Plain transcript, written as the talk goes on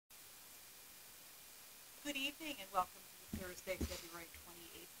Good evening and welcome to the Thursday, February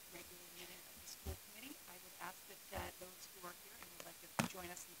 28th regular meeting of the school committee. I would ask that those who are here and would like to join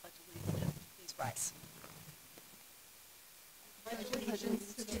us in the Pledge of Allegiance, please rise. Pledge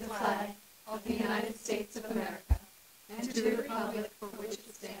allegiance to the flag of the United States of America and to the republic for which it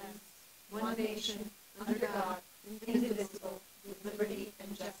stands, one nation, under God, indivisible, with liberty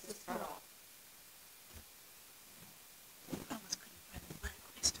and justice for all.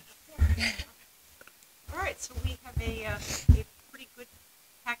 All right, so we have a pretty good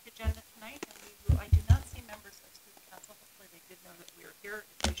packed agenda tonight, and I do not see members of student council. Hopefully they did know that we are here.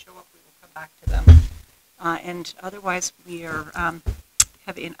 If they show up, we will come back to them. And otherwise, we are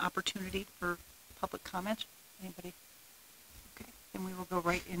have an opportunity for public comment. Anybody? Okay, then we will go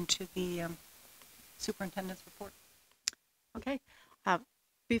right into the superintendent's report. Okay.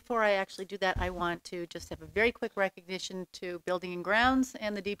 Before I actually do that, I want to just have a very quick recognition to Building and Grounds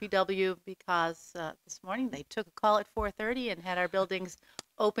and the DPW because this morning they took a call at 4:30 and had our buildings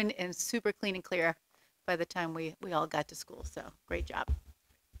open and super clean and clear by the time we all got to school. So great job.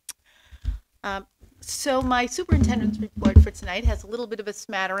 So my superintendent's report for tonight has a little bit of a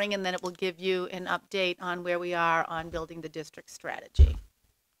smattering, and then it will give you an update on where we are on building the district strategy.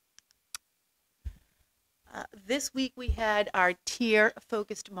 This week we had our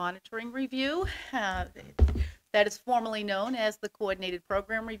tier-focused monitoring review. That is formally known as the Coordinated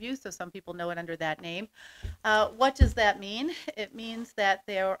Program Review, so some people know it under that name. What does that mean? It means that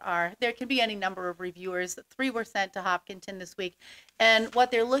there can be any number of reviewers. 3 were sent to Hopkinton this week, and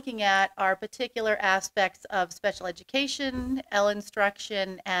what they're looking at are particular aspects of special education, L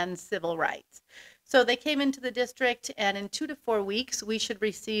instruction, and civil rights. So they came into the district, and in 2 to 4 weeks, we should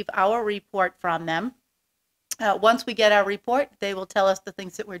receive our report from them. Once we get our report, they will tell us the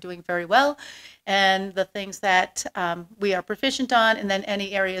things that we're doing very well and the things that we are proficient on, and then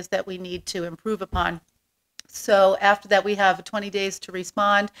any areas that we need to improve upon. So after that, we have 20 days to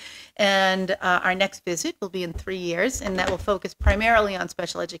respond, and our next visit will be in 3 years, and that will focus primarily on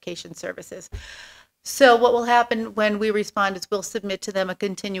special education services. So what will happen when we respond is we'll submit to them a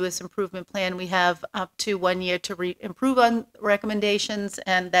continuous improvement plan. We have up to 1 year to improve on recommendations,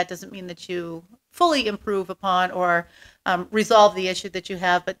 and that doesn't mean that you fully improve upon or resolve the issue that you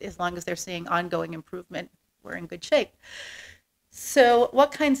have, but as long as they're seeing ongoing improvement, we're in good shape. So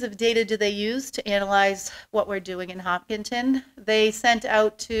what kinds of data do they use to analyze what we're doing in Hopkinton? They sent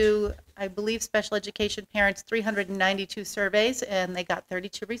out to, I believe, special education parents 392 surveys, and they got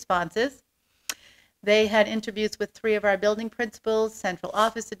 32 responses. They had interviews with 3 of our building principals, central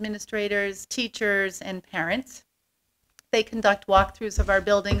office administrators, teachers, and parents. They conduct walkthroughs of our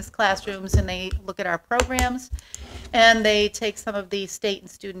buildings, classrooms, and they look at our programs. And they take some of the state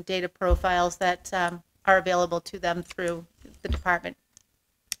and student data profiles that are available to them through the department.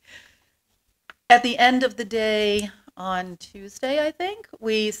 At the end of the day, on Tuesday, I think,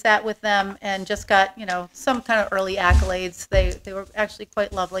 we sat with them and just got, some kind of early accolades. They were actually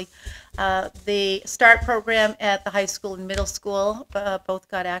quite lovely. The START program at the high school and middle school both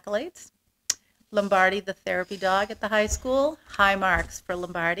got accolades. Lombardi, the therapy dog at the high school, high marks for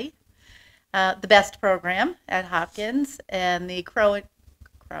Lombardi. The best program at Hopkins, and the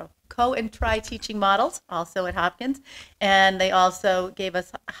Co and Try teaching models, also at Hopkins. And they also gave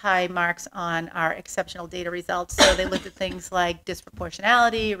us high marks on our exceptional data results. So they looked at things like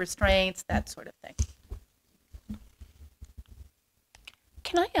disproportionality, restraints, that sort of thing.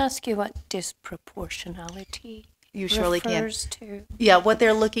 Can I ask you what disproportionality You surely can. refers to? Yeah, what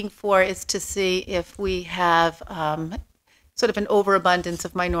they're looking for is to see if we have sort of an overabundance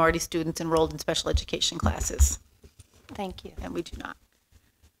of minority students enrolled in special education classes, Thank you. and we do not.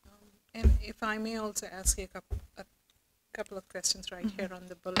 And if I may also ask you a couple of questions right here on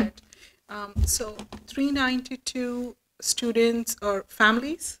the bullet. So 392 students or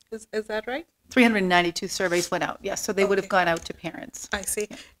families, is that right? 392 surveys went out, yes, so they would have Okay. gone out to parents. I see.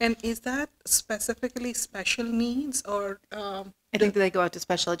 And is that specifically special needs or? I think that they go out to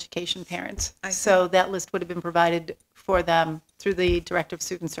special education parents. I see. So that list would have been provided for them through the Director of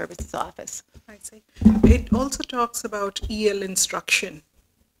Student Services office. I see. It also talks about EL instruction,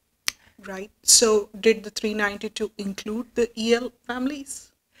 right? So did the 392 include the EL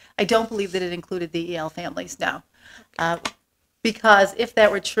families? I don't believe that it included the EL families, no. Because if that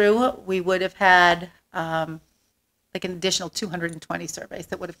were true, we would have had like an additional 220 surveys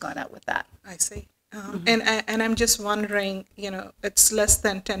that would have gone out with that. I see. And I'm just wondering, it's less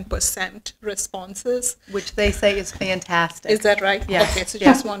than 10% responses. Which they say is fantastic. Is that right? Yes. Okay, so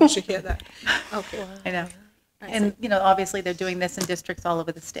Yeah. just wanted to hear that. Okay. I know. I And, obviously they're doing this in districts all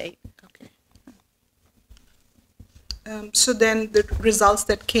over the state. Okay. So then the results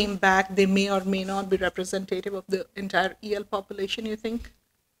that came back, they may or may not be representative of the entire EL population, you think?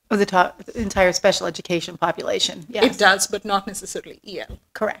 Of the entire special education population, yes. It does, but not necessarily EL.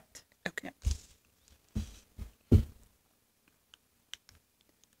 Correct. Okay.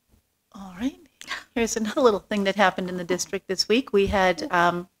 All right. Here's another little thing that happened in the district this week. We had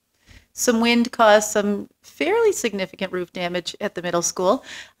some wind caused some fairly significant roof damage at the middle school,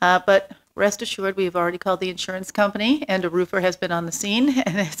 but rest assured, we've already called the insurance company, and a roofer has been on the scene,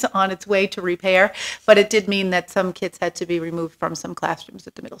 and it's on its way to repair. But it did mean that some kids had to be removed from some classrooms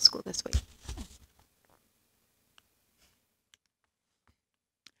at the middle school this week.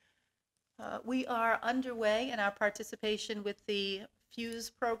 We are underway in our participation with the FUSE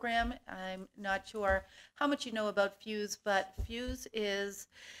program. I'm not sure how much you know about FUSE, but FUSE is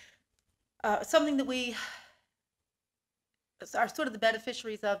something that we are sort of the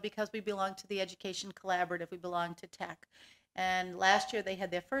beneficiaries of because we belong to the Education Collaborative. We belong to TEC. And last year they had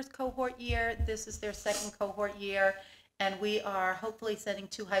their first cohort year. This is their second cohort year. And we are hopefully sending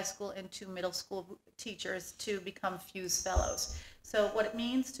 2 high school and 2 middle school teachers to become FUSE fellows. So what it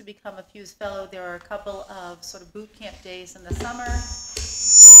means to become a FUSE fellow, there are a couple of sort of boot camp days in the summer.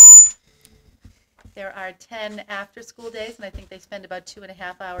 There are 10 after-school days, and I think they spend about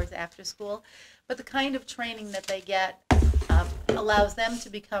 2.5 hours after school. But the kind of training that they get allows them to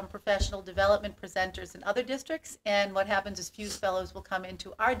become professional development presenters in other districts. And what happens is FUSE fellows will come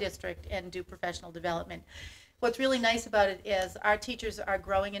into our district and do professional development. What's really nice about it is our teachers are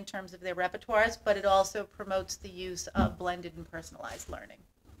growing in terms of their repertoires, but it also promotes the use of blended and personalized learning.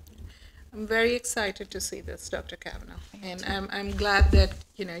 I'm very excited to see this, Dr. Kavanaugh, and I'm glad that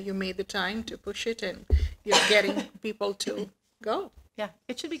you made the time to push it, and you're getting people to go. Yeah,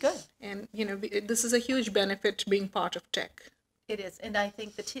 it should be good. And this is a huge benefit being part of TEC. It is, and I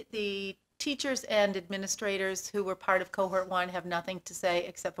think the teachers and administrators who were part of cohort 1 have nothing to say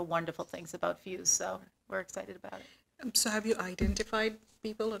except for wonderful things about FUSE. So we're excited about it. So have you identified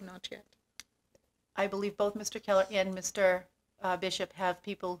people or not yet? I believe both Mr. Keller and Mr. Bishop have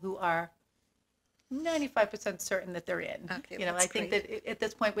people who are 95% certain that they're in. Okay, I think that at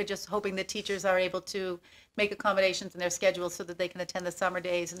this point we're just hoping that teachers are able to make accommodations in their schedules so that they can attend the summer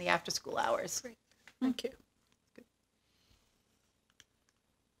days and the after-school hours. Great. Thank you.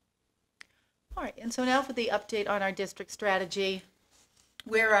 All right, and so now for the update on our district strategy.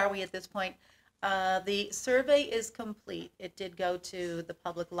 Where are we at this point? The survey is complete. It did go to the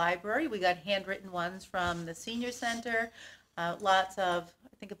public library. We got handwritten ones from the senior center. Lots of,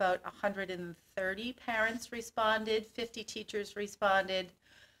 I think about 130 parents responded, 50 teachers responded.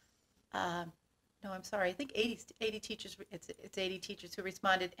 No, I'm sorry, I think 80 teachers, it's 80 teachers who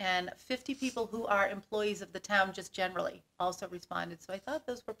responded, and 50 people who are employees of the town just generally also responded. So I thought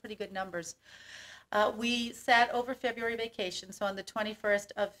those were pretty good numbers. We sat over February vacation, so on the 21st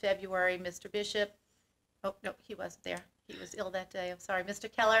of February, Mr. Bishop, oh, no, he wasn't there. He was ill that day, I'm sorry.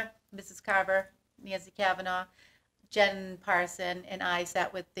 Mr. Keller, Mrs. Carver, Nancy Kavanaugh, Jen Parson, and I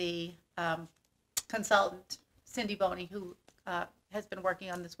sat with the consultant, Cindy Boney, who has been working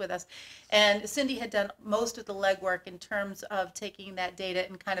on this with us. And Cindy had done most of the legwork in terms of taking that data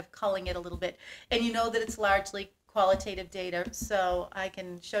and kind of culling it a little bit. And you know that it's largely qualitative data, so I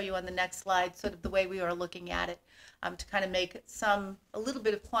can show you on the next slide sort of the way we are looking at it to kind of make a little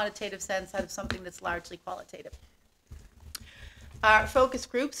bit of quantitative sense out of something that's largely qualitative. Our focus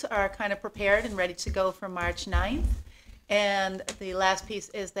groups are kind of prepared and ready to go for March 9th. And the last piece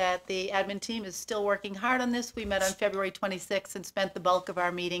is that the admin team is still working hard on this. We met on February 26th and spent the bulk of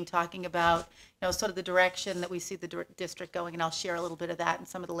our meeting talking about, sort of the direction that we see the district going, and I'll share a little bit of that in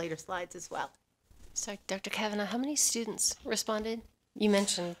some of the later slides as well. Sorry, Dr. Kavanaugh, how many students responded? You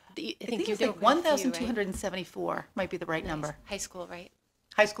mentioned, I think it's like 1,274 might be the right number. High school, right?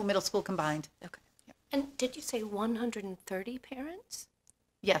 High school, middle school combined. Okay. Yeah. And did you say 130 parents?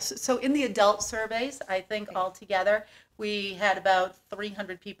 Yes, so in the adult surveys, I think altogether, we had about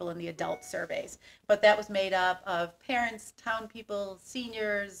 300 people in the adult surveys. But that was made up of parents, town people,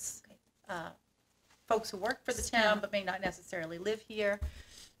 seniors, folks who work for the town but may not necessarily live here.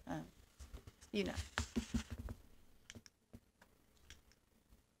 We're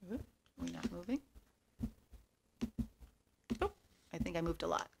not moving. Oh, I think I moved a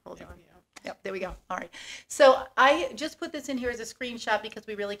lot. Hold on. Yep, there we go. All right. So I just put this in here as a screenshot because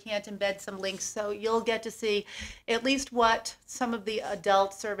we really can't embed some links. So you'll get to see at least what some of the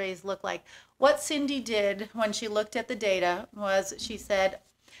adult surveys look like. What Cindy did when she looked at the data was she said,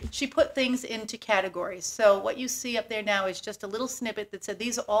 she put things into categories. So what you see up there now is just a little snippet that said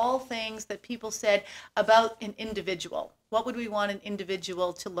these are all things that people said about an individual. What would we want an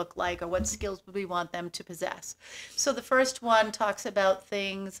individual to look like, or what skills would we want them to possess? So the first one talks about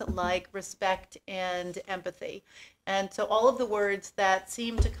things like respect and empathy. And so all of the words that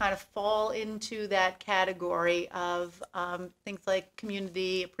seem to kind of fall into that category of things like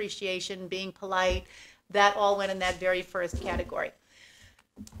community, appreciation, being polite, that all went in that very first category.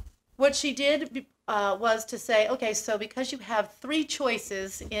 What she did was to say, okay, so because you have 3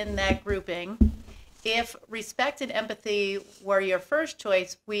 choices in that grouping, if respect and empathy were your first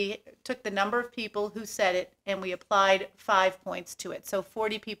choice, we took the number of people who said it and we applied 5 points to it. So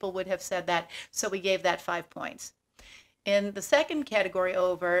 40 people would have said that, so we gave that 5 points. In the second category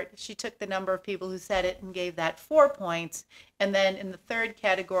over, she took the number of people who said it and gave that 4 points. And then in the third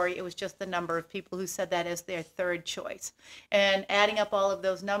category, it was just the number of people who said that as their third choice. And adding up all of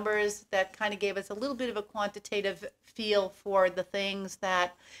those numbers, that kind of gave us a little bit of a quantitative feel for the things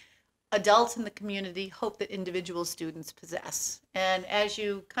that adults in the community hope that individual students possess. And as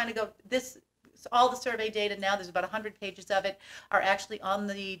you kind of go, all the survey data now, there's about 100 pages of it, are actually on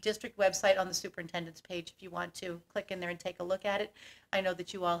the district website on the superintendent's page if you want to click in there and take a look at it. I know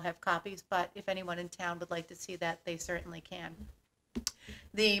that you all have copies, but if anyone in town would like to see that, they certainly can.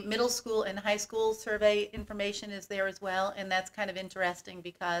 The middle school and high school survey information is there as well, and that's kind of interesting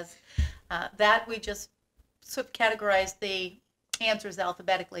because that we just sort of categorized the answers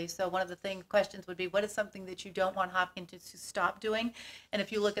alphabetically. So one of the questions would be, what is something that you don't want Hopkins to stop doing? And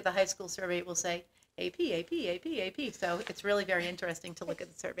if you look at the high school survey, it will say AP, AP, AP, AP. So it's really very interesting to look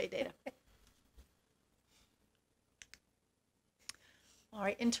at the survey data. All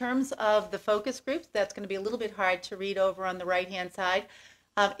right, in terms of the focus groups, that's going to be a little bit hard to read over on the right-hand side.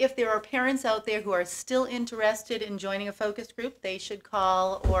 If there are parents out there who are still interested in joining a focus group, they should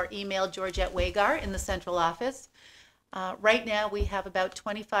call or email Georgette Wagar in the central office. Right now, we have about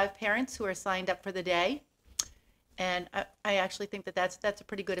 25 parents who are signed up for the day, and I actually think that that's a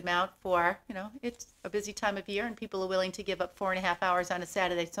pretty good amount for, it's a busy time of year, and people are willing to give up 4.5 hours on a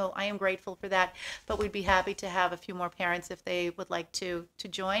Saturday. So I am grateful for that, but we'd be happy to have a few more parents if they would like to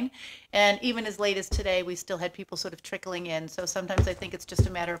join. And even as late as today, we still had people sort of trickling in. So sometimes I think it's just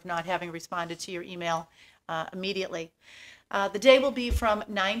a matter of not having responded to your email immediately. The day will be from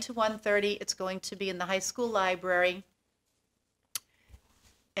 9 to 1:30. It's going to be in the high school library.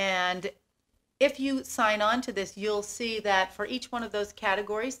 And if you sign on to this, you'll see that for each one of those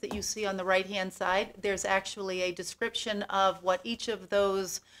categories that you see on the right-hand side, there's actually a description of what each of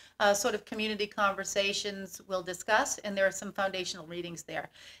those sort of community conversations will discuss, and there are some foundational readings there.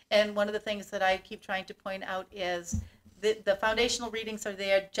 And one of the things that I keep trying to point out is that the foundational readings are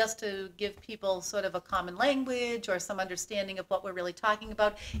there just to give people sort of a common language or some understanding of what we're really talking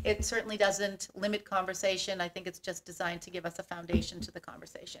about. It certainly doesn't limit conversation. I think it's just designed to give us a foundation to the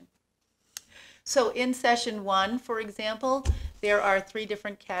conversation. So in session 1, for example, there are 3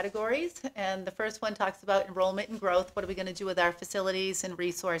 different categories, and the first one talks about enrollment and growth. What are we going to do with our facilities and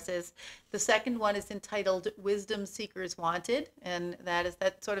resources? The second one is entitled Wisdom Seekers Wanted, and that is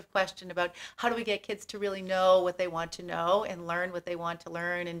that sort of question about how do we get kids to really know what they want to know and learn what they want to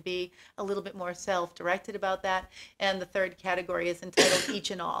learn and be a little bit more self-directed about that. And the third category is entitled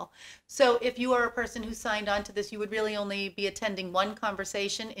Each and All. So if you are a person who signed on to this, you would really only be attending one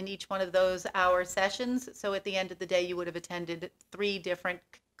conversation in each one of those hour sessions. So at the end of the day, you would have attended 3 different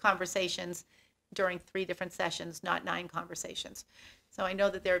conversations during 3 different sessions, not 9 conversations. So I know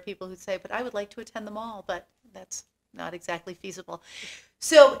that there are people who say, but I would like to attend them all, but that's not exactly feasible.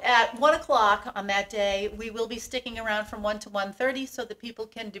 So at 1 o'clock on that day, we will be sticking around from 1 to 1:30 so that people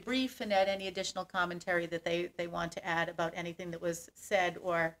can debrief and add any additional commentary that they want to add about anything that was said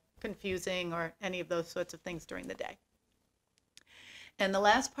or confusing or any of those sorts of things during the day. And the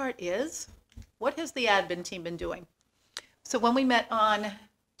last part is, what has the admin team been doing? So when we met on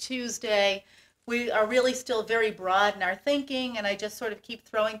Tuesday, we are really still very broad in our thinking, and I just sort of keep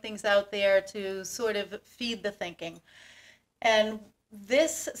throwing things out there to sort of feed the thinking. And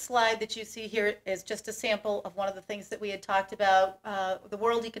this slide that you see here is just a sample of one of the things that we had talked about. The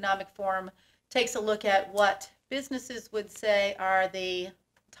World Economic Forum takes a look at what businesses would say are the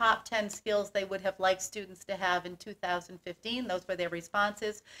top 10 skills they would have liked students to have in 2015. Those were their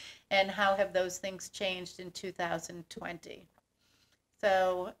responses. And how have those things changed in 2020?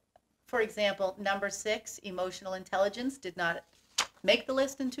 So, for example, number 6, emotional intelligence, did not make the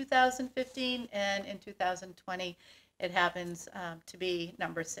list in 2015, and in 2020 it happens to be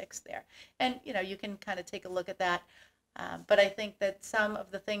number 6 there. And you can kind of take a look at that. But I think that some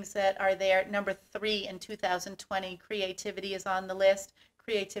of the things that are there, number 3 in 2020, creativity is on the list.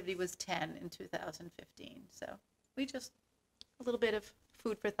 creativity was 10 in 2015. So we just, a little bit of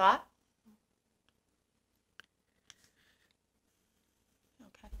food for thought.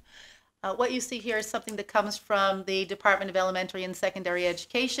 Okay. What you see here is something that comes from the Department of Elementary and Secondary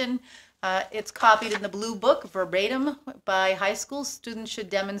Education. It's copied in the blue book verbatim by high school. Students should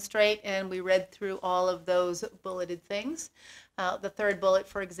demonstrate, and we read through all of those bulleted things. The third bullet,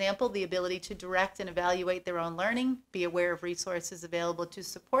 for example, the ability to direct and evaluate their own learning, be aware of resources available to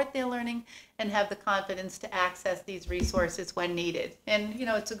support their learning, and have the confidence to access these resources when needed. And, you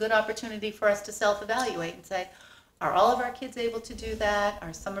know, it's a good opportunity for us to self-evaluate and say, are all of our kids able to do that?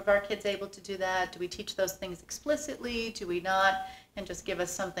 Are some of our kids able to do that? Do we teach those things explicitly? Do we not? And just give us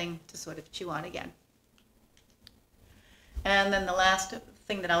something to sort of chew on again. And then the last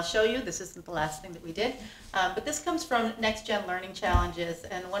thing that I'll show you, this isn't the last thing that we did, but this comes from Next Gen Learning Challenges.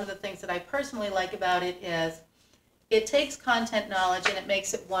 And one of the things that I personally like about it is it takes content knowledge and it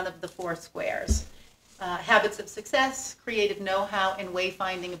makes it one of the 4 squares. Habits of success, creative know-how, and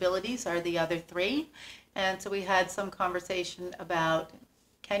wayfinding abilities are the other 3. And so we had some conversation about,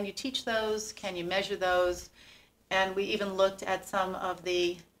 can you teach those? Can you measure those? And we even looked at some of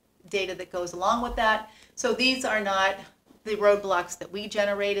the data that goes along with that. So these are not the roadblocks that we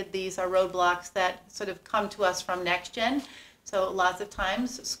generated. These are roadblocks that sort of come to us from NextGen. So lots of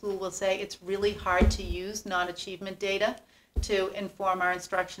times school will say it's really hard to use non-achievement data to inform our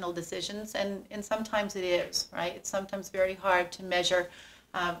instructional decisions. And sometimes it is, right? It's sometimes very hard to measure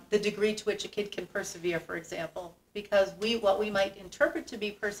the degree to which a kid can persevere, for example, because what we might interpret to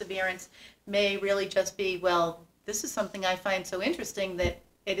be perseverance may really just be, well, this is something I find so interesting that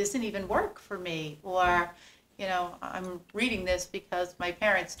it isn't even work for me, or, you know, I'm reading this because my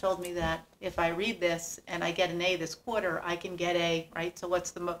parents told me that if I read this and I get an A this quarter, I can get A, right? So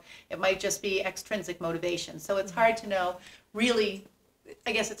what's it might just be extrinsic motivation. So it's hard to know, really,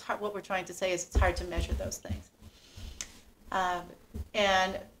 I guess it's hard, what we're trying to say is it's hard to measure those things.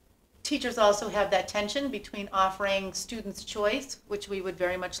 And teachers also have that tension between offering students choice, which we would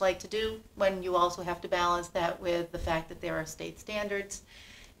very much like to do, when you also have to balance that with the fact that there are state standards.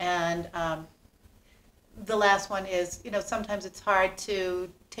 And the last one is, you know, sometimes it's hard to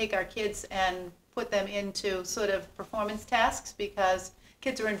take our kids and put them into sort of performance tasks because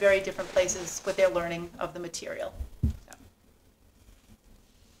kids are in very different places with their learning of the material.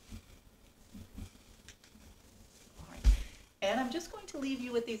 And I'm just going to leave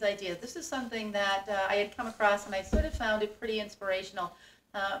you with these ideas. This is something that I had come across and I sort of found it pretty inspirational.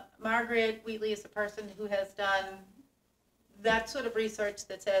 Margaret Wheatley is a person who has done that sort of research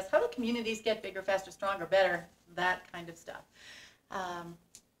that says, how do communities get bigger, faster, stronger, better, that kind of stuff.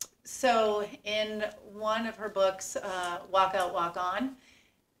 So in one of her books, Walk Out, Walk On,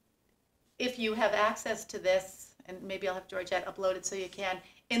 if you have access to this, and maybe I'll have Georgette upload it so you can,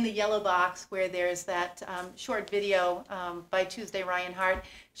 in the yellow box where there's that short video by Tuesday Ryan Hart,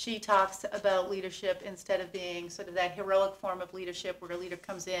 she talks about leadership instead of being sort of that heroic form of leadership where a leader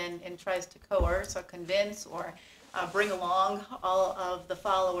comes in and tries to coerce or convince or bring along all of the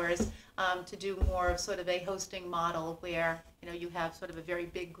followers, to do more of sort of a hosting model where, you know, you have sort of a very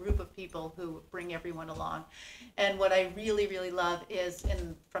big group of people who bring everyone along. And what I really, really love is,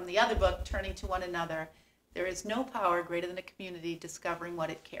 from the other book, Turning to One Another, there is no power greater than a community discovering what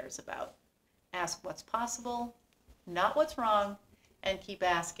it cares about. Ask what's possible, not what's wrong, and keep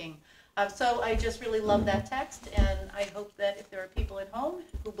asking. So I just really love that text, and I hope that if there are people at home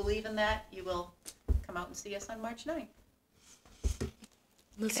who believe in that, you will come out and see us on March 9th.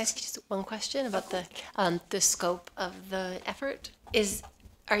 Can I ask you just one question about the scope of the effort? Is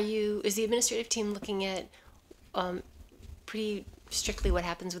the administrative team looking at pretty strictly what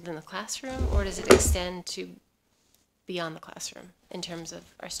happens within the classroom, or does it extend to beyond the classroom in terms of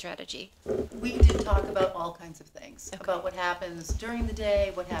our strategy? We did talk about all kinds of things, Okay. about what happens during the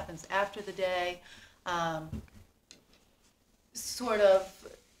day, what happens after the day.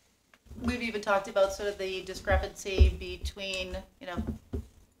 We've even talked about sort of the discrepancy between, you know,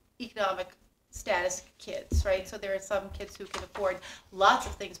 economic status kids, right? So there are some kids who can afford lots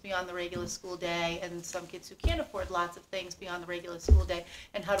of things beyond the regular school day, and some kids who can't afford lots of things beyond the regular school day,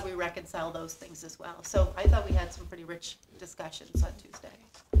 and how do we reconcile those things as well? So I thought we had some pretty rich discussions on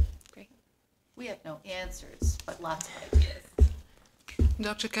Tuesday. Great. We have no answers, but lots of ideas.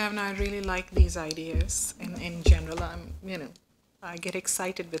 Dr. Kavanagh, I really like these ideas, and in general, I get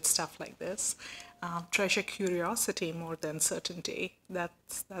excited with stuff like this. Treasure curiosity more than certainty.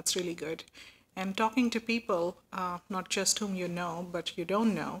 That's really good. And talking to people, not just whom you know, but you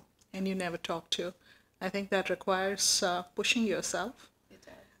don't know, and you never talk to. I think that requires pushing yourself. It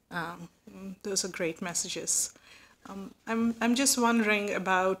does. Those are great messages. I'm just wondering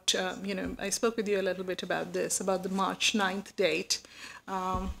about, I spoke with you a little bit about this, about the March 9th date.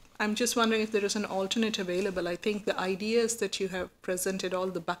 I'm just wondering if there is an alternate available. I think the ideas that you have presented, all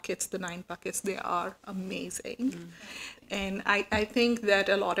the buckets, the 9 buckets, they are amazing. And I think that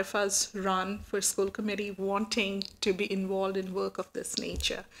a lot of us run for school committee wanting to be involved in work of this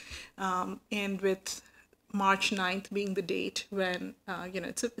nature. And with March 9th being the date when,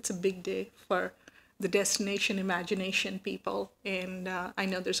 it's a big day for the destination imagination people. And I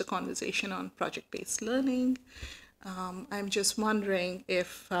know there's a conversation on project-based learning. I'm just wondering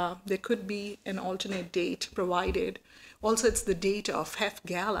if there could be an alternate date provided. Also, it's the date of HEF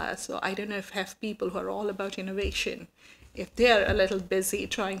Gala, so I don't know if HEF people who are all about innovation, if they're a little busy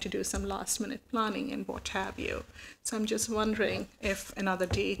trying to do some last-minute planning and what have you. So I'm just wondering if another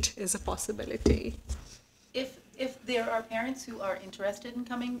date is a possibility. If there are parents who are interested in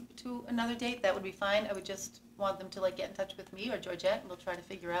coming to another date, that would be fine. I would just want them to get in touch with me or Georgette, and we'll try to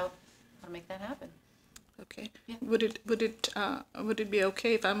figure out how to make that happen. Okay. Yeah. Would it be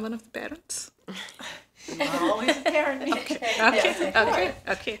okay if I'm one of the parents? Not always a parent.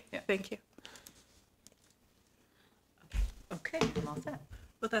 Okay. Yeah. Thank you. Okay, I'm all set.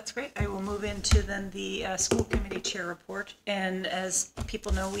 Well, that's great. I will move into then the school committee chair report. And as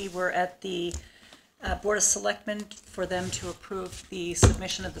people know, we were at the Board of Selectmen for them to approve the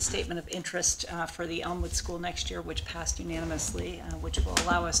submission of the statement of interest for the Elmwood School next year, which passed unanimously, which will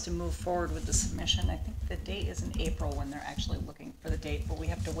allow us to move forward with the submission. I think the date is in April when they're actually looking for the date, but we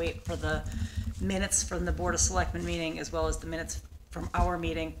have to wait for the minutes from the Board of Selectmen meeting as well as the minutes from our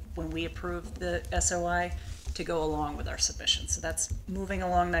meeting when we approved the SOI to go along with our submission. So that's moving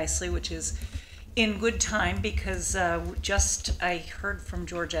along nicely, which is in good time because I heard from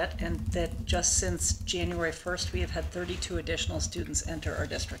Georgette and that just since January 1st, we have had 32 additional students enter our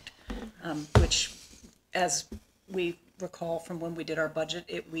district, which, as we recall from when we did our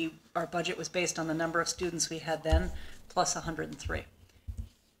budget, our budget was based on the number of students we had then plus 103.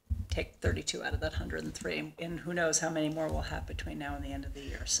 Take 32 out of that 103, and who knows how many more we'll have between now and the end of the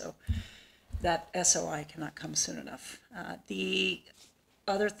year. So that SOI cannot come soon enough. The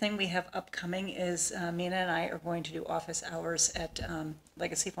other thing we have upcoming is Mina and I are going to do office hours at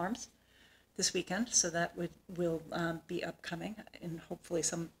Legacy Farms this weekend, so that will be upcoming, and hopefully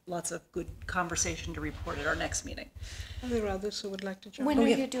lots of good conversation to report at our next meeting. Are there others who would like to join? When are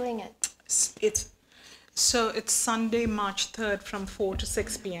you doing it? It's Sunday, March 3rd from 4 to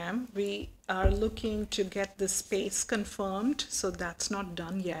 6 p.m. We are looking to get the space confirmed, so that's not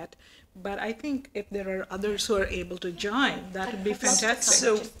done yet. But I think if there are others who are able to join, that would be fantastic.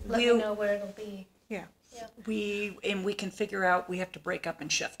 So Just let me know where it'll be. Yeah. we can figure out, we have to break up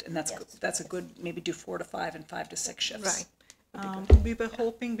and shift, and that's a good, maybe do 4 to 5 and 5 to 6 shifts. Right. We were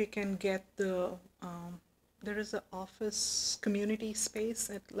hoping we can get there is an office community space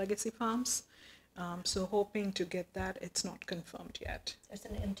at Legacy Farms. So hoping to get that. It's not confirmed yet. There's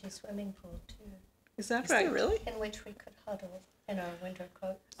an empty swimming pool too, Is that Is right? there really? in which we could huddle in our winter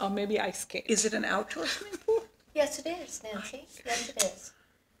coats. Or maybe ice skate. Is it an outdoor swimming pool? Yes, it is, Nancy. Yes, it is.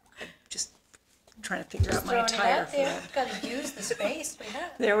 Just trying to figure out my Throwing it attire out for there. that. Got to use the space we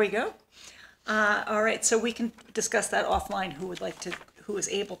have. There we go. All right, so we can discuss that offline, who is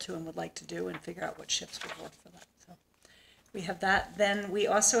able to and would like to do, and figure out what shifts would work for that. So we have that. Then we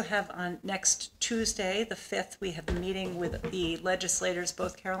also have on next Tuesday, the 5th, we have a meeting with the legislators.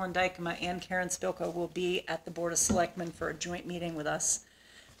 Both Carolyn Dykema and Karen Spilka will be at the Board of Selectmen for a joint meeting with us.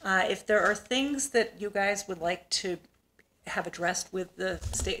 If there are things that you guys would like to have addressed with the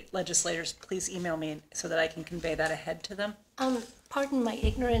state legislators, please email me so that I can convey that ahead to them. Pardon my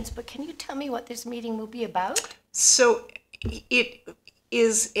ignorance, but can you tell me what this meeting will be about? So it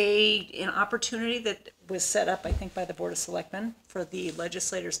is an opportunity that was set up, I think, by the Board of Selectmen for the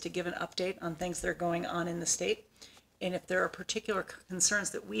legislators to give an update on things that are going on in the state. And if there are particular concerns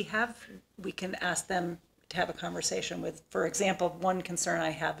that we have, we can ask them to have a conversation with. For example, one concern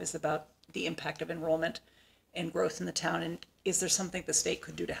I have is about the impact of enrollment and growth in the town, and is there something the state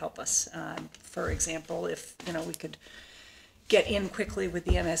could do to help us? For example, if we could get in quickly with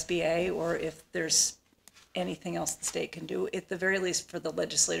the MSBA, or if there's anything else the state can do, at the very least for the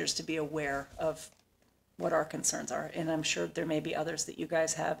legislators to be aware of what our concerns are. And I'm sure there may be others that you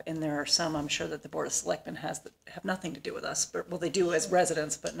guys have, and there are some I'm sure that the Board of Selectmen has that have nothing to do with us, but well, they do as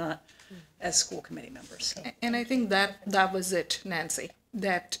residents, but not as school committee members. And I think that was it, Nancy.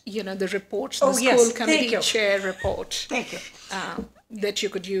 That the reports, Oh, the yes, school thank committee you. chair report, Thank you. that you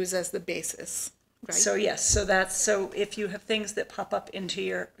could use as the basis, right? So yes, so if you have things that pop up into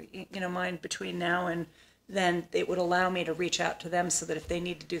your mind between now and then it would allow me to reach out to them so that if they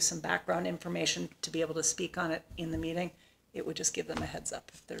need to do some background information to be able to speak on it in the meeting, it would just give them a heads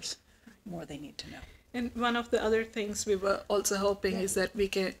up if there's more they need to know. And one of the other things we were also hoping is that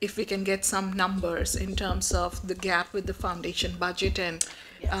if we can get some numbers in terms of the gap with the foundation budget and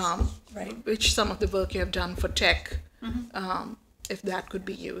Right. which some of the work you have done for tech, if that could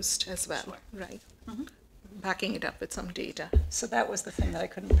be used as well, right? Backing it up with some data. So that was the thing that I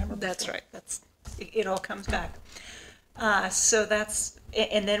couldn't remember That's before. right. It all comes back. So that's,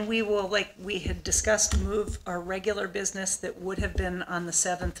 and then we will, like we had discussed, move our regular business that would have been on the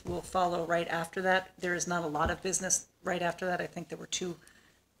 7th will follow right after that. There is not a lot of business right after that. I think there were 2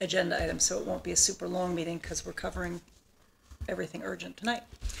 agenda items, so it won't be a super long meeting because we're covering everything urgent tonight.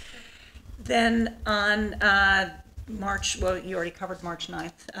 Then on March, well, you already covered March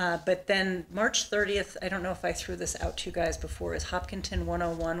 9th, but then March 30th, I don't know if I threw this out to you guys before, is Hopkinton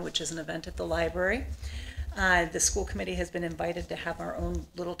 101, which is an event at the library. The school committee has been invited to have our own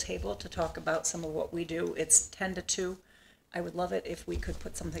little table to talk about some of what we do. It's 10 to 2. I would love it if we could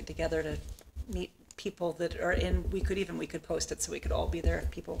put something together to meet people that are in, we could post it so we could all be there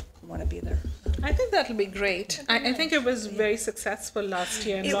if people want to be there. I think that'll be great. I think it was very successful last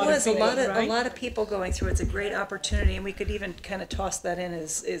year. And It was a lot right? of people going through. It's a great opportunity, and we could even kind of toss that in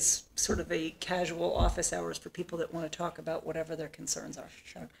as sort of a casual office hours for people that want to talk about whatever their concerns are.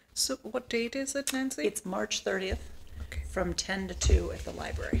 So So what date is it, Nancy? it's March 30th from 10 to 2 at the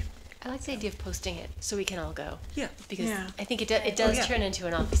library. I like the idea of posting it so we can all go. Yeah, Because Yeah. I think it does yeah. turn into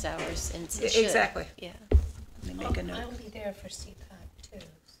an office hours, and it should. Exactly. Yeah. let me make a note. I'll be there for CPAC too,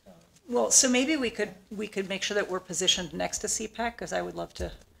 so. Well, so maybe we could make sure that we're positioned next to CPAC, because I would love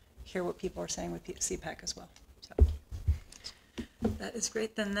to hear what people are saying with CPAC as well. So that is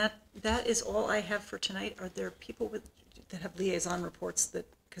great. Then that is all I have for tonight. Are there people that have liaison reports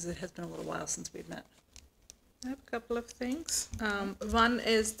because it has been a little while since we've met? I have a couple of things. One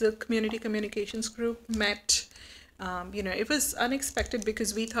is the community communications group met. It was unexpected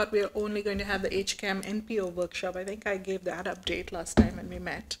because we thought we were only going to have the HCAM NPO workshop. I think I gave that update last time when we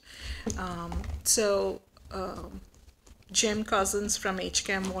met. Jim Cousins from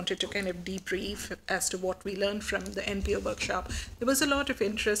HCAM wanted to kind of debrief as to what we learned from the NPO workshop. There was a lot of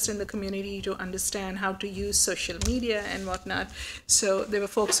interest in the community to understand how to use social media and whatnot. So there were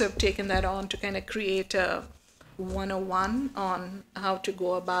folks who have taken that on to kind of create a 101 on how to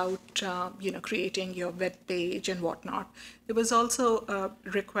go about, creating your web page and whatnot. There was also a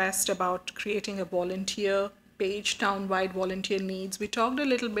request about creating a volunteer page, townwide volunteer needs. We talked a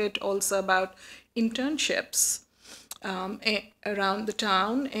little bit also about internships around the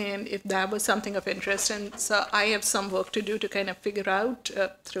town, and if that was something of interest. And so I have some work to do to kind of figure out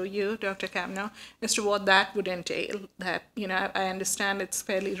through you, Dr. Kavanaugh, as to what that would entail. That, I understand it's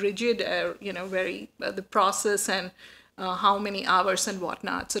fairly rigid, the process and how many hours and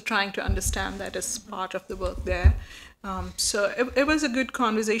whatnot. So trying to understand that as part of the work there. So it was a good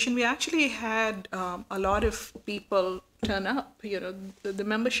conversation. We actually had a lot of people turn up. The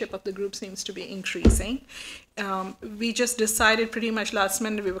membership of the group seems to be increasing. We just decided pretty much last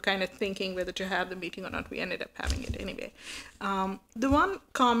minute. We were kind of thinking whether to have the meeting or not. We ended up having it anyway. The one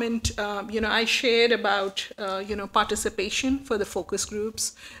comment, I shared about, participation for the focus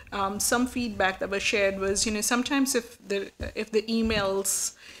groups. Some feedback that was shared was, sometimes if the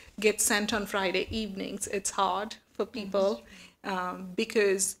emails get sent on Friday evenings, it's hard for people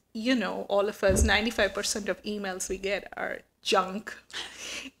because, all of us, 95% of emails we get are junk.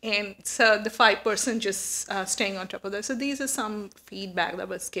 And so the 5% just staying on top of that. So these are some feedback that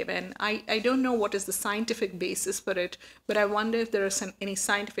was given. I don't know what is the scientific basis for it, but I wonder if there are any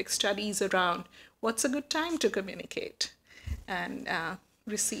scientific studies around what's a good time to communicate and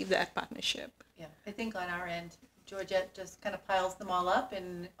receive that partnership. Yeah, I think on our end, Georgette just kind of piles them all up,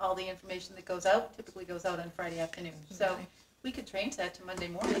 and all the information that goes out typically goes out on Friday afternoon. So we could change that to Monday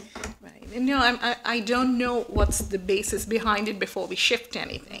morning. Right. And I don't know what's the basis behind it before we shift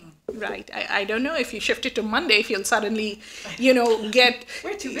anything. Right. I don't know if you shift it to Monday, if you'll suddenly, get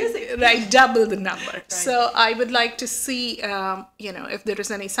We're too busy. Right, double the number. Right. So I would like to see, if there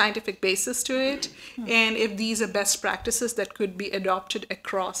is any scientific basis to it, and if these are best practices that could be adopted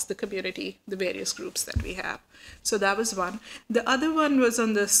across the community, the various groups that we have. So that was one. The other one was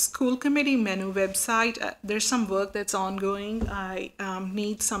on the school committee menu website. There's some work that's ongoing. I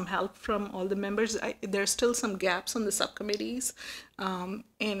need some help from all the members. There's still some gaps on the subcommittees, and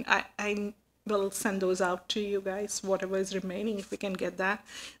I will send those out to you guys, whatever is remaining, if we can get that.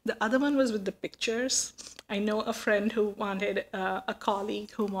 The other one was with the pictures. I know a friend who wanted, a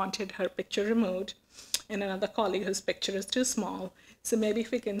colleague who wanted her picture removed. and another colleague whose picture is too small. So maybe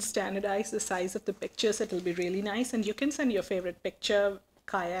if we can standardize the size of the pictures, it'll be really nice. And you can send your favorite picture,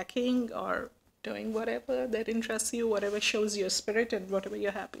 kayaking or doing whatever that interests you, whatever shows your spirit and whatever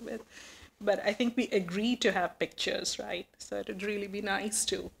you're happy with. But I think we agree to have pictures, right? So it would really be nice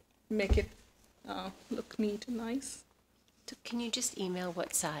to make it look neat and nice. So can you just email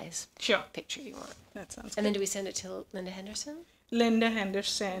what size Sure. picture you want? That sounds And then good. do we send it to Linda Henderson? Linda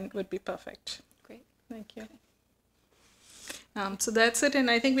Henderson would be perfect. Great. Thank you. So that's it, and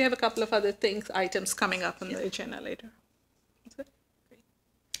I think we have a couple of other items coming up on the agenda later. That's it.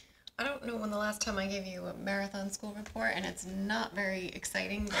 I don't know when the last time I gave you a marathon school report, and it's not very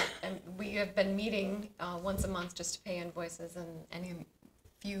exciting. And we have been meeting once a month just to pay invoices and any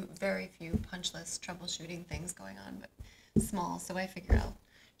very few punch list troubleshooting things going on, but small. So I figure I'll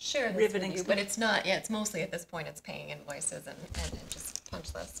share this Riveting with you. stuff. But it's not. Yeah, it's mostly at this point it's paying invoices and just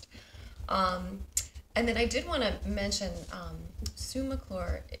punch list. And then I did want to mention Sue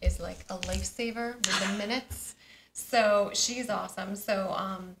McClure is like a lifesaver with the minutes. So she's awesome. So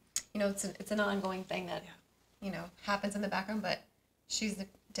it's an ongoing thing that happens in the background. But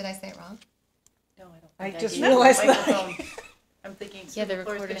did I say it wrong? No, I don't. I think just did. realized that. Microphone. I'm thinking. Yeah, the Sue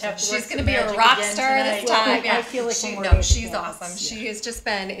McClure's recorder's gonna have to She's work going to some be a magic rock again star tonight. this time. I feel like when we're no, making she's ads, awesome. yeah. She has just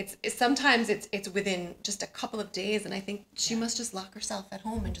been. It's sometimes it's within just a couple of days, and I think she must just lock herself at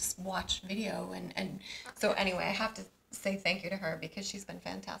home and just watch video. And so anyway, I have to say thank you to her because she's been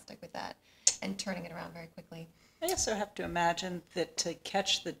fantastic with that and turning it around very quickly. I also have to imagine that to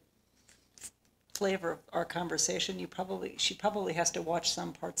catch the flavor of our conversation, she probably has to watch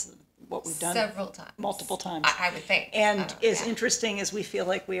some parts of what we've done Several times, multiple times. I would think. And as yeah. interesting as we feel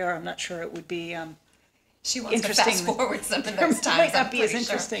like we are, I'm not sure it would be She wants to interesting. fast forward some of It those times. might not I'm be as pretty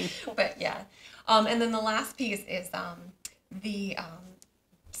sure. interesting. But yeah. And then the last piece is the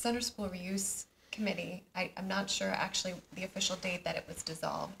Center School Reuse Committee. I'm not sure actually the official date that it was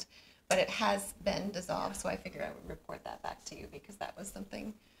dissolved, but it has been dissolved. So I figured I would report that back to you because that was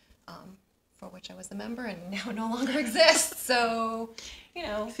something for which I was a member and now no longer exists. So,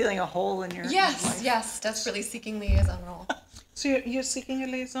 feeling a hole in your yes, life. yes, desperately seeking liaison role. So you're seeking a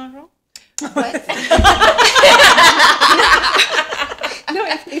liaison role? What? No,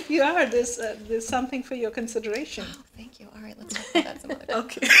 if you are, there's something for your consideration. Oh, thank you. All right, let's talk about that some other time.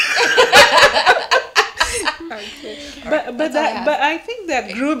 Okay. Okay. That's all I have. But I think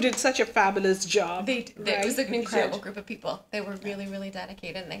that group did such a fabulous job. It was right? an incredible Good. group of people. They were really, really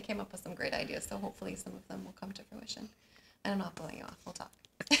dedicated, and they came up with some great ideas. So hopefully, some of them will come to fruition. And I'm not blowing you off. We'll talk.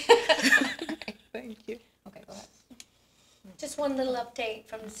 Thank you. Okay, go ahead. Just one little update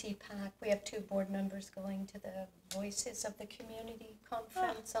from CPAC. We have 2 board members going to the Voices of the Community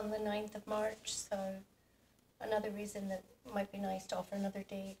Conference on the 9th of March. So another reason that it might be nice to offer another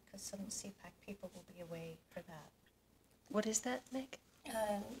date because some CPAC people will be away for that. What is that, Meg?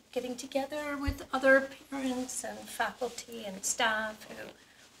 Getting together with other parents and faculty and staff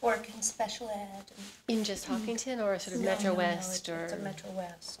who work in special ed. In just Hopkinton or sort of No, Metro no, West or? it's a Metro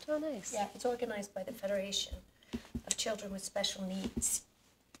West. Oh, nice. Yeah, it's organized by the Federation of Children with Special Needs.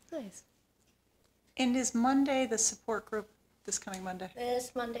 Nice. And is Monday the support group this coming Monday?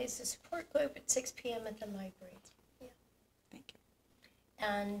 This Monday's the support group at 6 p.m. at the library. Yeah. Thank you.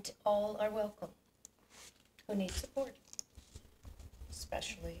 And all are welcome who need support,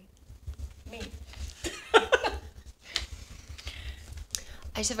 especially me.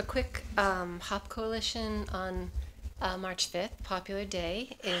 I just have a quick HOP Coalition on March 5th. Popular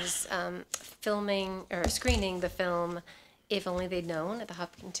Day is filming or screening the film If Only They'd Known at the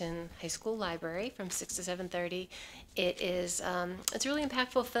Hopkinton High School Library from 6 to 7:30. It is it's a really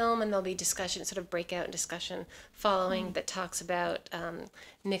impactful film, and there'll be discussion, sort of breakout discussion following that talks about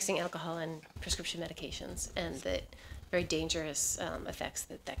mixing alcohol and prescription medications and the very dangerous effects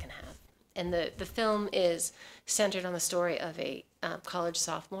that can have. And the film is centered on the story of a college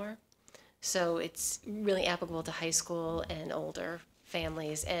sophomore. So it's really applicable to high school and older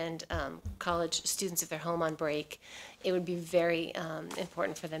families and college students if they're home on break. It would be very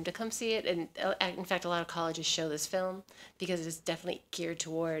important for them to come see it. And in fact, a lot of colleges show this film because it is definitely geared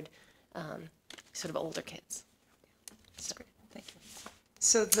toward sort of older kids. So. Thank you.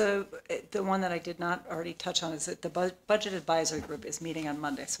 So the one that I did not already touch on is that the Budget Advisory Group is meeting on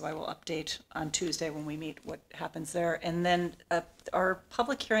Monday, so I will update on Tuesday when we meet what happens there. And then our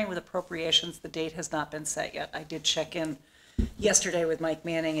public hearing with appropriations, the date has not been set yet. I did check in yesterday with Mike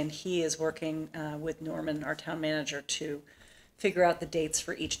Manning, and he is working with Norman, our town manager, to figure out the dates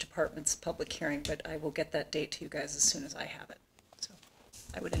for each department's public hearing, but I will get that date to you guys as soon as I have it. So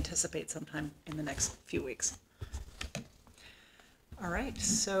I would anticipate sometime in the next few weeks. All right,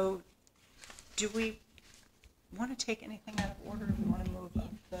 so do we want to take anything out of order? Do we want to move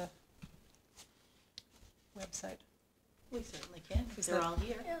up the website? We certainly can, because they're all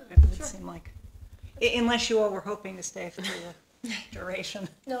here. It would seem like, unless you all were hoping to stay for the duration.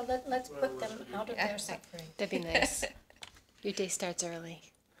 No, let's put them out of their suffering. That'd be nice. Your day starts early.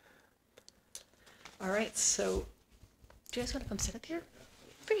 All right, so Do you guys want to come sit up here?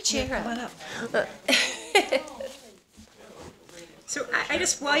 Bring a chair come on up. up. So I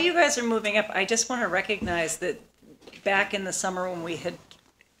just, while you guys are moving up, I just want to recognize that back in the summer when we had,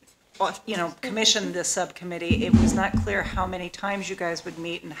 commissioned this subcommittee, it was not clear how many times you guys would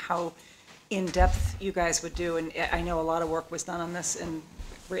meet and how in-depth you guys would do. And I know a lot of work was done on this and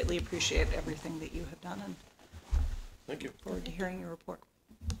greatly appreciate everything that you have done and Thank you. look forward to hearing your report.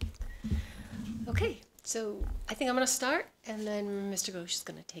 Okay, so I think I'm going to start, and then Mr. Ghosh is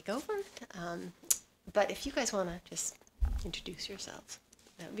going to take over. But if you guys want to just introduce yourselves,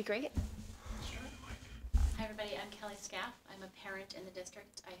 that would be great. Hi everybody, I'm Kelly Scaff. I'm a parent in the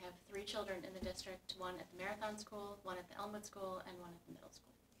district. I have 3 children in the district, one at the Marathon School, one at the Elmwood School, and one at the middle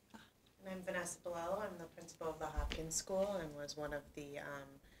school. And I'm Vanessa Bilello. I'm the principal of the Hopkins School and was one of the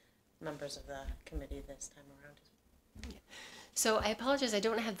members of the committee this time around. So I apologize, I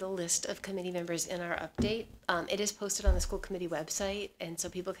don't have the list of committee members in our update. It is posted on the school committee website, and so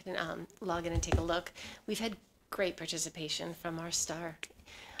people can log in and take a look. We've had great participation from our STAR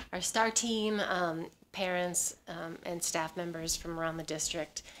team, parents, and staff members from around the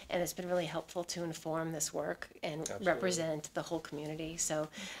district, and it's been really helpful to inform this work and represent the whole community. So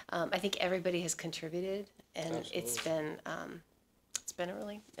I think everybody has contributed, and it's been a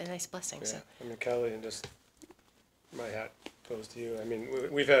really nice blessing. Yeah, So I mean, Kelly, and just my hat goes to you. I mean,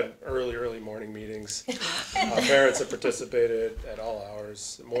 we've had early morning meetings. Parents have participated at all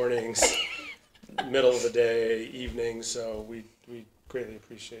hours, mornings, middle of the day, evenings. So we greatly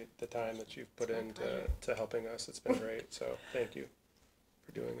appreciate the time that you've put into helping us. It's been great. So thank you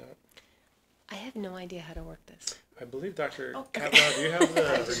for doing that. I have no idea how to work this. I believe Dr. Kavanaugh, do you have the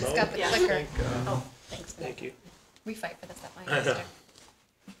remote? got the I clicker. think, Thanks. thank you. We fight for this at my district.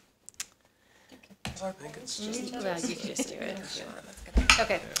 I think it's just Well, you can just do it if you want.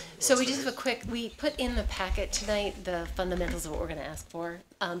 Okay, so we just have we put in the packet tonight the fundamentals of what we're gonna ask for,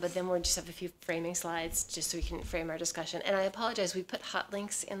 but then we'll just have a few framing slides just so we can frame our discussion. And I apologize, we put hot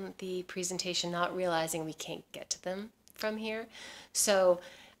links in the presentation, not realizing we can't get to them from here. So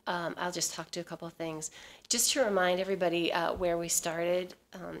I'll just talk to a couple of things. Just to remind everybody where we started,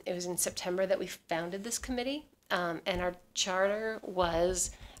 it was in September that we founded this committee, and our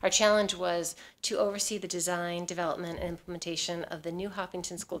challenge was to oversee the design, development, and implementation of the new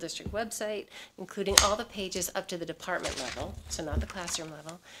Hopkinton School District website, including all the pages up to the department level, so not the classroom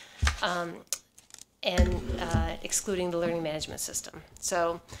level, and excluding the learning management system.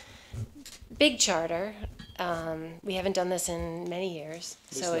 So, big charter. We haven't done this in many years.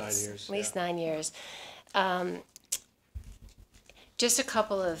 At least 9 years. Just a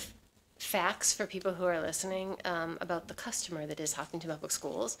couple of facts for people who are listening about the customer that is Hopkinton Public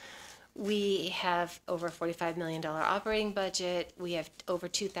Schools. We have over a $45 million operating budget. We have over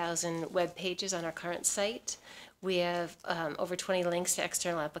 2,000 web pages on our current site. We have over 20 links to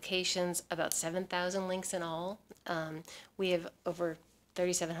external applications, about 7,000 links in all. We have over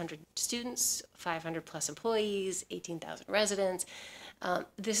 3,700 students, 500 plus employees, 18,000 residents.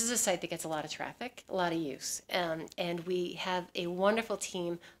 This is a site that gets a lot of traffic, a lot of use, and we have a wonderful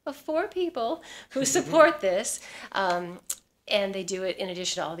team of 4 people who support this, and they do it in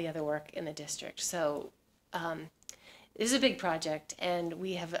addition to all the other work in the district. So this is a big project, and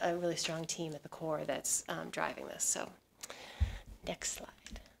we have a really strong team at the core that's driving this. So next slide.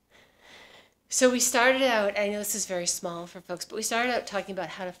 So we started out, I know this is very small for folks, but we started out talking about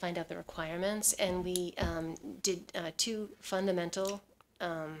how to find out the requirements, and we did 2 fundamental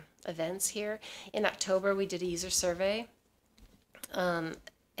events here. In October, we did a user survey, and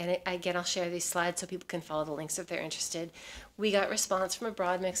again, I'll share these slides so people can follow the links if they're interested. We got response from a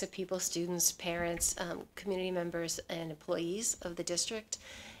broad mix of people, students, parents, community members, and employees of the district,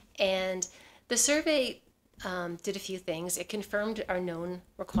 and the survey did a few things. It confirmed our known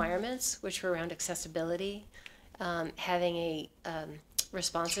requirements, which were around accessibility, having a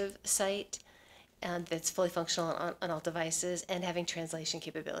responsive site that's fully functional on all devices, and having translation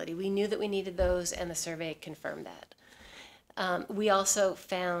capability. We knew that we needed those, and the survey confirmed that. We also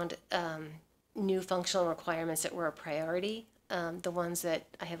found new functional requirements that were a priority. The ones that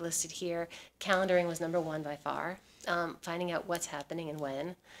I have listed here, calendaring was number 1 by far, finding out what's happening and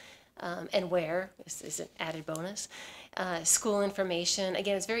when. And where is an added bonus. school information.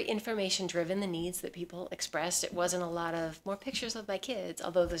 Again, it's very information driven, the needs that people expressed. It wasn't a lot of more pictures of my kids,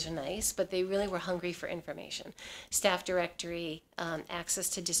 although those are nice, but they really were hungry for information. Staff directory, access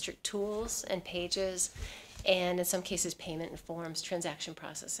to district tools and pages, and in some cases payment and forms, transaction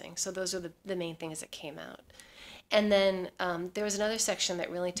processing. So those are the main things that came out. And then there was another section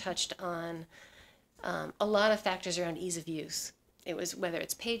that really touched on a lot of factors around ease of use. It was whether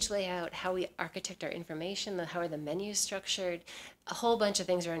it's page layout, how we architect our information, how are the menus structured, a whole bunch of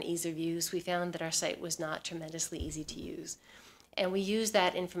things around ease of use. We found that our site was not tremendously easy to use. And we used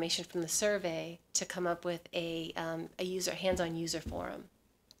that information from the survey to come up with a hands-on user forum,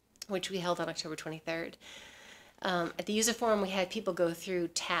 which we held on October 23rd. At the user forum, we had people go through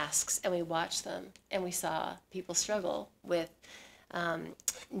tasks, and we watched them, and we saw people struggle with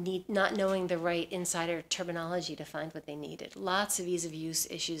not knowing the right insider terminology to find what they needed. Lots of ease of use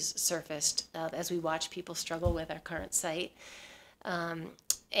issues surfaced as we watched people struggle with our current site.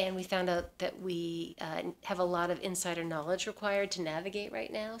 And we found out that we have a lot of insider knowledge required to navigate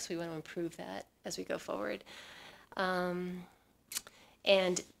right now, so we want to improve that as we go forward. And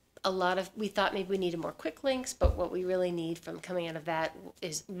we thought maybe we needed more quick links, but what we really need from coming out of that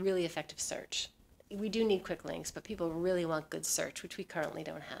is really effective search. We do need quick links, but people really want good search, which we currently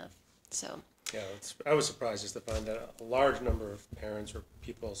don't have. So Yeah, I was surprised just to find that a large number of parents or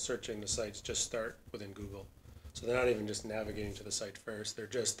people searching the sites just start within Google. So they're not even just navigating to the site first, they're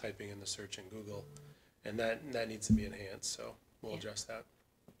just typing in the search in Google. And that needs to be enhanced, so we'll adjust that.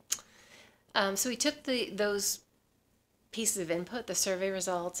 So we took those pieces of input, the survey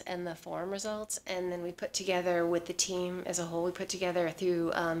results and the forum results, and then we put together with the team as a whole, we put together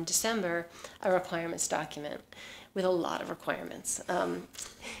through December a requirements document with a lot of requirements,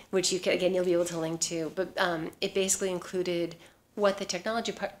 which you'll be able to link to. But it basically included what the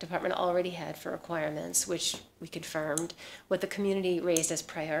technology department already had for requirements, which we confirmed, what the community raised as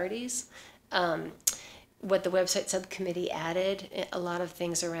priorities, what the website subcommittee added, a lot of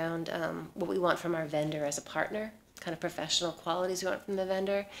things around what we want from our vendor as a partner, kind of professional qualities we want from the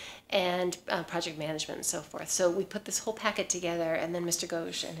vendor, and project management and so forth. So we put this whole packet together, and then Mr.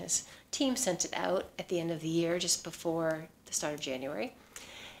 Ghosh and his team sent it out at the end of the year, just before the start of January.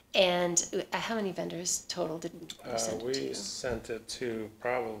 And how many vendors total did we send it to? We sent it to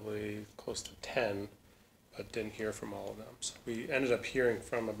probably close to 10, but didn't hear from all of them. So we ended up hearing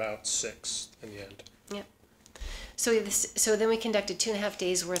from about 6 in the end. Yep. So then we conducted 2.5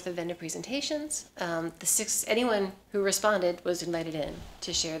 days worth of vendor presentations. Anyone who responded was invited in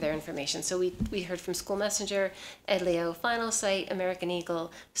to share their information. So we heard from School Messenger, Edleo, Final Site, American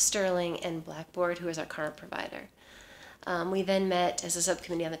Eagle, Sterling, and Blackboard, who is our current provider. We then met as a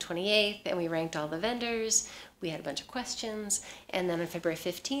subcommittee on the 28th, and we ranked all the vendors. We had a bunch of questions, and then on February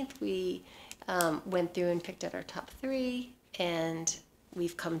 15th, we went through and picked out our top 3, and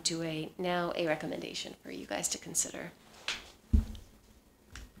we've come to now a recommendation for you guys to consider.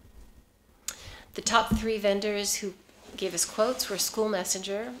 The top 3 vendors who gave us quotes were School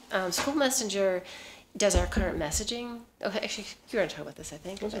Messenger. School Messenger does our current messaging. Oh, actually, you're going to talk about this, I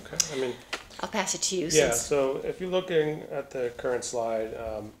think. That's okay. I mean, I'll pass it to you. Yeah, so if you're looking at the current slide,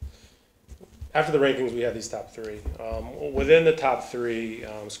 after the rankings, we had these top 3. Within the top 3,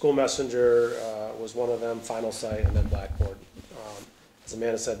 School Messenger was one of them, Final Site, and then Blackboard. As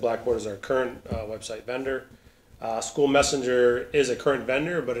Amanda said, Blackboard is our current website vendor. School Messenger is a current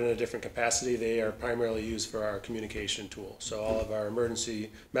vendor, but in a different capacity. They are primarily used for our communication tool. So all of our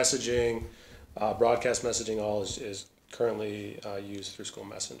emergency messaging, broadcast messaging, all is currently used through School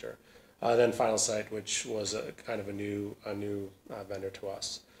Messenger. Then Final Site, which was a kind of a new vendor to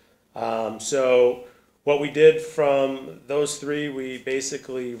us. So what we did from those 3, we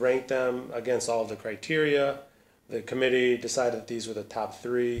basically ranked them against all of the criteria. The committee decided that these were the top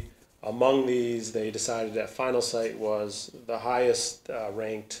 3. Among these, they decided that Final Site was the highest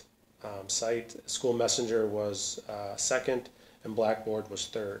ranked site. School Messenger was 2nd, and Blackboard was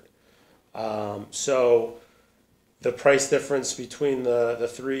 3rd. So the price difference between the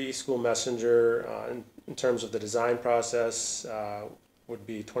 3, School Messenger, in terms of the design process, would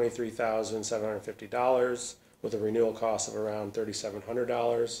be $23,750 with a renewal cost of around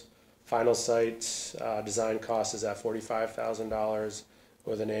 $3,700. Final Site design cost is at $45,000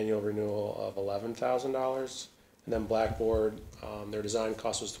 with an annual renewal of $11,000. And then Blackboard, their design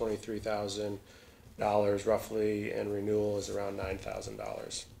cost was $23,000 roughly, and renewal is around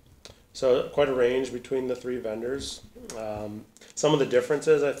 $9,000. So quite a range between the 3 vendors. Some of the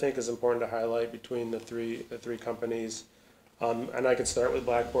differences I think is important to highlight between the three companies. And I could start with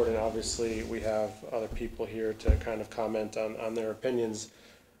Blackboard, and obviously we have other people here to kind of comment on their opinions.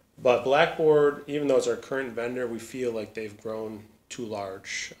 But Blackboard, even though it's our current vendor, we feel like they've grown too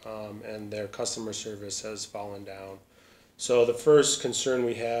large, and their customer service has fallen down. So the first concern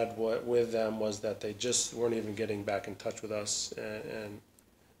we had with them was that they just weren't even getting back in touch with us in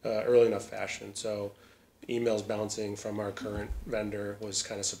early enough fashion. So emails bouncing from our current vendor was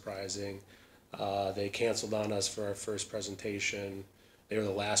kind of surprising. They canceled on us for our first presentation. They were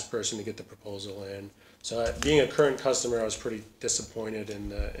the last person to get the proposal in. So being a current customer, I was pretty disappointed in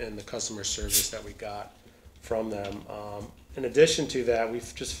the customer service that we got from them. In addition to that,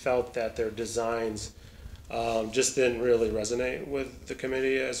 we've just felt that their designs just didn't really resonate with the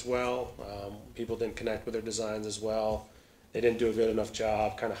committee as well. People didn't connect with their designs as well. They didn't do a good enough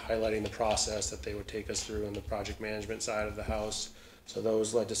job kind of highlighting the process that they would take us through in the project management side of the house. So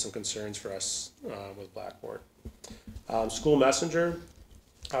those led to some concerns for us with Blackboard. School Messenger,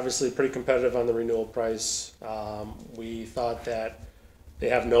 obviously pretty competitive on the renewal price. We thought that they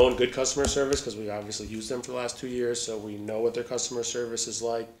have known good customer service because we obviously used them for the last 2 years, so we know what their customer service is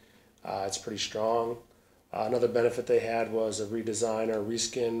like. It's pretty strong. Another benefit they had was a redesign or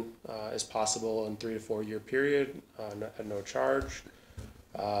reskin is possible in 3 to 4 year period at no charge.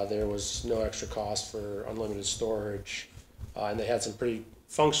 There was no extra cost for unlimited storage, and they had some pretty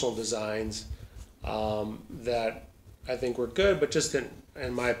functional designs that I think were good, but just didn't,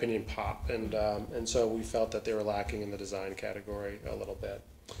 in my opinion, pop. And so we felt that they were lacking in the design category a little bit.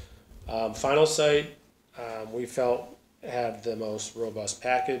 Finalsite, we felt had the most robust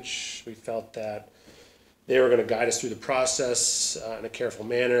package. We felt that they were going to guide us through the process in a careful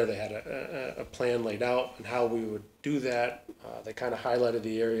manner. They had a plan laid out on how we would do that. They kind of highlighted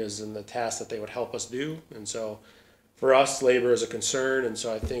the areas and the tasks that they would help us do. And so for us, labor is a concern. And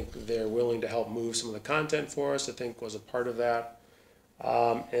so I think they're willing to help move some of the content for us, I think was a part of that.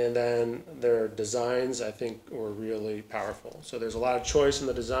 And then their designs, I think, were really powerful. So there's a lot of choice in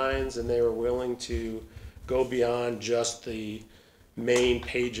the designs, and they were willing to go beyond just the main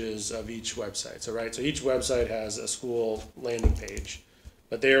pages of each website. So each website has a school landing page,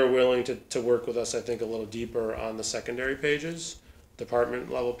 but they are willing to work with us, I think, a little deeper on the secondary pages, department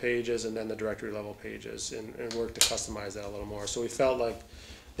level pages, and then the directory level pages, and work to customize that a little more. So we felt like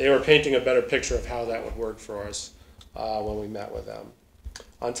they were painting a better picture of how that would work for us when we met with them.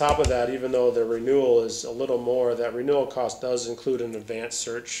 On top of that, even though the renewal is a little more, that renewal cost does include an advanced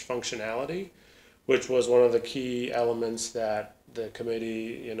search functionality, which was one of the key elements that the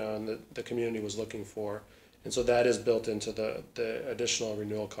committee, and the community was looking for. And so that is built into the additional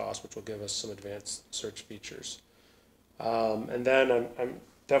renewal cost, which will give us some advanced search features. And then I'm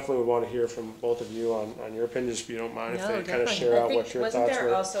definitely would want to hear from both of you on your opinions, if you don't mind, if they kind of share out what your Wasn't thoughts there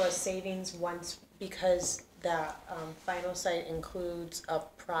were. also a savings once, because the Finalsite includes a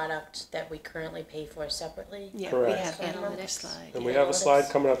product that we currently pay for separately? Yeah, Correct. we have analytics slide. And we have a slide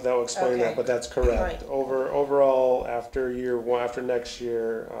coming up that will explain that, Okay. but that's correct. Right. Overall, after year one, after next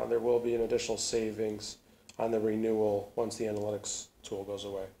year, there will be an additional savings on the renewal once the analytics tool goes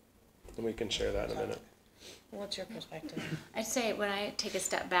away. And we can share that in a minute. What's your perspective? I'd say when I take a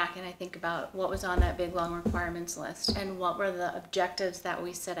step back and I think about what was on that big long requirements list and what were the objectives that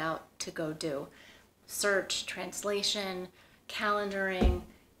we set out to go do, search, translation, calendaring,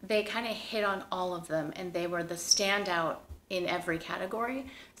 they kind of hit on all of them, and they were the standout in every category.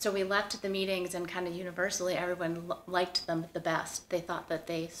 So we left the meetings and kind of universally everyone liked them the best. They thought that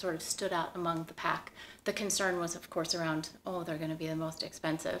they sort of stood out among the pack. The concern was, of course, around, they're going to be the most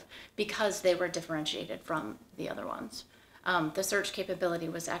expensive, because they were differentiated from the other ones. The search capability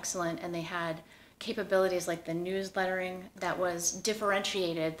was excellent, and they had capabilities like the newslettering that was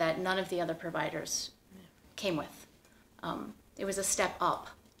differentiated that none of the other providers came with. It was a step up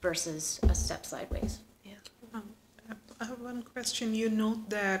versus a step sideways. I have one question. You note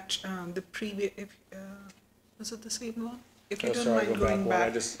that the previous, is it the same one? If you don't Sorry, mind go going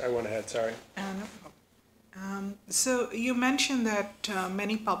back back. one. I went ahead, sorry. No problem. So you mentioned that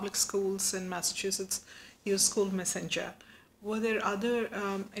many public schools in Massachusetts use School Messenger. Were there other,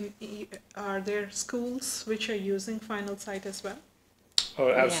 are there schools which are using Finalsite as well? Oh,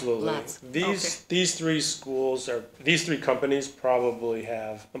 absolutely. lots. These three companies probably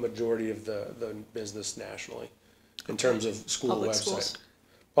have a majority of the business nationally in terms of school Public website. schools.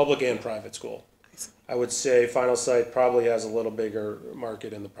 Public and private school. I see. I would say Finalsite probably has a little bigger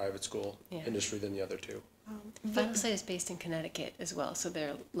market in the private school Yeah. industry than the other two. Finalsite is based in Connecticut as well, so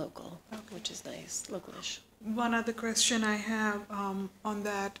they're local, which is nice, localish. One other question I have on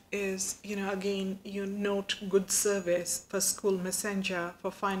that is, again, you note good service for School Messenger.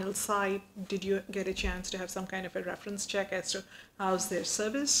 For Finalsite, did you get a chance to have some kind of a reference check as to how's their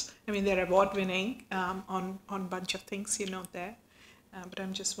service? I mean, they're award-winning on a bunch of things you note there. but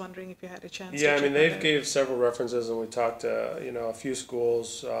I'm just wondering if you had a chance. Yeah, to I check mean, on they've that. gave several references, and we talked to, a few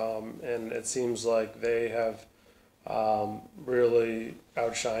schools, and it seems like they have really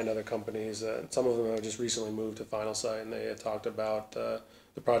outshined other companies. Some of them have just recently moved to Final Site, and they had talked about the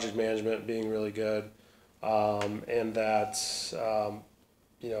project management being really good, and that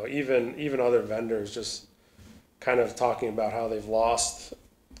even other vendors just kind of talking about how they've lost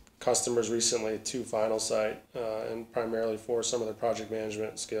customers recently to Final Site, and primarily for some of their project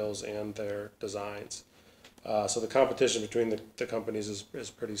management skills and their designs. So the competition between the companies is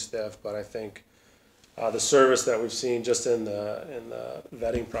pretty stiff, but I think the service that we've seen just in the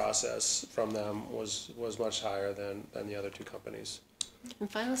vetting process from them was much higher than the other two companies.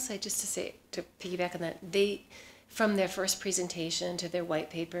 And Final Site, just to piggyback on that, they, from their first presentation to their white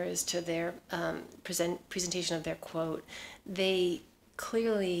papers to their presentation of their quote, they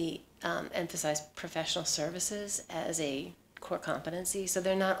clearly emphasize professional services as a core competency. So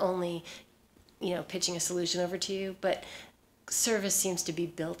they're not only, pitching a solution over to you, but service seems to be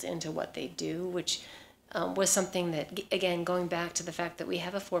built into what they do, which was something that, again, going back to the fact that we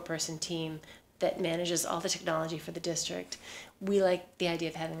have a 4-person team that manages all the technology for the district, we like the idea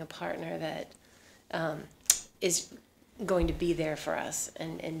of having a partner that is going to be there for us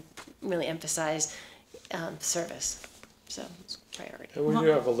and really emphasize service. So it's a priority. And we do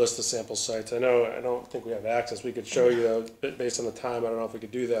have a list of sample sites. I don't think we have access. We could show you, though, based on the time. I don't know if we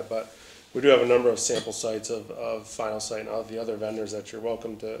could do that, but we do have a number of sample sites of Final Site and of the other vendors that you're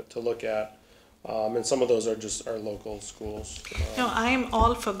welcome to look at. And some of those are just our local schools. No, I am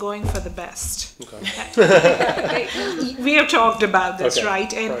all for going for the best. Okay. We have talked about this, Okay,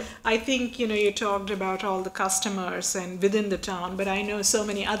 right? And right. I think, you talked about all the customers and within the town, but I know so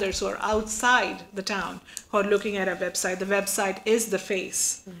many others who are outside the town who are looking at our website. The website is the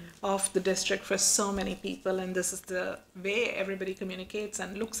face of the district for so many people, and this is the way everybody communicates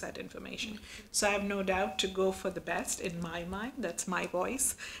and looks at information. So I have no doubt to go for the best in my mind. That's my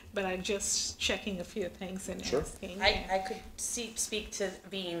voice. But I'm just checking a few things and asking. I could speak to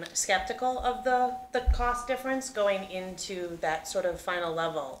being skeptical of the cost difference going into that sort of final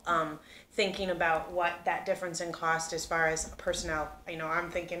level. Thinking about what that difference in cost as far as personnel, I'm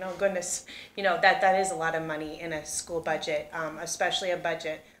thinking, oh goodness, that is a lot of money in a school budget, especially a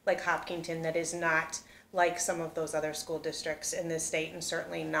budget like Hopkinton that is not like some of those other school districts in this state, and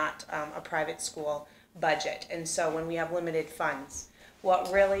certainly not a private school budget. And so when we have limited funds,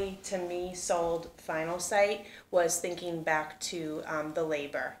 what really to me sold Final Site was thinking back to the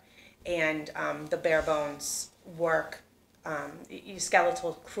labor and the bare bones work,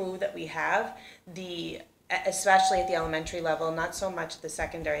 skeletal crew that we have, especially at the elementary level, not so much the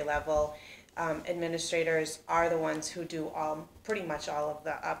secondary level. Administrators are the ones who do pretty much all of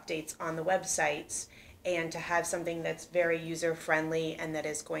the updates on the websites, and to have something that's very user friendly and that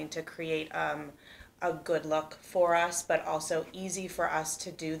is going to create a good look for us, but also easy for us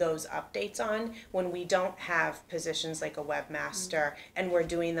to do those updates on when we don't have positions like a webmaster and we're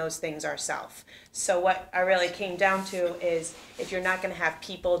doing those things ourselves. So what I really came down to is, if you're not going to have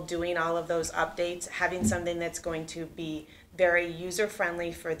people doing all of those updates, having something that's going to be very user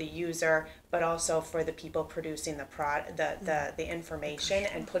friendly for the user, but also for the people producing the information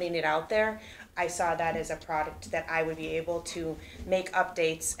and putting it out there. I saw that as a product that I would be able to make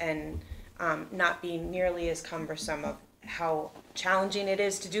updates and not be nearly as cumbersome of how challenging it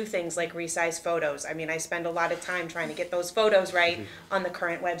is to do things like resize photos. I mean, I spend a lot of time trying to get those photos right on the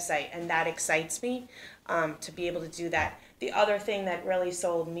current website, and that excites me to be able to do that. The other thing that really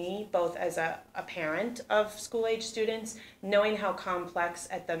sold me, both as a parent of school-age students, knowing how complex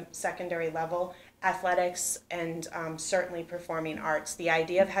at the secondary level athletics and certainly performing arts, the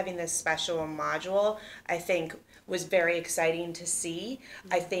idea of having this special module, I think, was very exciting to see.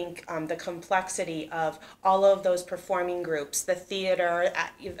 I think the complexity of all of those performing groups, the theater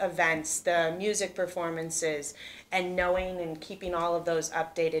events, the music performances, and knowing and keeping all of those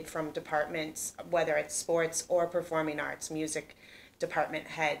updated from departments, whether it's sports or performing arts, music department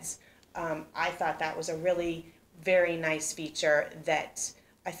heads. I thought that was a really very nice feature that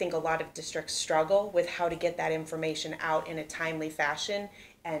I think a lot of districts struggle with, how to get that information out in a timely fashion,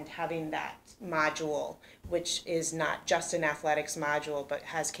 and having that module, which is not just an athletics module, but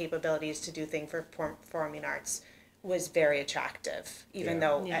has capabilities to do things for performing arts, was very attractive. Even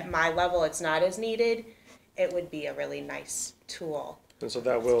though at my level it's not as needed, it would be a really nice tool. And so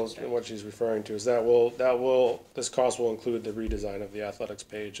that will, what she's referring to is this cost will include the redesign of the athletics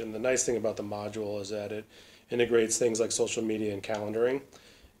page. And the nice thing about the module is that it integrates things like social media and calendaring,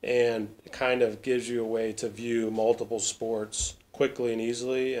 and it kind of gives you a way to view multiple sports quickly and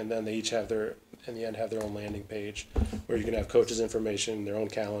easily, and then they each have their in the end have their own landing page where you can have coaches' information, their own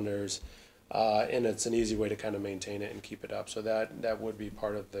calendars, and it's an easy way to kind of maintain it and keep it up. So that would be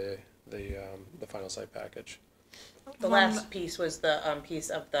part of the final site package. The last piece was the piece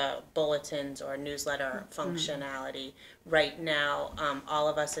of the bulletins or newsletter functionality. Right now, all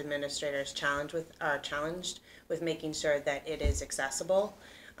of us administrators are challenged with making sure that it is accessible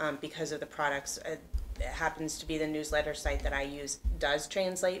because of the products. It happens to be the newsletter site that I use does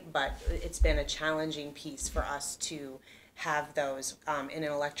translate, but it's been a challenging piece for us to have those in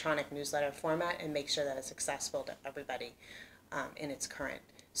an electronic newsletter format and make sure that it's accessible to everybody in its current.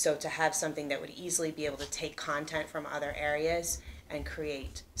 So to have something that would easily be able to take content from other areas and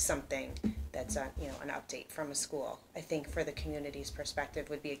create something that's an update from a school, I think for the community's perspective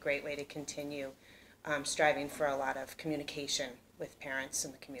would be a great way to continue striving for a lot of communication with parents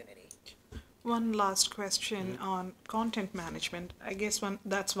in the community. One last question on content management. I guess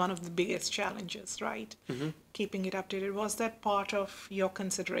that's one of the biggest challenges, right? Keeping it updated. Was that part of your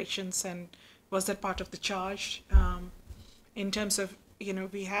considerations, and was that part of the charge in terms of,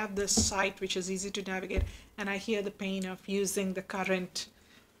 we have this site which is easy to navigate, and I hear the pain of using the current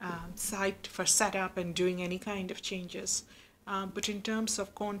site for setup and doing any kind of changes. But in terms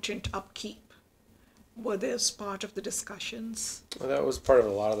of content upkeep, were those part of the discussions? Well, that was part of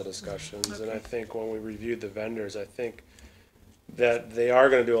a lot of the discussions, and I think when we reviewed the vendors, I think that they are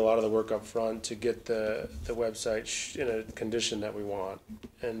going to do a lot of the work up front to get the website in a condition that we want.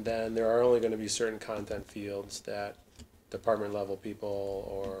 And then there are only going to be certain content fields that department level people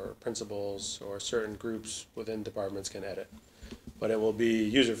or principals or certain groups within departments can edit. But it will be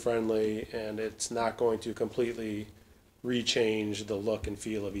user friendly, and it's not going to completely rechange the look and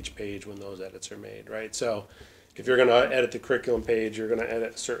feel of each page when those edits are made, right? So if you're going to edit the curriculum page, you're going to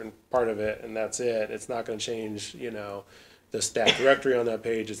edit a certain part of it, and that's it. It's not going to change, the staff directory on that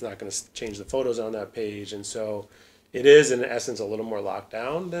page. It's not going to change the photos on that page. And so it is, in essence, a little more locked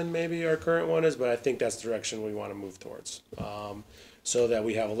down than maybe our current one is, but I think that's the direction we want to move towards, so that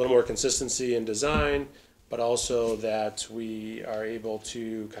we have a little more consistency in design, but also that we are able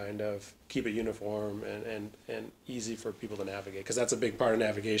to kind of keep it uniform and easy for people to navigate, because that's a big part of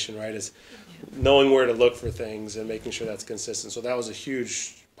navigation, right, is knowing where to look for things and making sure that's consistent. So that was a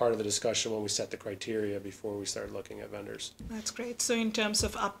huge part of the discussion when we set the criteria before we started looking at vendors. That's great. So in terms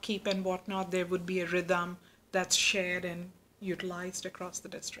of upkeep and whatnot, there would be a rhythm that's shared and utilized across the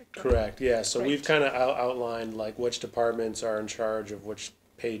district, right? Correct, yeah. So Right. we've kind of outlined like which departments are in charge of which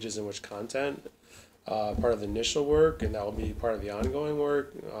pages and which content, part of the initial work, and that will be part of the ongoing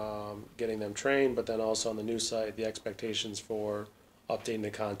work, getting them trained, but then also on the new site, the expectations for updating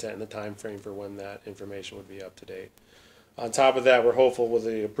the content and the time frame for when that information would be up to date. On top of that, we're hopeful with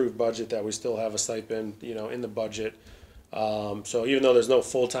the approved budget that we still have a stipend, in the budget. So even though there's no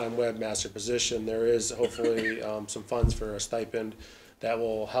full-time webmaster position, there is hopefully some funds for a stipend that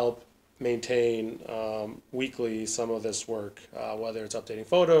will help maintain weekly some of this work, whether it's updating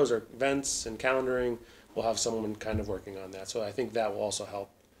photos or events and calendaring. We'll have someone kind of working on that. So I think that will also help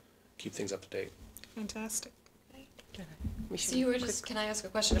keep things up to date. Fantastic. So you were just, can I ask a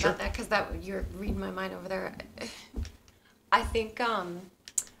question about that? Because you're reading my mind over there. I think, all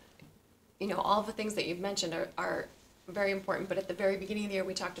the things that you've mentioned are very important, but at the very beginning of the year,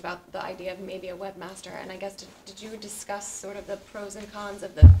 we talked about the idea of maybe a webmaster, and I guess, did you discuss sort of the pros and cons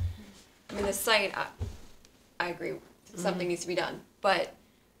of the site, I agree, something needs to be done, but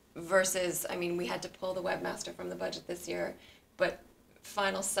versus, we had to pull the webmaster from the budget this year, but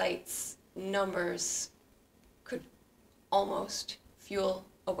final site's numbers could almost fuel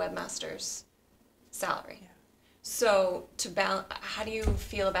a webmaster's salary. Yeah. So to balance, how do you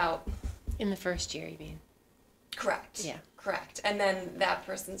feel about? In the first year, you mean? Correct. Yeah. Correct. And then that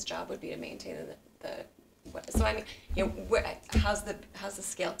person's job would be to maintain the so how's the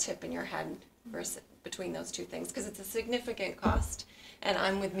scale tip in your head versus between those two things? Because it's a significant cost, and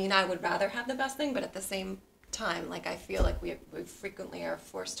I'm with Mina. I would rather have the best thing, but at the same time, I feel like we frequently are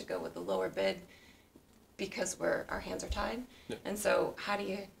forced to go with the lower bid because our hands are tied. Yeah. And so how do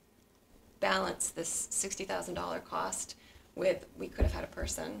you balance this $60,000 cost with we could have had a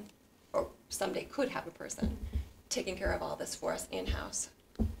person, or someday could have a person, taking care of all this for us in-house?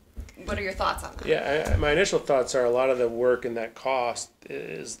 What are your thoughts on that? Yeah, my initial thoughts are a lot of the work in that cost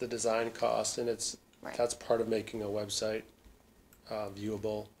is the design cost, and that's part of making a website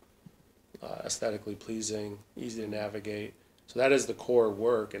viewable, aesthetically pleasing, easy to navigate. So that is the core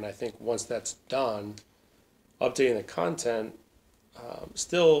work, and I think once that's done, updating the content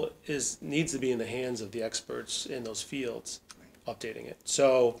still needs to be in the hands of the experts in those fields, updating it.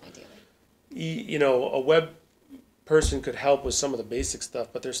 So, a web person could help with some of the basic stuff,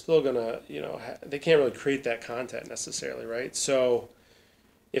 but they're still gonna, they can't really create that content necessarily, right? So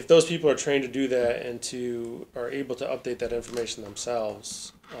if those people are trained to do that and are able to update that information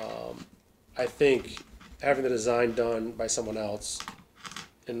themselves, I think having the design done by someone else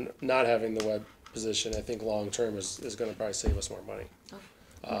and not having the web position, I think long term is going to probably save us more money,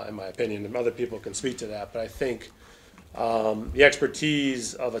 in my opinion. And other people can speak to that, but I think the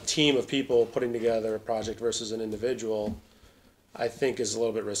expertise of a team of people putting together a project versus an individual, I think is a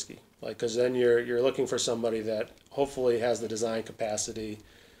little bit risky. Like, because then you're looking for somebody that hopefully has the design capacity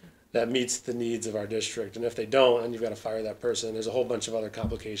that meets the needs of our district. And if they don't, then you've got to fire that person. There's a whole bunch of other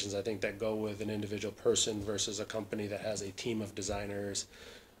complications, I think, that go with an individual person versus a company that has a team of designers,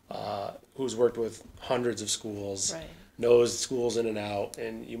 who's worked with hundreds of schools, Right. knows schools in and out.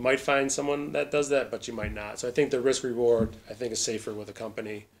 And you might find someone that does that, but you might not. So I think the risk reward, I think, is safer with a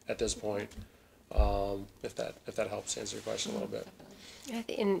company at this point, if that helps answer your question a little bit.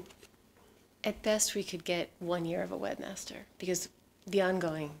 And at best, we could get 1 year of a webmaster, because the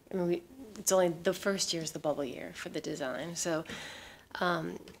ongoing, I mean, it's only the first year is the bubble year for the design. So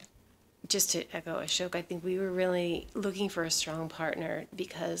just to echo Ashok, I think we were really looking for a strong partner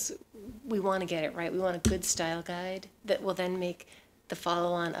because we want to get it right. We want a good style guide that will then make the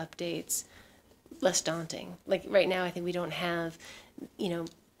follow-on updates less daunting. Like right now, I think we don't have,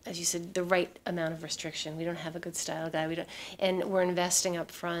 as you said, the right amount of restriction. We don't have a good style guide. And we're investing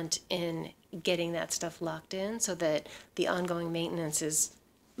up front in getting that stuff locked in so that the ongoing maintenance is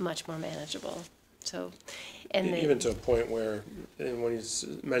much more manageable. So, and Even to a point where, and when he's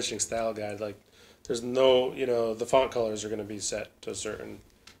mentioning style guide, like there's no, the font colors are going to be set to certain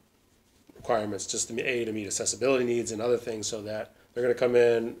requirements just to meet accessibility needs and other things, so that they're going to come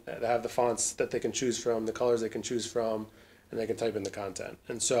in, they have the fonts that they can choose from, the colors they can choose from, and they can type in the content.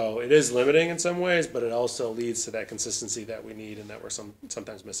 And so it is limiting in some ways, but it also leads to that consistency that we need and that we're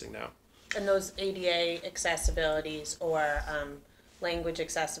sometimes missing now. And those ADA accessibilities or language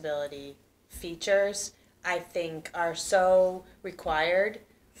accessibility features, I think, are so required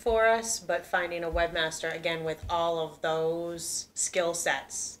for us, but finding a webmaster, again, with all of those skill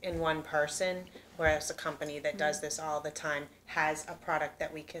sets in one person, whereas a company that does this all the time has a product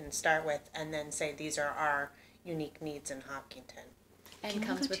that we can start with and then say, these are our unique needs in Hopkinton. And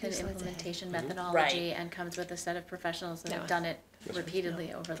comes with an implementation Right. methodology and comes with a set of professionals that have done it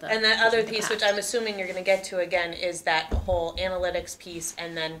repeatedly over the And that other the piece, which past. I'm assuming you're gonna get to again, is that whole analytics piece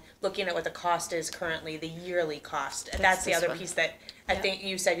and then looking at what the cost is currently, the yearly cost. And that's the this other one. piece that I think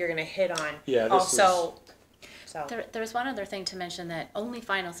you said you're gonna hit on. Yeah, this Also, so, There was one other thing to mention that only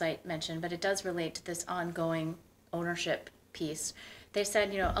Final Site mentioned, but it does relate to this ongoing ownership piece. They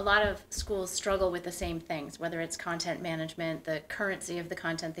said, a lot of schools struggle with the same things, whether it's content management, the currency of the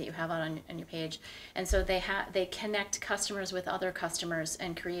content that you have on your page. And so they connect customers with other customers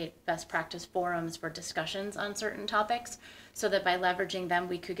and create best practice forums for discussions on certain topics, so that by leveraging them,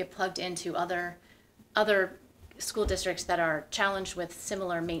 we could get plugged into other school districts that are challenged with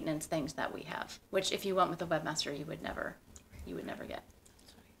similar maintenance things that we have, which if you went with a webmaster, you would never get.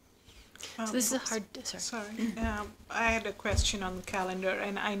 So this is a hard, sorry. I had a question on the calendar,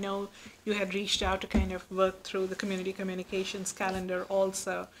 and I know you had reached out to kind of work through the community communications calendar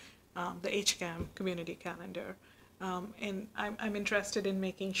also, the HCAM community calendar. And I'm interested in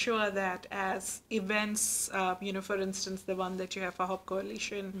making sure that as events, for instance, the one that you have for Hope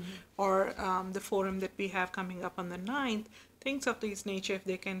Coalition, or the forum that we have coming up on the 9th, things of this nature, if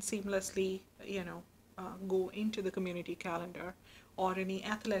they can seamlessly, go into the community calendar, or any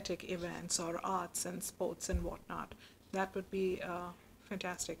athletic events or arts and sports and whatnot, that would be a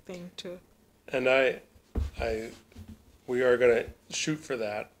fantastic thing to. And we are going to shoot for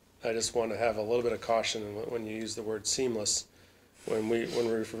that. I just want to have a little bit of caution when you use the word seamless. When we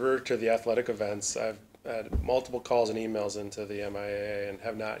refer to the athletic events, I've had multiple calls and emails into the MIAA and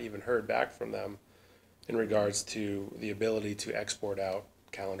have not even heard back from them in regards to the ability to export out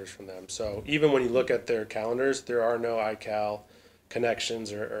calendars from them. So even when you look at their calendars, there are no iCal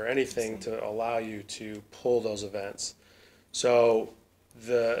connections or anything to allow you to pull those events. So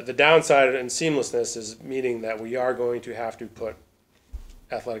the downside and seamlessness is meaning that we are going to have to put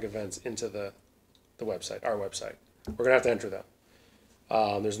athletic events into the website, our website. We're gonna have to enter them.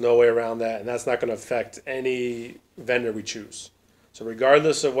 There's no way around that, and that's not gonna affect any vendor we choose. So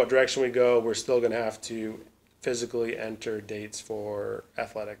regardless of what direction we go, we're still gonna have to physically enter dates for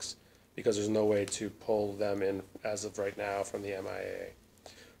athletics, because there's no way to pull them in as of right now from the MIAA.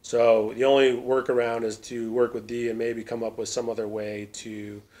 So the only workaround is to work with Dee and maybe come up with some other way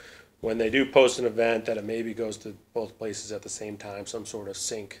to, when they do post an event, that it maybe goes to both places at the same time, some sort of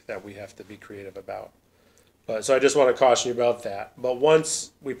sync that we have to be creative about. But, so I just want to caution you about that. But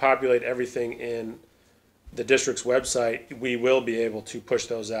once we populate everything in the district's website, we will be able to push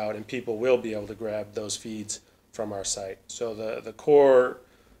those out and people will be able to grab those feeds from our site. So the core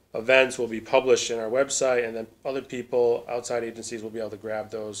events will be published in our website, and then other people, outside agencies, will be able to grab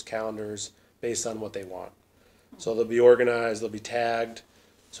those calendars based on what they want. So they'll be organized, they'll be tagged,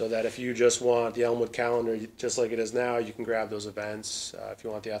 so that if you just want the Elmwood calendar, just like it is now, you can grab those events. If you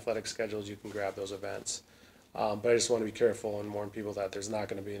want the athletic schedules, you can grab those events. But I just want to be careful and warn people that there's not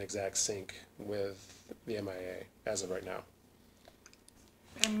going to be an exact sync with the MIA as of right now.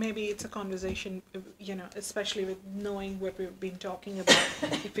 And maybe it's a conversation, especially with knowing what we've been talking about.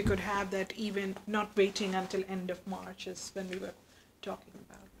 If we could have that, even not waiting until end of March is when we were talking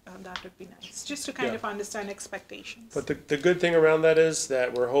about. That would be nice, just to kind of understand expectations. But the good thing around that is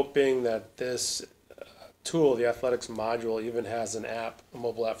that we're hoping that this tool, the athletics module, even has an app, a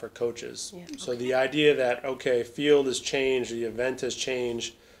mobile app for coaches. Yeah. So the idea that, okay, field has changed, the event has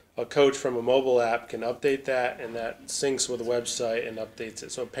changed, a coach from a mobile app can update that, and that syncs with the website and updates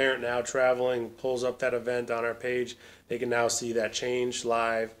it. So a parent now traveling pulls up that event on our page, they can now see that change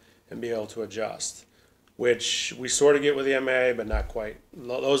live and be able to adjust, which we sort of get with the MIA, but not quite.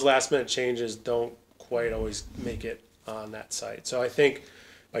 Those last minute changes don't quite always make it on that site. So I think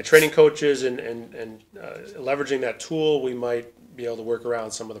by training coaches and leveraging that tool, we might be able to work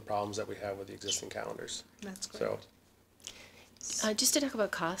around some of the problems that we have with the existing calendars. That's great. So, Just to talk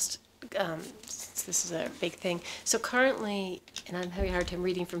about cost, since this is a big thing. So currently, and I'm having a hard time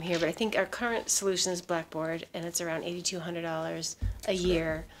reading from here, but I think our current solution is Blackboard, and it's around $8,200 a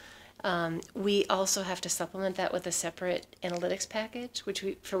year. We also have to supplement that with a separate analytics package,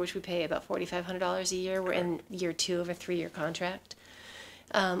 for which we pay about $4,500 a year. We're in year 2 of a 3-year contract.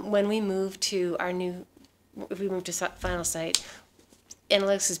 When we move to if we move to Final Site,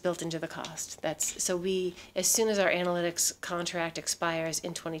 analytics is built into the cost. So as soon as our analytics contract expires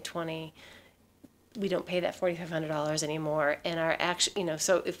in 2020, we don't pay that $4,500 anymore. And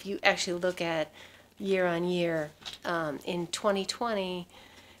so if you actually look at year on year, in 2020,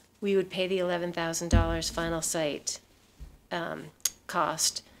 we would pay the $11,000 Final Site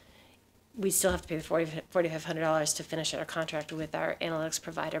cost. We still have to pay the $4,500 to finish our contract with our analytics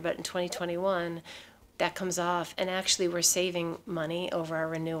provider. But in 2021, that comes off, and actually we're saving money over our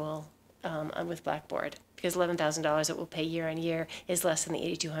renewal with Blackboard, because $11,000 that we'll pay year on year is less than the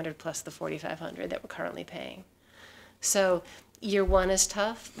 $8,200 plus the $4,500 that we're currently paying. So year 1 is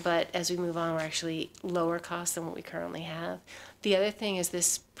tough, but as we move on, we're actually lower cost than what we currently have. The other thing is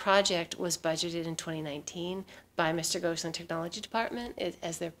this project was budgeted in 2019 by Mr. Gosselin Technology Department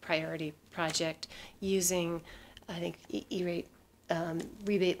as their priority project, using, I think, E-rate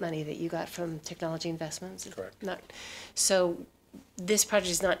rebate money that you got from technology investments. Correct. So this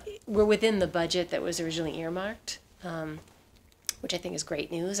project is not, we're within the budget that was originally earmarked, which I think is great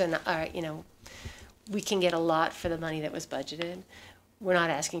news. And, we can get a lot for the money that was budgeted. We're not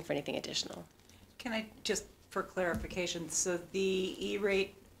asking for anything additional. Can I just, for clarification, so the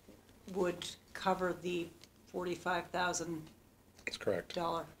E-rate would cover the $45,000? that's correct.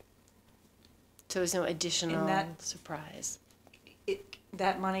 So there's no additional surprise.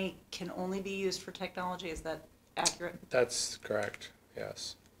 That money can only be used for technology, is that accurate? That's correct,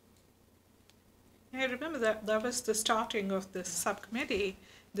 yes. I remember that was the starting of the subcommittee,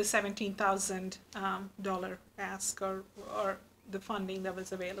 the $17,000 ask or the funding that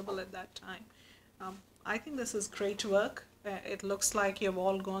was available at that time. I think this is great work. It looks like you've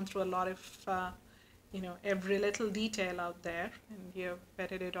all gone through a lot of, every little detail out there, and you've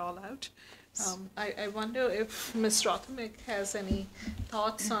vetted it all out. I wonder if Ms. Rothermick has any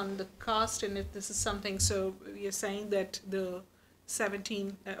thoughts on the cost, and if this is something, so you're saying that the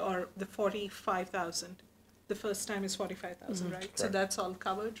 17 or the 45,000, the first time is 45,000, right? So that's all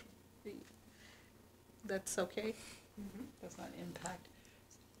covered? That's okay? Does not impact.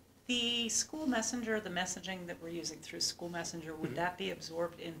 The school messenger, the messaging that we're using through school messenger, would that be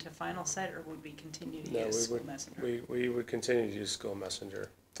absorbed into Final Site, or would we continue to use school messenger? We would continue to use school messenger.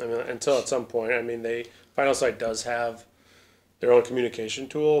 I mean, until at some point, Final Site does have their own communication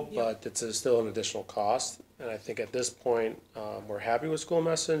tool, but it's still an additional cost. And I think at this point, we're happy with school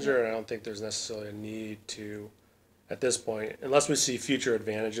messenger, and I don't think there's necessarily a need to, at this point, unless we see future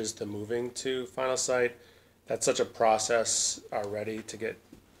advantages to moving to Final Site. That's such a process already to get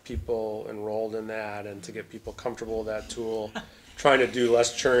people enrolled in that and to get people comfortable with that tool. Trying to do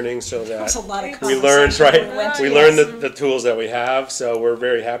less churning so that we learn the tools that we have. So we're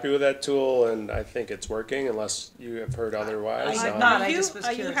very happy with that tool, and I think it's working, unless you have heard otherwise.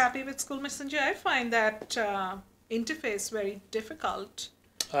 Are you happy with School Messenger? I find that interface very difficult.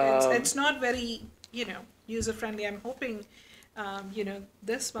 It's not very, you user-friendly. I'm hoping,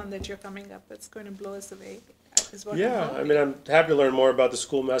 this one that you're coming up, it's going to blow us away. Is what I'm Yeah, I hoping. mean, I'm happy to learn more about the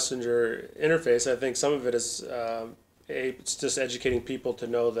school messenger interface. I think some of it is, it's just educating people to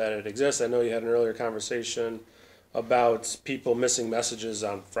know that it exists. I know you had an earlier conversation about people missing messages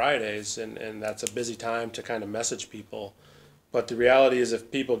on Fridays, and that's a busy time to kind of message people. But the reality is if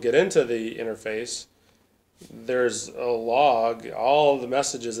people get into the interface, there's a log, all the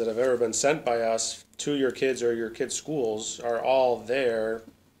messages that have ever been sent by us to your kids or your kids' schools are all there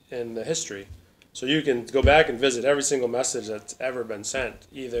in the history. So you can go back and visit every single message that's ever been sent,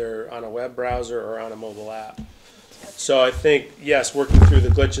 either on a web browser or on a mobile app. So I think, yes, working through the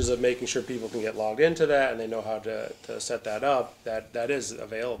glitches of making sure people can get logged into that and they know how to set that up, that is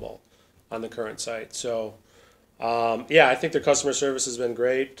available on the current site. So, yeah, I think their customer service has been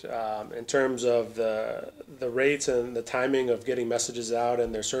great. In terms of the rates and the timing of getting messages out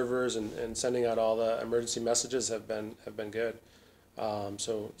and their servers and sending out all the emergency messages have been good.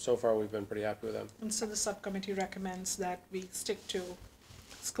 So far we've been pretty happy with them. And so the subcommittee recommends that we stick to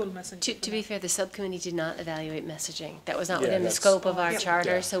school messenger. To be fair, the subcommittee did not evaluate messaging. That was not Yeah, within the that's- scope of our Yeah.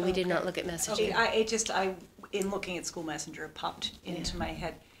 charter, Yeah. so we did not Okay. look at messaging. In looking at School Messenger, it popped into my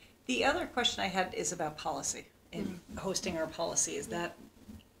head. The other question I had is about policy and hosting our policy. Is that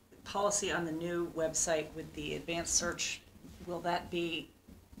policy on the new website with the advanced search, will that be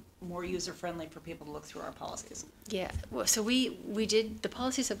more user-friendly for people to look through our policies? Yeah, well, so we did, the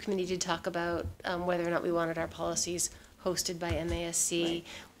policy subcommittee did talk about whether or not we wanted our policies hosted by MASC. Right.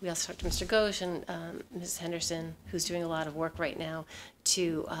 We also talked to Mr. Ghosh and Ms. Henderson, who's doing a lot of work right now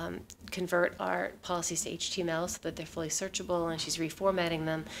to convert our policies to HTML so that they're fully searchable, and she's reformatting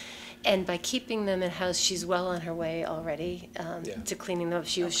them. And by keeping them in-house, she's well on her way already Yeah. to cleaning them up.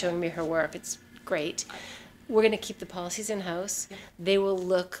 She was showing me her work. It's great. We're going to keep the policies in-house. They will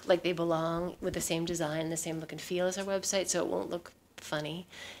look like they belong with the same design, the same look and feel as our website, so it won't look funny.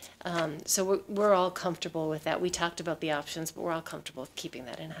 So we're all comfortable with that. We talked about the options, but we're all comfortable with keeping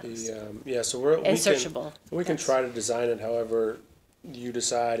that in-house. Yeah, so we And can, searchable. we can try to design it however you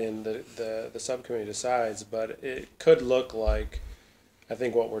decide and the subcommittee decides, but it could look like, I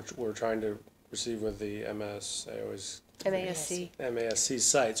think what we're trying to receive with the MASC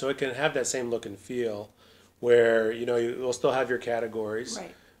site. So it can have that same look and feel where, you'll still have your categories.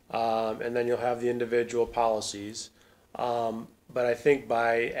 Right. And then you'll have the individual policies. But I think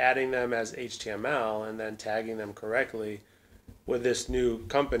by adding them as HTML and then tagging them correctly with this new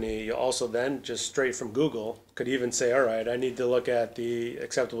company, you'll also then just straight from Google could even say, all right, I need to look at the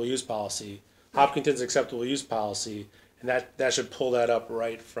acceptable use policy, Hopkinton's acceptable use policy, and that should pull that up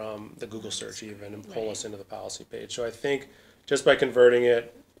right from the Google search even and pull us into the policy page. So I think just by converting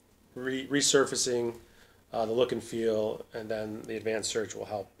it, resurfacing the look and feel, and then the advanced search will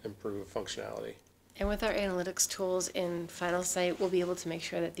help improve functionality. And with our analytics tools in Final Site, we'll be able to make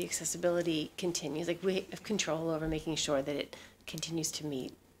sure that the accessibility continues. Like, we have control over making sure that it continues to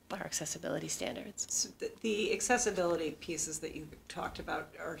meet our accessibility standards. So the accessibility pieces that you talked about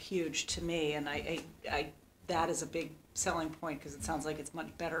are huge to me, and I that is a big selling point because it sounds like it's much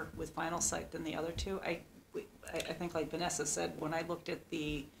better with Final Site than the other two. I think, like Vanessa said, when I looked at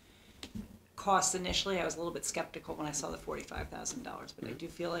the cost initially, I was a little bit skeptical when I saw the $45,000, but I do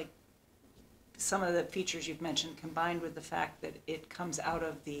feel like some of the features you've mentioned, combined with the fact that it comes out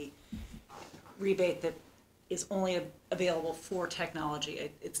of the rebate that is only available for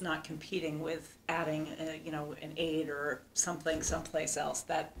technology. It's not competing with adding, an aid or something someplace else.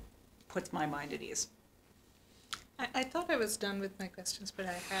 That puts my mind at ease. I thought I was done with my questions, but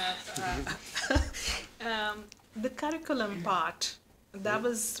I have. The curriculum part, that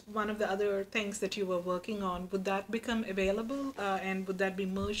was one of the other things that you were working on. Would that become available, and would that be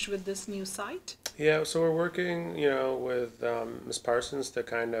merged with this new site? Yeah, so we're working, with Ms. Parsons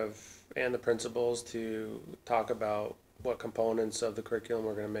to and the principals to talk about what components of the curriculum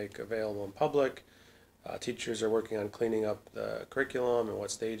we're going to make available in public. Teachers are working on cleaning up the curriculum and what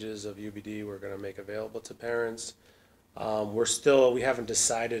stages of UBD we're going to make available to parents. We haven't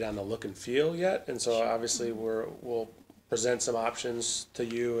decided on the look and feel yet, and so obviously we'll present some options to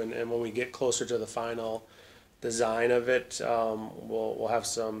you, and when we get closer to the final design of it,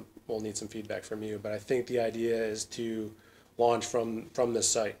 we'll need some feedback from you. But I think the idea is to launch from this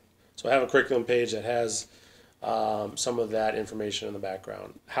site. So I have a curriculum page that has some of that information in the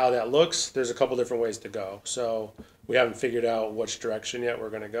background. How that looks, there's a couple different ways to go. So we haven't figured out which direction yet we're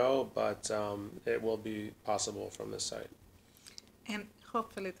going to go, but it will be possible from this site. And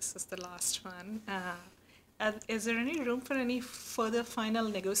hopefully this is the last one. Is there any room for any further final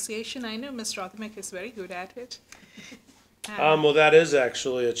negotiation? I know Ms. Rothermick is very good at it. Well, that is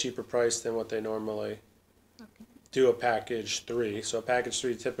actually a cheaper price than what they normally do a package 3. So a package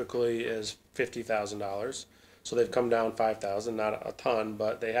 3 typically is $50,000. So they've come down 5,000, not a ton,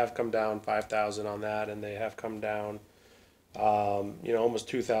 but they have come down 5,000 on that, and they have come down, almost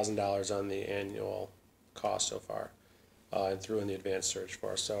 $2,000 on the annual cost so far, and threw in the advanced search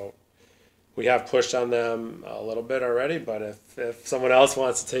for us. So we have pushed on them a little bit already, but if someone else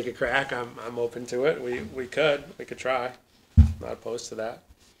wants to take a crack, I'm open to it. We could try. Not opposed to that.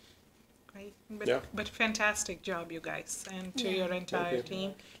 Great, Yeah. but fantastic job, you guys, and to your entire you.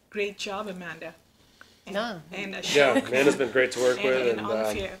 team. Great job, Amanda. And, No. and Yeah, Amanda's been great to work with, and and all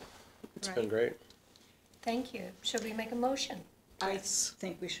of you. it's Right. been great. Thank you. Shall we make a motion? I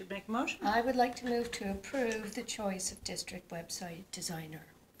think we should make a motion. I would like to move to approve the choice of district website designer,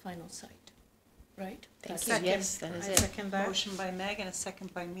 final site. Right? Thank That's you. Yes, that is I it. second that. Motion by Meg and a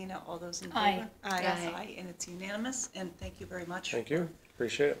second by Mina. All those in favor? Aye. Aye. Yes, Aye. aye, and it's unanimous, and thank you very much. Thank you.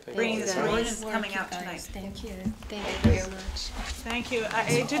 Appreciate it. Thank Bringing you. this guys. forward Nice and work, coming you out guys. tonight. Thank you. Thank you very much. Thank you. I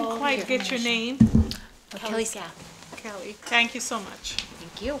didn't all quite your get your information. name, Kelly Scaff. Kelly. Thank you so much.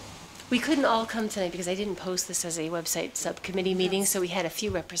 Thank you. We couldn't all come tonight because I didn't post this as a website subcommittee meeting, so we had a few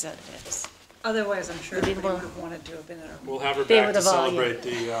representatives. Otherwise, I'm sure We did everybody one. would have wanted to have been at our. We'll have her They back would to have all, yeah. celebrate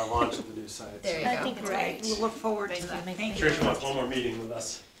the launch of the new site. There you I go. think it's Great, great. we'll look forward to that. Thank Sure, you. she wants one more meeting with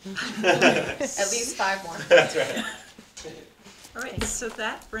us. At least 5 more. That's right. All right, so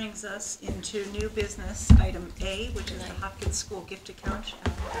that brings us into new business, item A, which is the Hopkins School gift account.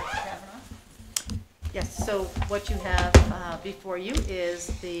 Dr. Kavanaugh. Yes, so what you have before you is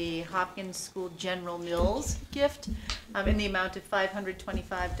the Hopkins School General Mills gift in the amount of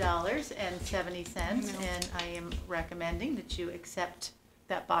 $525.70, and I am recommending that you accept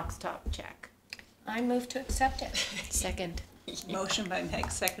that box top check. I move to accept it. Second. Motion by Meg,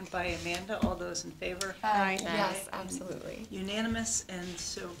 second by Amanda. All those in favor? Aye. Yes, absolutely. Unanimous, and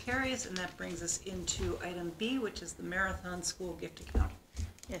so carries, and that brings us into item B, which is the Marathon School gift account.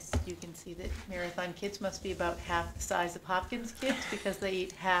 Yes, you can see that Marathon kids must be about half the size of Hopkins kids because they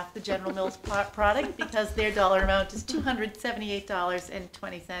eat half the General Mills product because their dollar amount is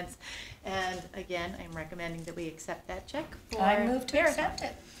 $278.20. And again, I'm recommending that we accept that check for I move to Marathon. accept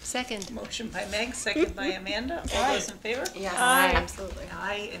it. Second. Motion by Meg, second by Amanda. All those in favor? Yes, Aye. absolutely.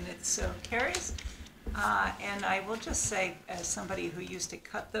 Aye, and it so carries. And I will just say, as somebody who used to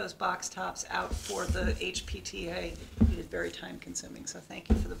cut those box tops out for the HPTA, it is very time consuming, so thank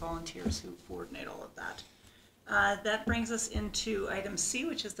you for the volunteers who coordinate all of that. That brings us into item C,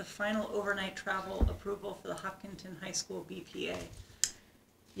 which is the final overnight travel approval for the Hopkinton High School BPA.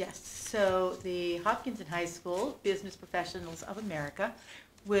 Yes, so the Hopkinton High School Business Professionals of America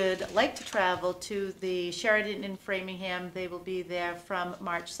would like to travel to the Sheridan in Framingham. They will be there from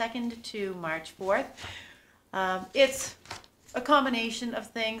March 2nd to March 4th. It's a combination of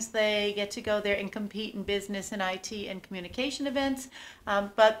things. They get to go there and compete in business and IT and communication events,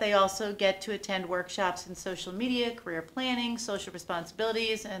 but they also get to attend workshops in social media, career planning, social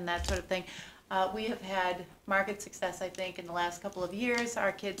responsibilities, and that sort of thing. We have had market success, I think, in the last couple of years.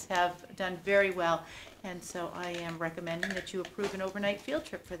 Our kids have done very well, and so I am recommending that you approve an overnight field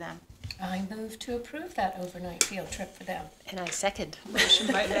trip for them. I move to approve that overnight field trip for them. And I second. Motion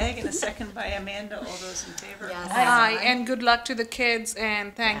by Meg and a second by Amanda. All those in favor? Yes. Aye, and good luck to the kids,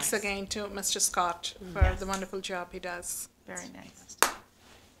 and thanks Yes. again to Mr. Scott for Yes. the wonderful job he does. Very nice.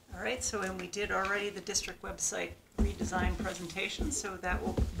 All right, so and we did already the district website redesign presentation, so that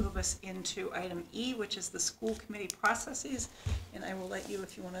will move us into item E, which is the school committee processes, and I will let you,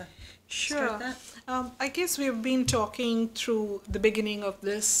 if you want to start that. I guess we've been talking through the beginning of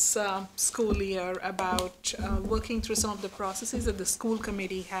this school year about working through some of the processes that the school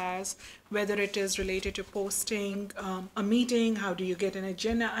committee has, whether it is related to posting a meeting, how do you get an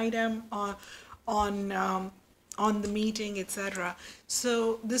agenda item on the meeting, etc.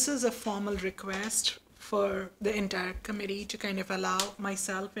 So this is a formal request for the entire committee to kind of allow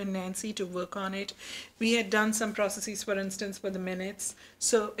myself and Nancy to work on it. We had done some processes, for instance, for the minutes.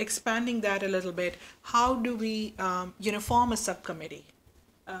 So expanding that a little bit, how do we, form a subcommittee?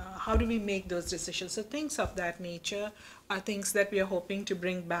 How do we make those decisions? So things of that nature are things that we are hoping to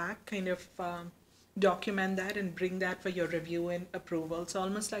bring back, kind of document that and bring that for your review and approval. So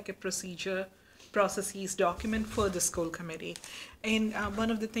almost like a processes document for the school committee. And one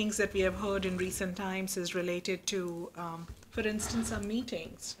of the things that we have heard in recent times is related to, for instance, our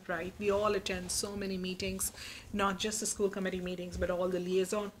meetings, right? We all attend so many meetings, not just the school committee meetings, but all the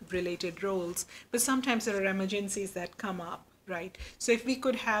liaison related roles. But sometimes there are emergencies that come up, right? So if we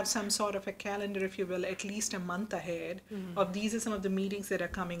could have some sort of a calendar, if you will, at least a month ahead of these are some of the meetings that are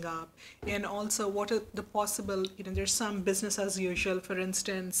coming up. And also what are the possible, there's some business as usual, for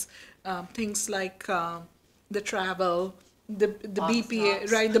instance, things like the travel, the Box BPA,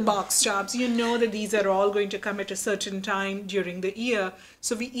 tops. right, the box tops. You know that these are all going to come at a certain time during the year.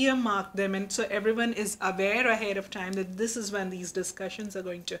 So we earmark them, and so everyone is aware ahead of time that this is when these discussions are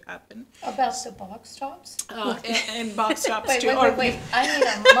going to happen. About the box tops? And box tops Wait, too. wait, or wait, wait. I need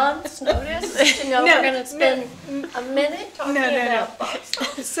a month's notice to know we're gonna spend a minute talking No. about box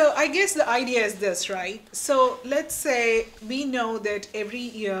tops. So I guess the idea is this, right? So let's say we know that every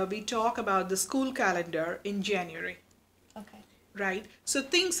year we talk about the school calendar in January, Okay. right? So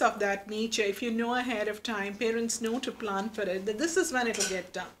things of that nature, if you know ahead of time, parents know to plan for it, that this is when it'll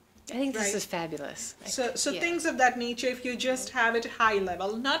get done. I think this Right. is fabulous. So Yeah. things of that nature, if you just have it high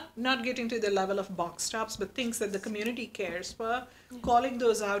level, not getting to the level of box tops, but things that the community cares for, calling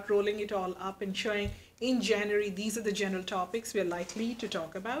those out, rolling it all up, and showing in January these are the general topics we're likely to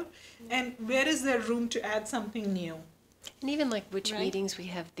talk about, and where is there room to add something new? And even like which Right. meetings we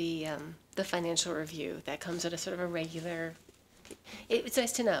have the financial review that comes at a sort of a regular. It's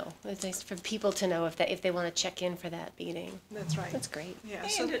nice to know. It's nice for people to know if they want to check in for that meeting. That's right. That's great. Yeah.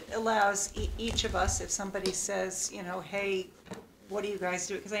 So And it allows each of us, if somebody says, you know, hey, what do you guys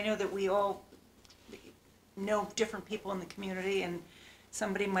do? Because I know that we all know different people in the community, and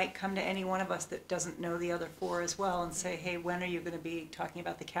somebody might come to any one of us that doesn't know the other four as well and say, hey, when are you going to be talking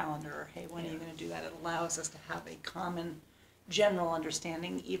about the calendar? Or, hey, when are you going to do that? It allows us to have a common general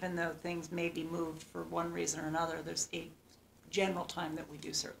understanding, even though things may be moved for one reason or another. There's a general time that we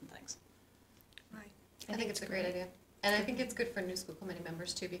do certain things. right. I think it's a great idea. And I think it's good for new school committee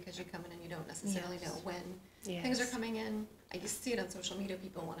members too, because you come in and you don't necessarily know when things are Yes. coming in. I just see it on social media,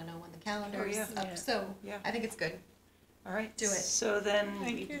 people want to know when the calendar Oh, is yeah. up. Yeah. So Yeah. I think it's good. All right. Do it. So then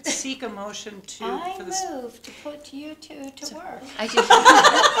Thank we you. seek a motion to, I for this. move to put you two to work I do.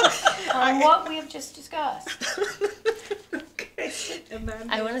 on what we have just discussed. Amanda?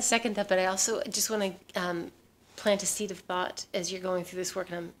 I want to second that, but I also just want to plant a seed of thought as you're going through this work.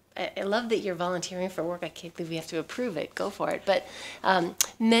 And I love that you're volunteering for work. I can't believe we have to approve it. Go for it. But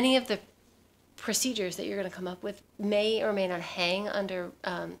many of the procedures that you're going to come up with may or may not hang under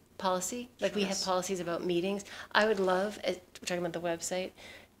policy. Like we have policies about meetings. I would love, we're talking about the website,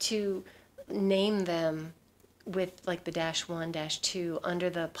 to name them with like the -1, -2 under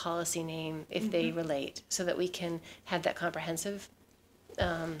the policy name if they relate, so that we can have that comprehensive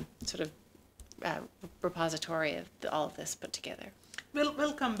sort of repository of all of this put together.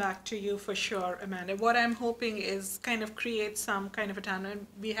 We'll come back to you for sure, Amanda. What I'm hoping is kind of create some kind of a timeline.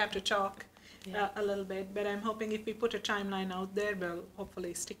 We have to talk a little bit, but I'm hoping if we put a timeline out there, we'll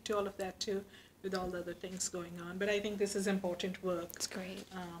hopefully stick to all of that too, with all the other things going on. But I think this is important work It's great.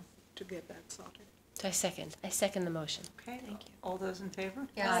 to get that sorted. So I second the motion. Okay, thank you. All those in favor?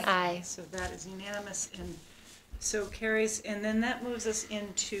 Yes. Aye. So that is unanimous, and so carries, and then that moves us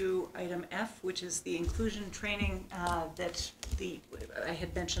into item F, which is the inclusion training that I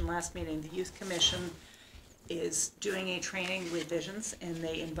had mentioned last meeting. The Youth Commission is doing a training with Visions, and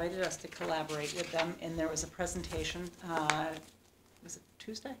they invited us to collaborate with them, and there was a presentation, was it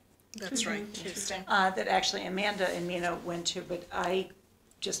Tuesday? That's right. Tuesday. That actually Amanda and Mina went to, but I,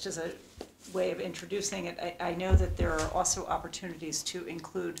 just as a way of introducing it, I know that there are also opportunities to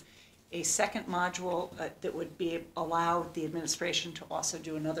include a second module that would allow the administration to also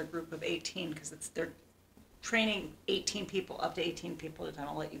do another group of 18, because they're training 18 people, up to 18 people at a time.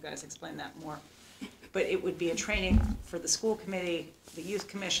 I'll let you guys explain that more. But it would be a training for the school committee, the youth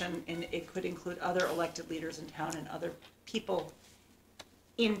commission, and it could include other elected leaders in town and other people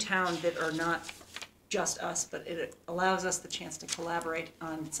in town that are not just us, but it allows us the chance to collaborate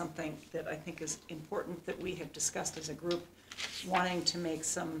on something that I think is important, that we have discussed as a group, wanting to make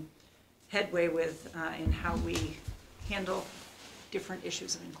some headway with in how we handle different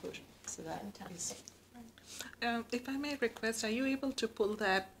issues of inclusion. So that is. If I may request, are you able to pull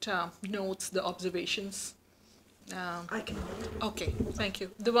that notes, the observations? I can. Okay, thank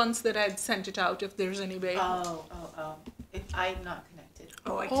you. The ones that I'd sent it out, if there's any way. Oh. If I'm not connected.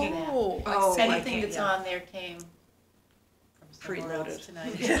 Oh, I can't. Oh, I Oh, see. I Anything can't, that's yeah. on there came from somewhere else Preloaded.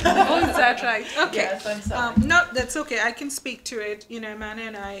 tonight. Oh, is that right? Okay. Yes, I'm sorry. No, that's okay. I can speak to it. You know, Amanda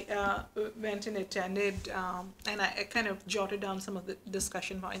and I went and attended, and I kind of jotted down some of the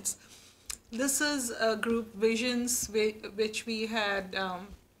discussion points. This is a group Visions, which we had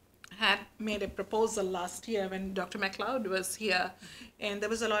made a proposal last year when Dr. McLeod was here, and there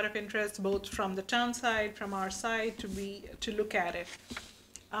was a lot of interest both from the town side, from our side, to look at it.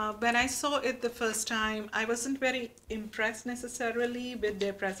 When I saw it the first time, I wasn't very impressed necessarily with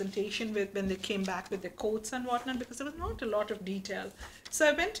their presentation when they came back with the quotes and whatnot, because there was not a lot of detail. So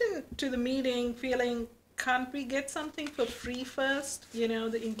I went to the meeting feeling, can't we get something for free first, you know,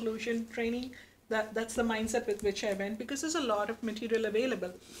 the inclusion training? that's the mindset with which I went, because there's a lot of material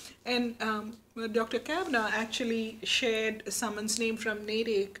available. And Dr. Kavanaugh actually shared someone's name from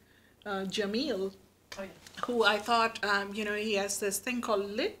Natick, Jamil, who I thought, he has this thing called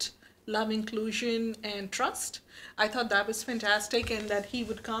LIT, Love, Inclusion, and Trust. I thought that was fantastic, and that he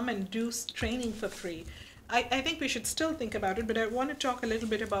would come and do training for free. I think we should still think about it, but I want to talk a little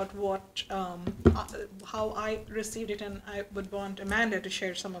bit about what, how I received it, and I would want Amanda to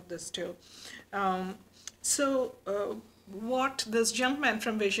share some of this too. What this gentleman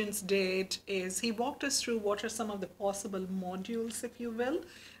from Visions did is he walked us through what are some of the possible modules, if you will,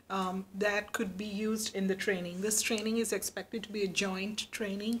 that could be used in the training. This training is expected to be a joint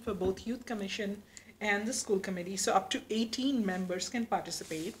training for both Youth Commission and the school committee, so up to 18 members can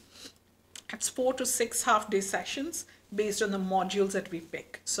participate. It's 4 to 6 half-day sessions based on the modules that we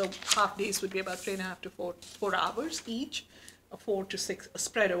pick. So half days would be about 3.5 to 4 hours each,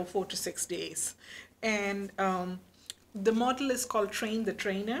 spread over 4 to 6 days. And the model is called Train the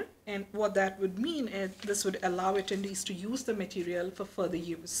Trainer, and what that would mean is this would allow attendees to use the material for further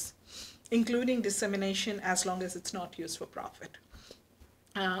use, including dissemination, as long as it's not used for profit.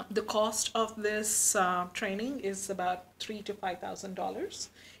 The cost of this training is about $3,000 to $5,000,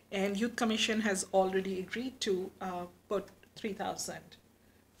 and Youth Commission has already agreed to put $3,000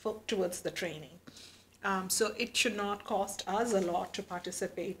 towards the training. So it should not cost us a lot to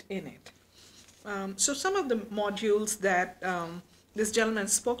participate in it. So some of the modules that this gentleman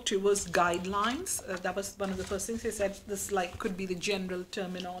spoke to was guidelines. That was one of the first things he said. This could be the general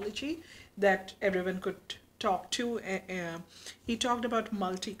terminology that everyone could talk to. He talked about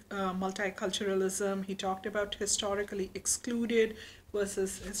multiculturalism. He talked about historically excluded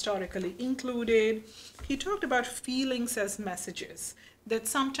versus historically included. He talked about feelings as messages, that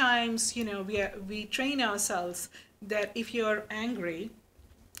sometimes, we train ourselves that if you're angry,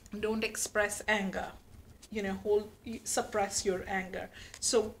 don't express anger, suppress your anger.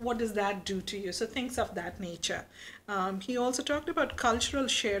 So what does that do to you? So things of that nature. He also talked about cultural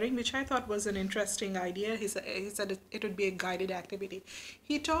sharing, which I thought was an interesting idea. He said it would be a guided activity.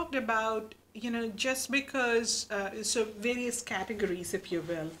 He talked about, just because, so various categories, if you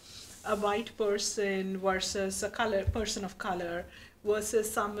will, a white person versus a person of color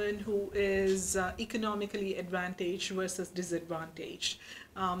versus someone who is economically advantaged versus disadvantaged.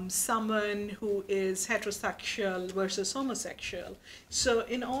 Someone who is heterosexual versus homosexual. So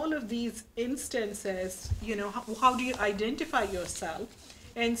in all of these instances, how do you identify yourself?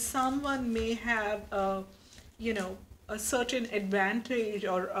 And someone may have a certain advantage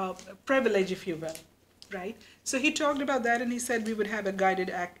or a privilege, if you will, right? So he talked about that, and he said we would have a guided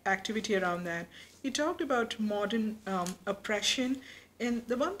activity around that. He talked about modern oppression, and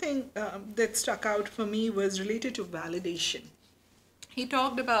the one thing that stuck out for me was related to validation. He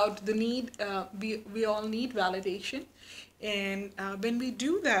talked about the need, we all need validation, and when we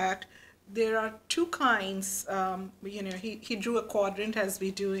do that, there are two kinds. He drew a quadrant, as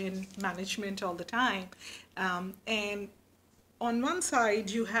we do in management all the time, and on one side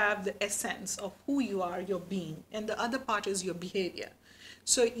you have the essence of who you are, your being, and the other part is your behavior.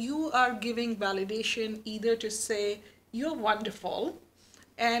 So you are giving validation either to say you're wonderful,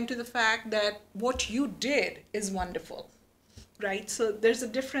 and to the fact that what you did is wonderful. Right, so there's a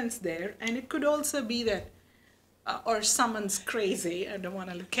difference there, and it could also be that, or someone's crazy. I don't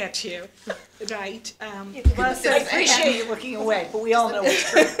want to look at you, right? Versus, I appreciate you looking away, but we all know it's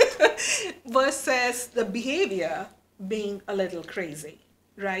true. Versus the behavior being a little crazy,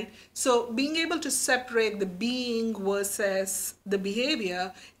 right? So being able to separate the being versus the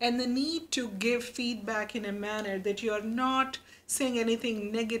behavior, and the need to give feedback in a manner that you are not saying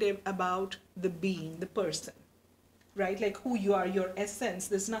anything negative about the being, the person. Right, like who you are, your essence,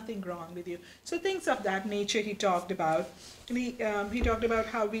 there's nothing wrong with you. So things of that nature he talked about. He talked about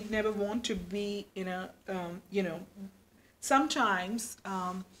how we'd never want to be in a, sometimes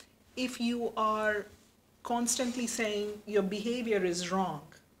if you are constantly saying your behavior is wrong,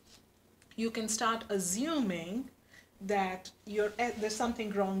 you can start assuming that there's something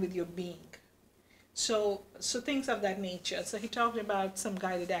wrong with your being. So things of that nature. So he talked about some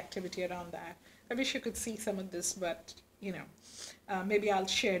guided activity around that. I wish you could see some of this, but maybe I'll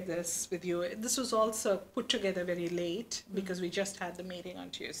share this with you. This was also put together very late because we just had the meeting on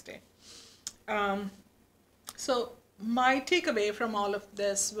Tuesday. So my takeaway from all of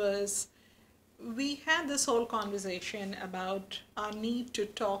this was we had this whole conversation about our need to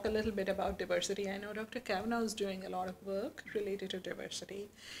talk a little bit about diversity. I know Dr. Kavanaugh is doing a lot of work related to diversity.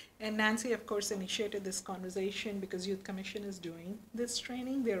 And Nancy, of course, initiated this conversation because Youth Commission is doing this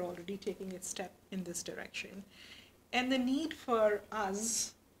training. They're already taking a step in this direction. And the need for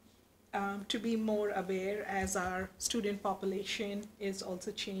us to be more aware as our student population is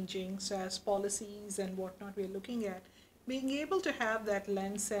also changing. So as policies and whatnot we're looking at, being able to have that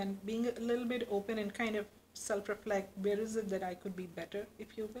lens and being a little bit open and kind of self-reflect, where is it that I could be better,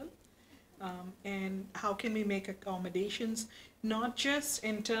 if you will? And how can we make accommodations, not just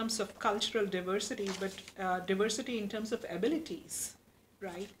in terms of cultural diversity, but diversity in terms of abilities,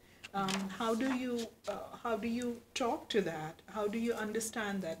 right? How do you talk to that? How do you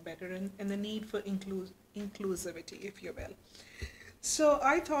understand that better, and the need for inclusivity, if you will? So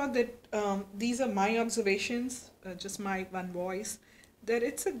I thought that these are my observations, just my one voice, that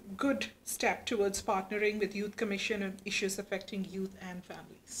it's a good step towards partnering with Youth Commission on issues affecting youth and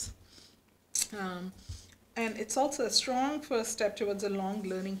families. And it's also a strong first step towards a long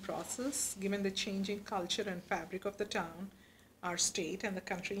learning process, given the changing culture and fabric of the town, our state, and the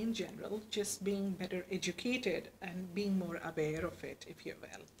country in general, just being better educated and being more aware of it, if you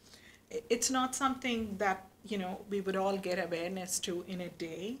will. It's not something that, we would all get awareness to in a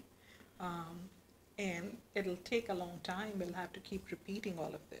day, and it'll take a long time. We'll have to keep repeating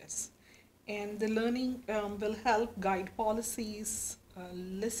all of this. And the learning will help guide policies,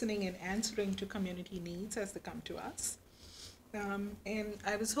 listening and answering to community needs as they come to us. And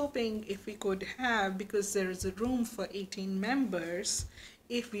I was hoping if we could have, because there is a room for 18 members,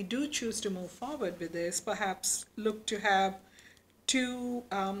 if we do choose to move forward with this, perhaps look to have 2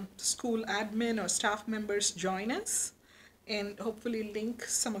 school admin or staff members join us and hopefully link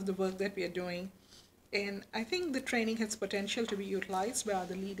some of the work that we are doing. And I think the training has potential to be utilized by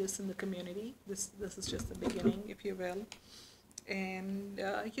other leaders in the community. This is just the beginning, if you will. And,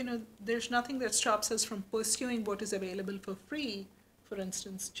 there's nothing that stops us from pursuing what is available for free. For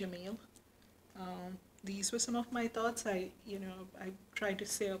instance, Jamil. These were some of my thoughts. I tried to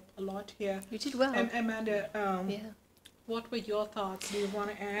say a lot here. You did well. Amanda, Yeah. what were your thoughts? Do you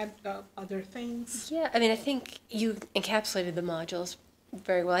want to add other things? Yeah, I mean, I think you encapsulated the modules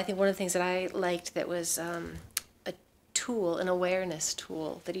very well. I think one of the things that I liked that was a tool, an awareness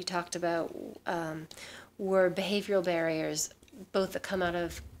tool that you talked about, were behavioral barriers, both that come out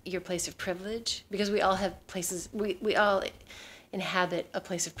of your place of privilege, because we all have places, we all inhabit a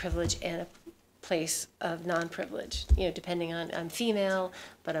place of privilege and a place of non-privilege, depending on, I'm female,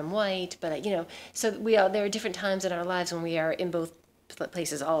 but I'm white, but so there are different times in our lives when we are in both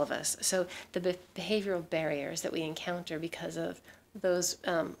places, all of us. So the behavioral barriers that we encounter because of those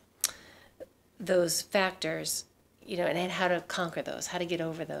factors, and how to conquer those, how to get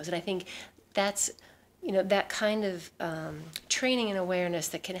over those. And I think that's, that kind of training and awareness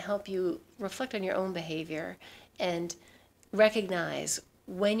that can help you reflect on your own behavior and recognize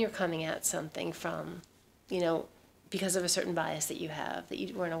when you're coming at something from, because of a certain bias that you have that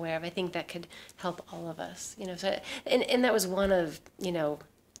you weren't aware of. I think that could help all of us, So, and that was one of,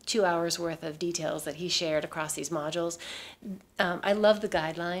 2 hours worth of details that he shared across these modules. I love the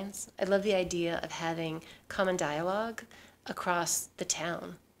guidelines. I love the idea of having common dialogue across the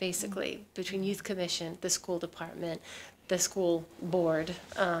town, basically, between Youth Commission, the school department, the school board,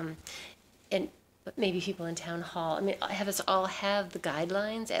 and maybe people in town hall. I mean, have us all have the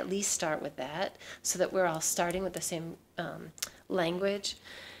guidelines, at least start with that, so that we're all starting with the same language.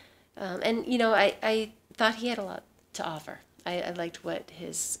 And, I thought he had a lot to offer. I liked what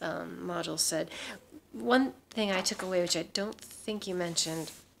his modules said. One thing I took away, which I don't think you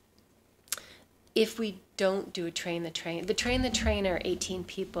mentioned, if we don't do a train the trainer, 18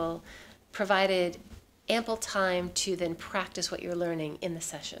 people, provided ample time to then practice what you're learning in the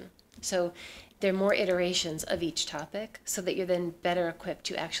session. So there are more iterations of each topic so that you're then better equipped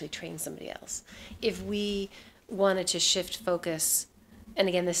to actually train somebody else. If we wanted to shift focus, and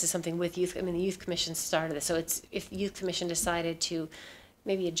again, this is something with youth, the Youth Commission started this, so it's if Youth Commission decided to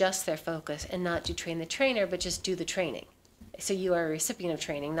maybe adjust their focus and not do train the trainer, but just do the training. So you are a recipient of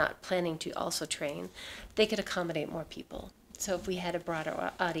training, not planning to also train, they could accommodate more people. So if we had a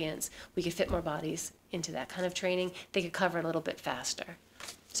broader audience, we could fit more bodies into that kind of training, they could cover it a little bit faster.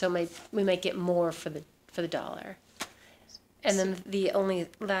 So we might get more for the dollar. And then the only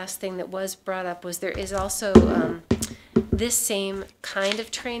last thing that was brought up was there is also this same kind of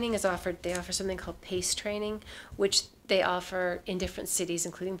training is offered. They offer something called PACE training, which they offer in different cities,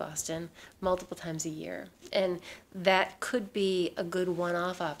 including Boston, multiple times a year. And that could be a good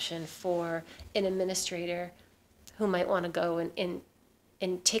one-off option for an administrator who might want to go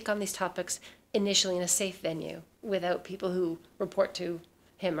and take on these topics initially in a safe venue without people who report to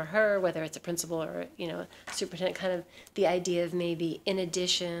him or her, whether it's a principal or superintendent. Kind of the idea of maybe in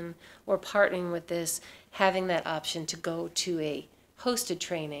addition or partnering with this, having that option to go to a hosted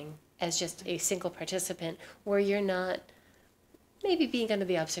training as just a single participant, where you're not maybe being under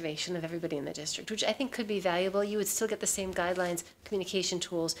the observation of everybody in the district, which I think could be valuable. You would still get the same guidelines, communication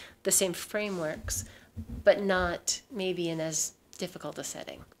tools, the same frameworks, but not maybe in as difficult a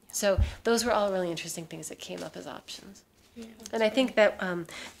setting. So those were all really interesting things that came up as options. And I think that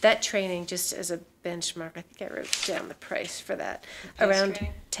that training, just as a benchmark, I think I wrote down the price for that, around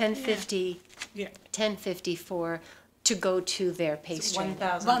training? Yeah. for to go to their PACE training.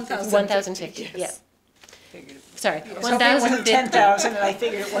 1,000. 1,050, yeah. yes. Sorry, So if it wasn't 10,000, and I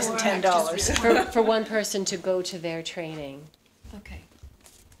figured it wasn't $10. for one person to go to their training Okay.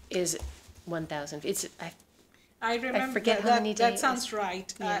 is 1,000. It's I remember forget that, how many that days. sounds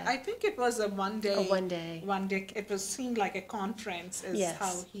right. Yeah. I think it was a one day. A one day. One day. It was seemed like a conference is Yes.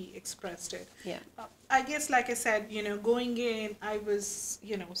 how he expressed it. Yeah. I guess, like I said, going in, I was,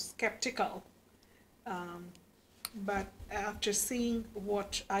 skeptical. But after seeing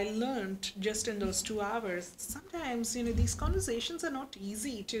what I learned just in those 2 hours, sometimes, these conversations are not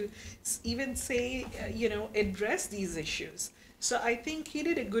easy to even say, address these issues. So I think he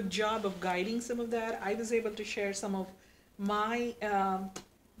did a good job of guiding some of that. I was able to share some of my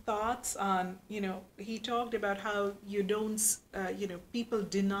thoughts on, he talked about how you don't, people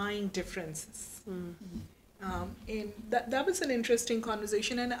denying differences. And that was an interesting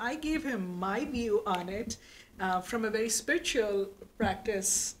conversation, and I gave him my view on it from a very spiritual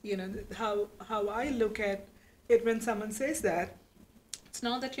practice, how I look at it when someone says that. It's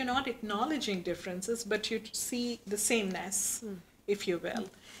not that you're not acknowledging differences, but you see the sameness, if you will.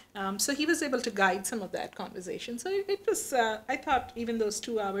 So he was able to guide some of that conversation. So it was, I thought even those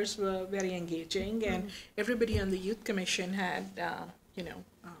 2 hours were very engaging, and everybody on the Youth Commission had,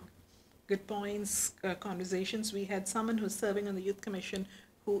 good points, conversations. We had someone who's serving on the Youth Commission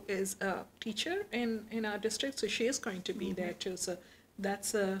who is a teacher in our district, so she is going to be there too. So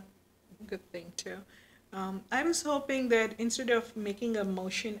that's a good thing too. I was hoping that instead of making a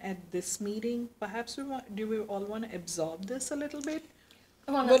motion at this meeting, perhaps do we all want to absorb this a little bit?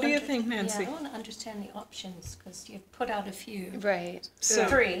 What do you think, Nancy? Yeah, I want to understand the options, because you've put out a few. Right. So,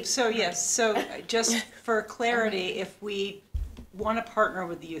 Three. So yes, so just for clarity, if we want to partner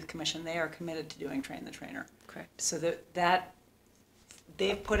with the Youth Commission, they are committed to doing Train the Trainer. Correct. So that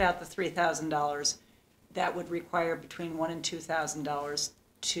they've put out the $3,000, that would require between $1,000 and $2,000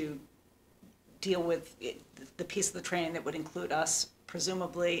 to deal with the piece of the training that would include us.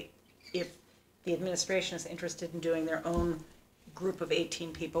 Presumably, if the administration is interested in doing their own group of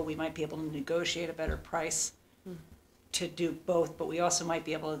 18 people, we might be able to negotiate a better price to do both, but we also might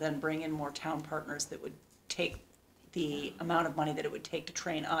be able to then bring in more town partners that would take the amount of money that it would take to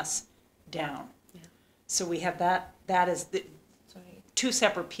train us down. Yeah. So we have that is the Sorry. 2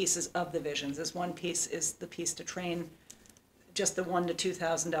 separate pieces of the visions. This one piece is the piece to train just the $1,000 to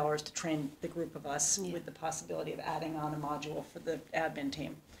 $2,000 to train the group of us, with the possibility of adding on a module for the admin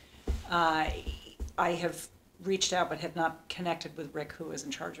team. I have reached out but have not connected with Rick, who is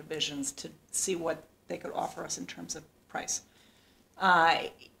in charge of Visions, to see what they could offer us in terms of price.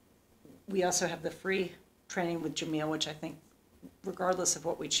 We also have the free training with Jamil, which I think, regardless of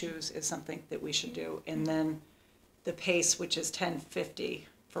what we choose, is something that we should do. And then the PACE, which is $10.50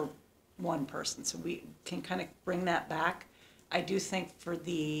 for one person. So we can kind of bring that back. I do think for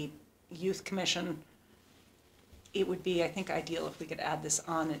the Youth Commission, it would be, I think, ideal if we could add this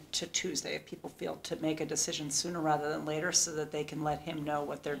on to Tuesday, if people feel to make a decision sooner rather than later, so that they can let him know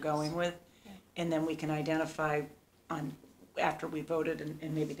what they're going with. And then we can identify on, after we voted,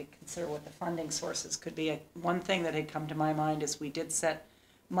 and maybe to consider what the funding sources could be. One thing that had come to my mind is we did set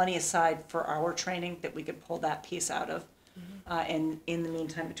money aside for our training that we could pull that piece out of. And in the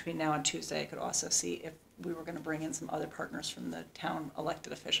meantime, between now and Tuesday, I could also see if we were going to bring in some other partners from the town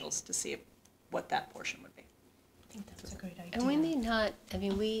elected officials to see what that portion would be. I think that's a great idea. And we may not, I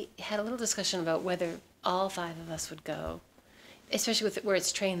mean, we had a little discussion about whether all 5 of us would go, especially with where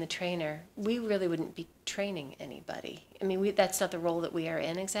it's train the trainer. We really wouldn't be training anybody. I mean, that's not the role that we are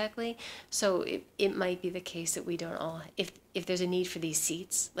in exactly. So it might be the case that we don't all, if there's a need for these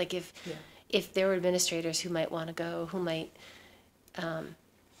seats, like if there were administrators who might want to go, who might,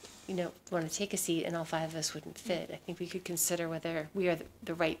 want to take a seat and all 5 of us wouldn't fit, I think we could consider whether we are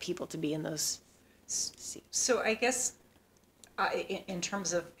the right people to be in those seats. So I guess, in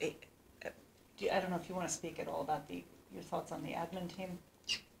terms of, I don't know if you want to speak at all about your thoughts on the admin team?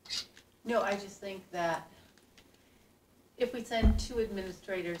 No, I just think that if we send 2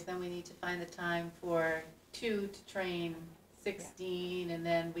 administrators, then we need to find the time for 2 to train 16, and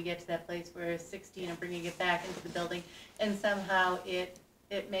then we get to that place where 16 are bringing it back into the building, and somehow it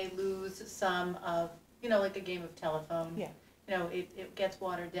may lose some of, like a game of telephone. Yeah. It gets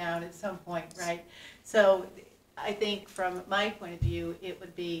watered down at some point, right? So I think from my point of view, it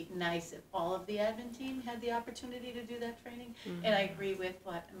would be nice if all of the admin team had the opportunity to do that training. And I agree with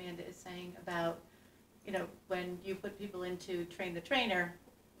what Amanda is saying about, when you put people into train the trainer,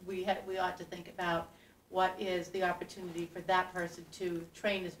 we ought to think about what is the opportunity for that person to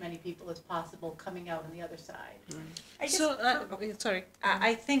train as many people as possible coming out on the other side. Sorry.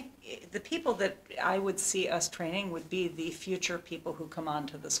 I think the people that I would see us training would be the future people who come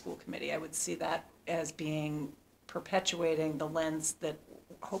onto the school committee. I would see that as being perpetuating the lens that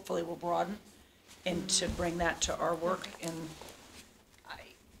hopefully will broaden and to bring that to our work. And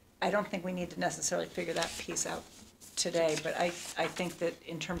I don't think we need to necessarily figure that piece out today, but I think that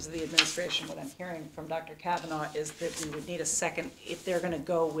in terms of the administration, what I'm hearing from Dr. Kavanaugh is that we would need a second, if they're gonna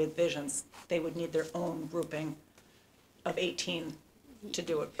go with visions, they would need their own grouping of 18 to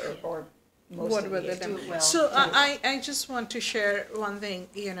do it, or most What of were the the 18. So I just want to share one thing,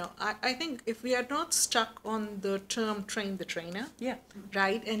 I think if we are not stuck on the term train the trainer, Yeah,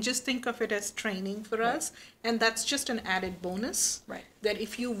 right, and just think of it as training for us, and that's just an added bonus. Right. That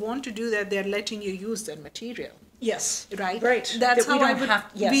if you want to do that, they're letting you use that material, yes, right? Right. That's That we how I don't would,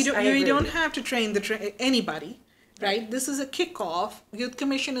 have- yes, we don't, I we agree don't with you. have to train anybody, right? This is a kickoff. Youth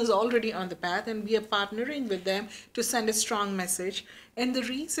Commission is already on the path, and we are partnering with them to send a strong message. And the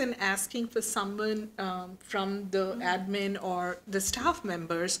reason asking for someone from the admin or the staff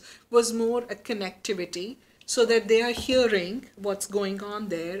members was more a connectivity, so that they are hearing what's going on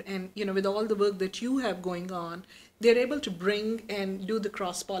there, and with all the work that you have going on, they're able to bring and do the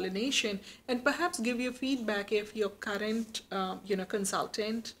cross-pollination and perhaps give you feedback if your current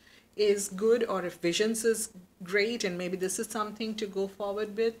consultant is good, or if Visions is great and maybe this is something to go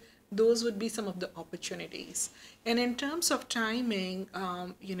forward with. Those would be some of the opportunities. And in terms of timing,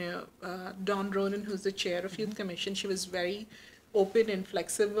 Dawn Ronan, who's the chair of Youth Commission, she was very open and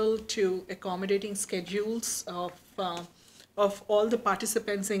flexible to accommodating schedules of all the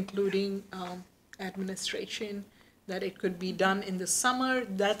participants, including administration, that it could be done in the summer.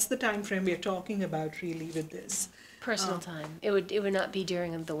 That's the time frame we're talking about really with this. Personal time. It would not be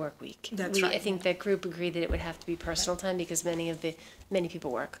during the work week. That's right. I think that group agreed that it would have to be personal time because many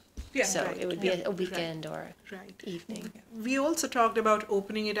people work. Yeah, So right, it would be yeah, a weekend or Right. evening. We also talked about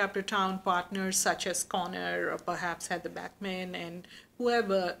opening it up to town partners such as Connor or perhaps Heather Backman and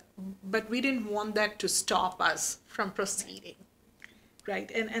whoever, but we didn't want that to stop us from proceeding,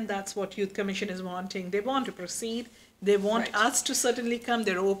 right? And that's what Youth Commission is wanting. They want to proceed. They want Right. us to certainly come.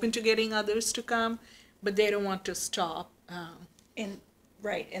 They're open to getting others to come, but they don't want to stop.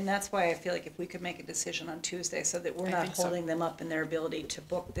 And that's why I feel like if we could make a decision on Tuesday so that we're not think so. holding them up in their ability to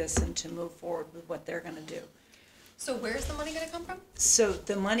book this and to move forward with what they're gonna do. So where's the money gonna come from? So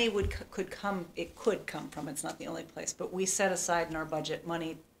the money could come from, it's not the only place, but we set aside in our budget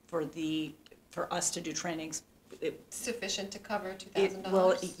money for us to do trainings. Sufficient to cover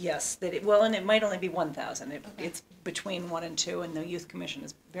Well, $2,000? yes, and it might only be 1,000. It's between 1 and 2, and the Youth Commission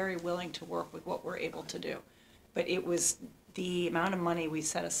is very willing to work with what we're able to do. But it was the amount of money we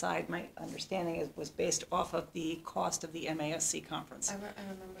set aside, my understanding was based off of the cost of the MASC conference. I remember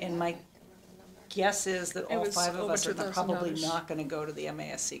And that. my I can't remember the number. Guess is that It all was 5 of over us are probably $2,000. not gonna go to the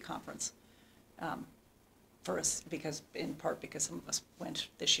MASC conference. First, in part because some of us went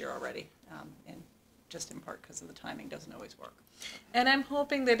this year already, and just in part because of the timing doesn't always work. And I'm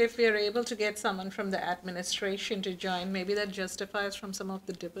hoping that if we are able to get someone from the administration to join, maybe that justifies from some of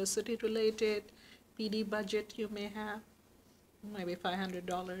the diversity-related PD budget you may have. Maybe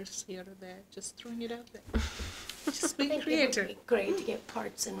 $500 here or there, just throwing it out there. Just being creative. Great to get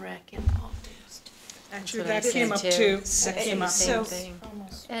Parks and Rec involved. Actually, what I that came said up too. too. Same That came up. thing.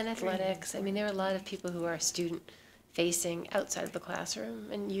 And athletics. I mean, there are a lot of people who are student-facing outside of the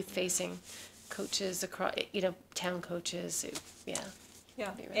classroom and youth-facing coaches across, town coaches. Yeah.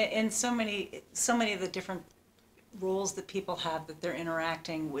 Yeah, Be right. and so many of the different roles that people have, that they're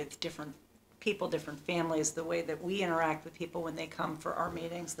interacting with different people, different families, the way that we interact with people when they come for our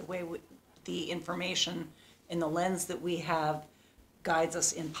meetings, the way the information and the lens that we have guides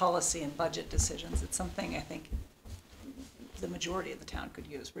us in policy and budget decisions. It's something I think the majority of the town could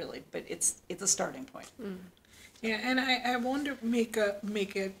use, really, but it's a starting point. Yeah, and I want to make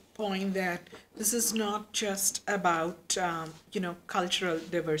a point that this is not just about cultural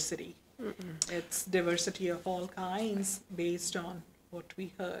diversity. It's diversity of all kinds based on what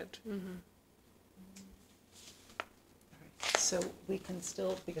we heard. So we can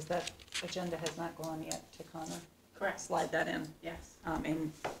still, because that agenda has not gone yet to Connor. Correct. Slide that in. Yes.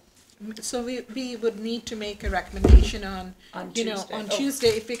 And So we would need to make a recommendation on Tuesday. on Oh. Tuesday,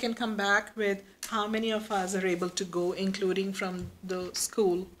 if we can come back with how many of us are able to go, including from the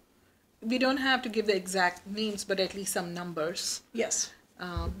school, we don't have to give the exact names, but at least some numbers. Yes.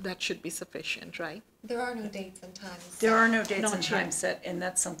 That should be sufficient, right? There are no dates and times. There are no dates Not and yet. times set, and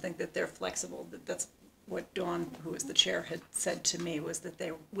that's something that they're flexible. That's what Dawn, who was the chair, had said to me, was that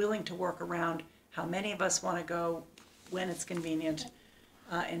they're willing to work around how many of us want to go, when it's convenient,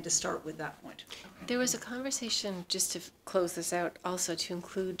 and to start with that point. There was a conversation, just to close this out, also to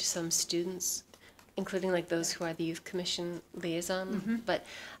include some students, including like those who are the youth commission liaison. But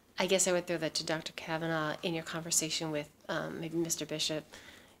I guess I would throw that to Dr. Kavanaugh in your conversation with maybe Mr. Bishop.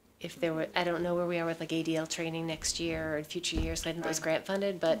 If there were, I don't know where we are with like ADL training next year or in future years. I didn't know it was grant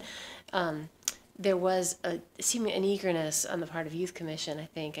funded, but there was seeming an eagerness on the part of youth commission. I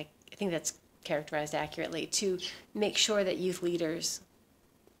think that's characterized accurately, to make sure that youth leaders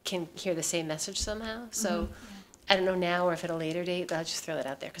can hear the same message somehow. So I don't know now or if at a later date, but I'll just throw that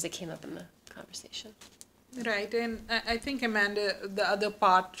out there because it came up in the conversation. Right, and I think, Amanda, the other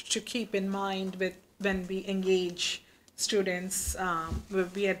part to keep in mind with when we engage students,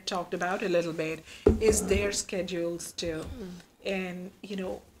 we had talked about a little bit, is their schedules too. And,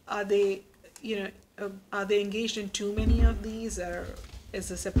 are they engaged in too many of these, or is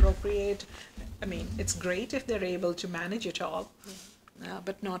this appropriate? I mean, it's great if they're able to manage it all,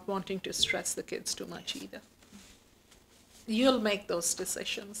 but not wanting to stress the kids too much either. You'll make those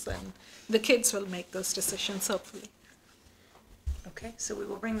decisions, and the kids will make those decisions, hopefully. Okay, so we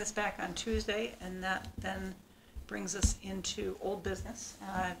will bring this back on Tuesday, and that then brings us into old business.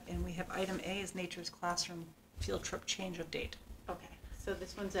 And we have item A is Nature's Classroom field trip change of date. Okay, so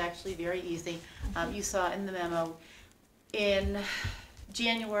this one's actually very easy. You saw in the memo, in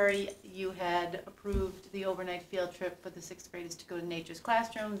January, you had approved the overnight field trip for the sixth graders to go to Nature's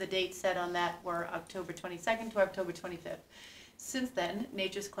Classroom. The dates set on that were October 22nd to October 25th. Since then,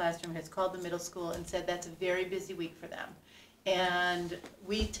 Nature's Classroom has called the middle school and said that's a very busy week for them. And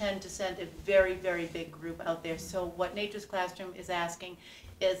we tend to send a very, very big group out there. So what Nature's Classroom is asking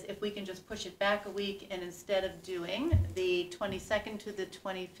is if we can just push it back a week, and instead of doing the 22nd to the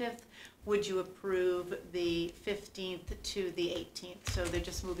 25th, would you approve the 15th to the 18th? So they're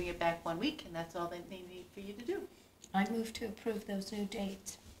just moving it back 1 week, and that's all they need for you to do. I move to approve those new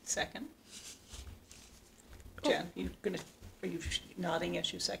dates. Second. Jen, are you nodding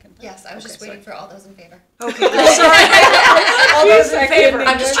as you second? that? Yes, I was Okay, just waiting for all those in favor. Okay, sorry. All those in favor?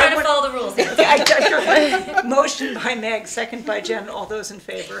 I'm just trying to follow the rules here. Motion by Meg, second by Jen, all those in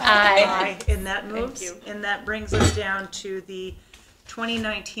favor? Aye. And that moves, you. and that brings us down to the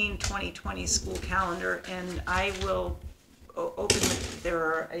 2019-2020 school calendar, and I will open, there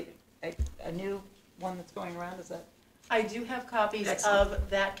are a new one that's going around, is that? I do have copies Excellent. of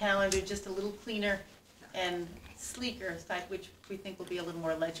that calendar, just a little cleaner and sleeker side, which we think will be a little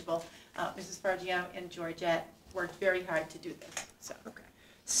more legible. Mrs. Fargiano and Georgette worked very hard to do this, so Okay.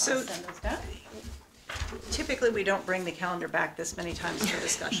 I'll So send those down. typically, we don't bring the calendar back this many times for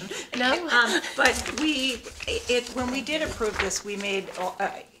discussion. No? But when we did approve this, we made,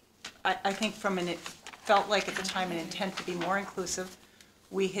 I think it felt like at the time an intent to be more inclusive.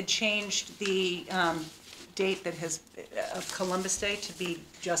 We had changed the date of Columbus Day to be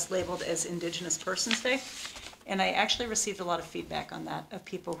just labeled as Indigenous Persons Day. And I actually received a lot of feedback on that, of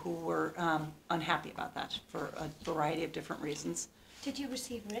people who were unhappy about that for a variety of different reasons. Did you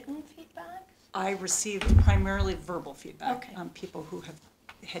receive written feedback? I received primarily verbal feedback. Okay. People who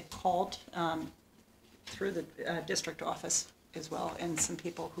had called through the district office as well, and some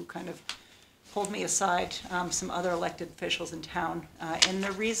people who kind of pulled me aside, some other elected officials in town. And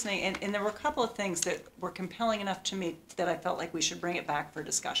the reasoning, and there were a couple of things that were compelling enough to me that I felt like we should bring it back for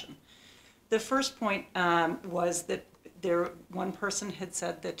discussion. The first point was that one person had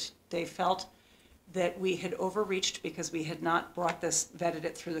said that they felt that we had overreached because we had not vetted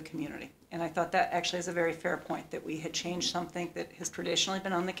it through the community. And I thought that actually is a very fair point, that we had changed something that has traditionally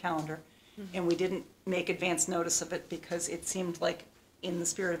been on the calendar, and we didn't make advance notice of it because it seemed like, in the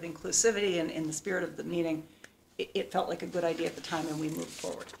spirit of inclusivity and in the spirit of the meeting, it felt like a good idea at the time, and we moved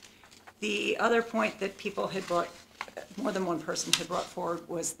forward. The other point that people had more than one person had brought forward,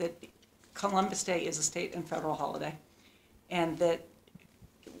 was that Columbus Day is a state and federal holiday, and that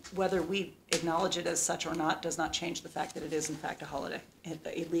whether we acknowledge it as such or not does not change the fact that it is in fact a holiday,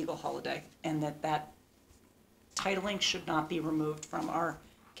 a legal holiday, and that titling should not be removed from our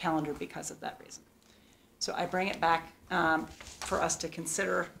calendar because of that reason. So I bring it back for us to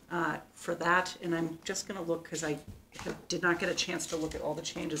consider for that, and I'm just going to look, because I did not get a chance to look at all the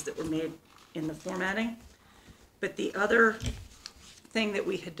changes that were made in the formatting. But the other thing that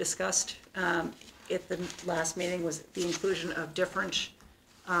we had discussed at the last meeting was the inclusion of different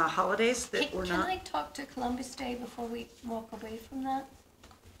holidays that were not. Can I talk to Columbus Day before we walk away from that?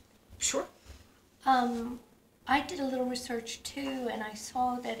 Sure. I did a little research too, and I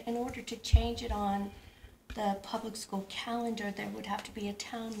saw that in order to change it on the public school calendar, there would have to be a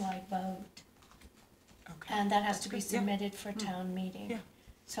town-wide vote. Okay. And that has to be good, yeah. submitted for town meeting. Yeah.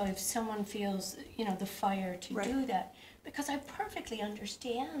 So if someone feels, the fire to Right. do that, because I perfectly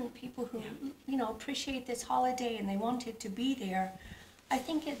understand people who, appreciate this holiday and they want it to be there. I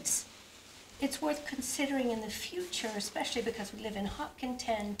think it's worth considering in the future, especially because we live in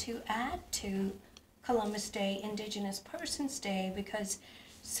Hopkinton, to add to Columbus Day, Indigenous Persons Day, because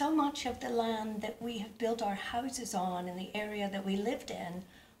so much of the land that we have built our houses on in the area that we lived in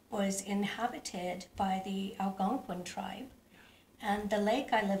was inhabited by the Algonquin tribe. And the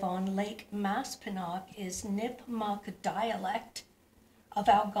lake I live on, Lake Maspinock, is Nipmuc dialect of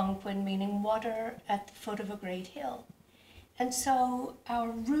Algonquin, meaning water at the foot of a great hill. And so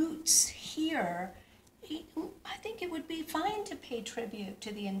our roots here, I think it would be fine to pay tribute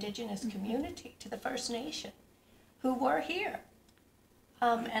to the Indigenous community, to the First Nation, who were here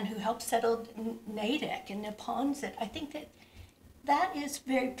and who helped settle Natick and Neponset. I think that is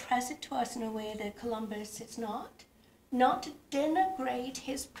very present to us in a way that Columbus is not. Not to denigrate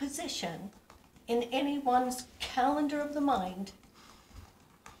his position in anyone's calendar of the mind,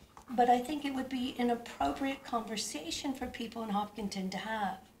 but I think it would be an appropriate conversation for people in Hopkinton to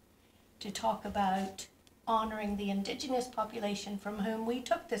have, to talk about honoring the Indigenous population from whom we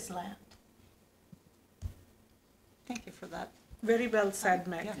took this land. Thank you for that. Very well said,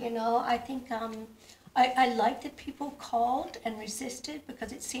 Meg. Yeah. I think I like that people called and resisted,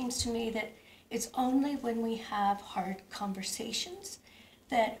 because it seems to me that it's only when we have hard conversations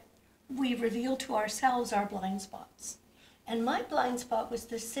that we reveal to ourselves our blind spots. And my blind spot was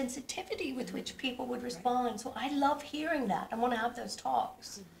the sensitivity with which people would respond. So I love hearing that. I want to have those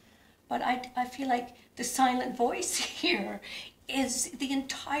talks. But I feel like the silent voice here is the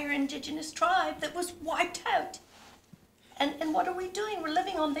entire Indigenous tribe that was wiped out. And what are we doing? We're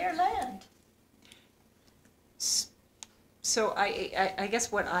living on their land. So I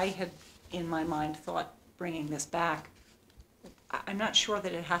guess what I had in my mind thought, bringing this back, I'm not sure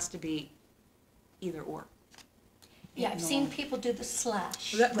that it has to be either or. Yeah, I've seen people do the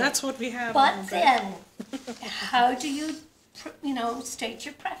slash. That's what we have. But on the- then, how do you, state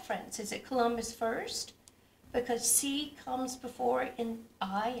your preference? Is it Columbus first? Because C comes before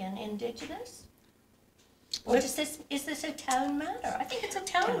I and Indigenous? Or is this a town matter? I think it's a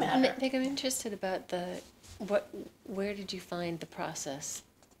town matter. Meg, I'm interested about where did you find the process?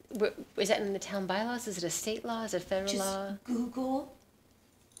 Is that in the town bylaws? Is it a state law? Is it a federal law? Just Google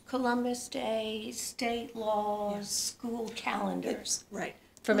Columbus Day, state laws, school calendars. Right.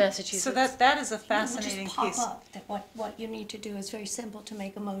 For Massachusetts? So that is a It will fascinating just pop case. up that what you need to do is very simple to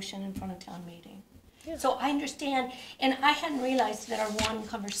make a motion in front of town meeting. So I understand, and I hadn't realized that our one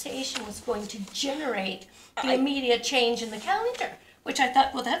conversation was going to generate the immediate change in the calendar, which I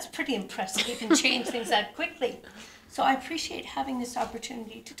thought, well, that's pretty impressive. You can change things that quickly. So I appreciate having this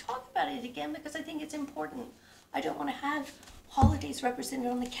opportunity to talk about it again, because I think it's important. I don't want to have holidays represented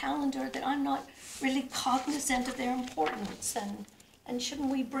on the calendar that I'm not really cognizant of their importance. And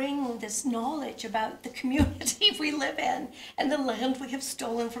shouldn't we bring this knowledge about the community we live in and the land we have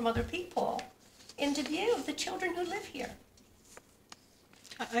stolen from other people into view of the children who live here?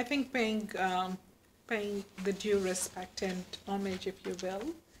 I think paying the due respect and homage, if you will,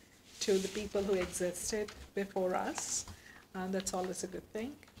 to the people who existed before us, that's always a good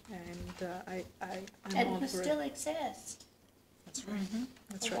thing. And I'm all And who for still it. exist. That's right.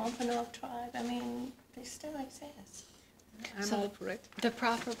 That's The right. Wampanoag tribe, I mean, they still exist. I'm all for it. The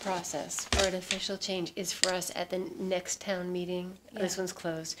proper process for an official change is for us at the next town meeting, this one's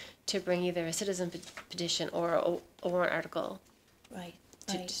closed, to bring either a citizen petition or a warrant article Right,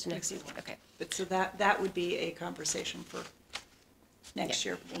 to right. the next meeting. Okay. But so that would be a conversation for next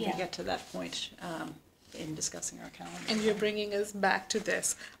year when we Yeah. get to that point in discussing our calendar. And you're bringing us back to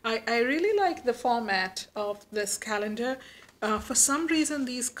this. I really like the format of this calendar. For some reason,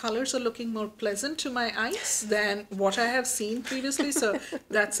 these colors are looking more pleasant to my eyes than what I have seen previously. So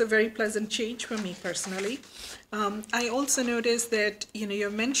that's a very pleasant change for me personally. I also noticed that, you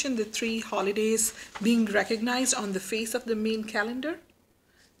mentioned the 3 holidays being recognized on the face of the main calendar.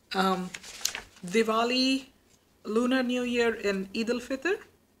 Diwali, Lunar New Year, and Eid al-Fitr.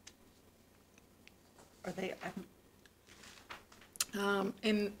 Are they,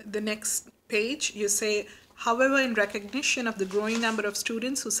 In the next page, you say, however, in recognition of the growing number of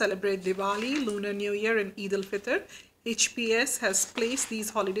students who celebrate Diwali, Lunar New Year, and Eid al-Fitr, HPS has placed these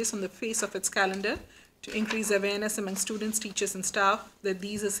holidays on the face of its calendar to increase awareness among students, teachers, and staff that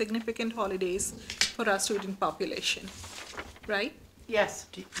these are significant holidays for our student population. Right? Yes.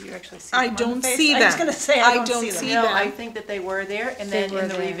 Do you actually see I them on the don't face? see I was them. gonna say, I don't see them. No, them. I think that they were there, and They then were in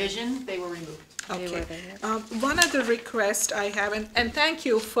the there. revision, they were removed. Okay. there, One other request I have, and thank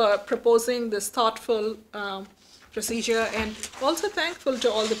you for proposing this thoughtful procedure, and also thankful to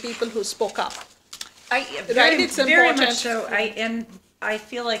all the people who spoke up. Very, it's very important. much so. I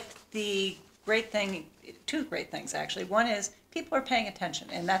feel like the great thing, two great things actually. One is people are paying attention,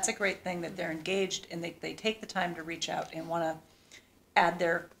 and that's a great thing that they're engaged and they take the time to reach out and want to add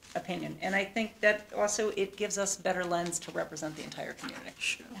their opinion. And I think that also it gives us a better lens to represent the entire community.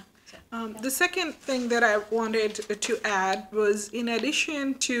 Sure. The second thing that I wanted to add was, in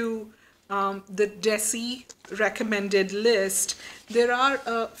addition to the DESE recommended list, there are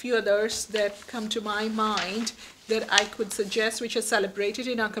a few others that come to my mind that I could suggest, which are celebrated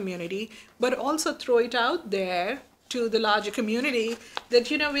in our community, but also throw it out there to the larger community that,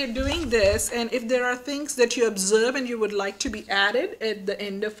 you know, we're doing this, and if there are things that you observe and you would like to be added at the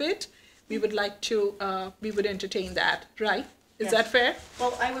end of it, we would like to, we would entertain that, right? Is Yes. that fair?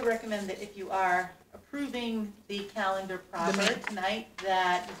 Well, I would recommend that if you are approving the calendar proper tonight,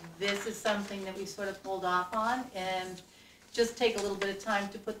 that this is something that we sort of hold off on and just take a little bit of time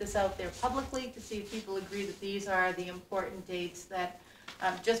to put this out there publicly to see if people agree that these are the important dates that,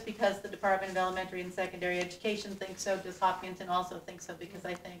 just because the Department of Elementary and Secondary Education thinks so, does Hopkinton also think so? Because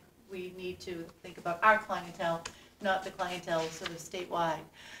I think we need to think about our clientele, not the clientele sort of statewide.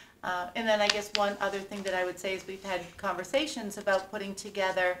 And then I guess one other thing that I would say is we've had conversations about putting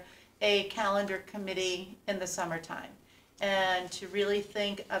together a calendar committee in the summertime, and to really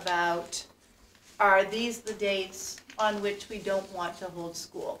think about, are these the dates on which we don't want to hold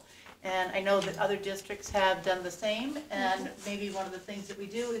school? And I know that other districts have done the same, and maybe one of the things that we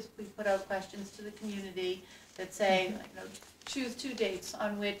do is we put out questions to the community that say, you know, choose 2 dates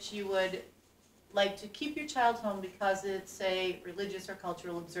on which you would like to keep your child home because it's a religious or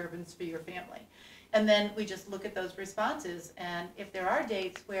cultural observance for your family. And then we just look at those responses, and if there are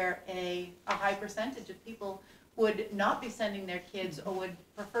dates where a high percentage of people would not be sending their kids or would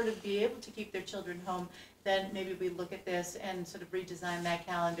prefer to be able to keep their children home, then maybe we look at this and sort of redesign that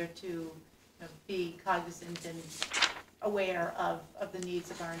calendar to, you know, be cognizant and aware of the needs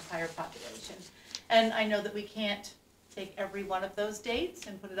of our entire population. And I know that we can't take every one of those dates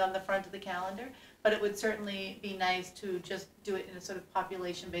and put it on the front of the calendar, but it would certainly be nice to just do it in a sort of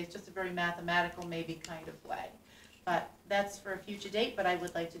population-based, just a very mathematical maybe kind of way. But that's for a future date, but I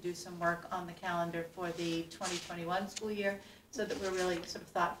would like to do some work on the calendar for the 2021 school year so that we're really sort of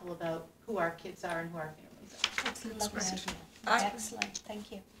thoughtful about who our kids are and who our families are. That's a lovely idea. Excellent,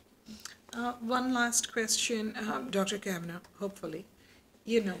 thank you. One last question, Dr. Kavanaugh, hopefully.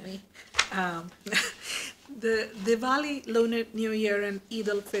 You know me. The Diwali, Lunar New Year, and Eid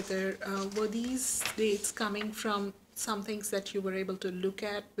al-Fitr, were these dates coming from some things that you were able to look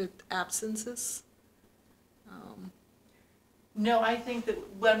at with absences? No, I think that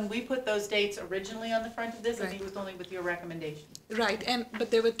when we put those dates originally on the front of this, I Right. think it was only with your recommendation. Right,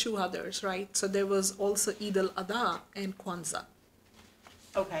 but there were 2 others, right? So there was also Eid al-Adha and Kwanzaa.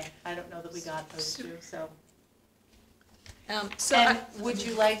 Okay, I don't know that we got those 2, so. So And I- would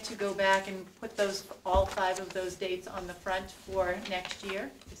you like to go back and put those, all 5 of those dates on the front for next year?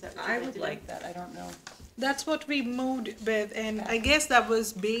 Is that what I you'd would to do? like that, I don't know. That's what we moved with, and I guess that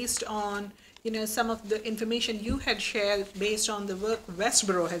was based on, you know, some of the information you had shared based on the work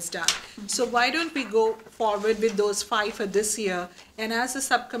Westboro has done. So why don't we go forward with those 5 for this year, and as the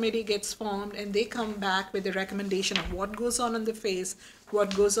subcommittee gets formed and they come back with a recommendation of what goes on the face,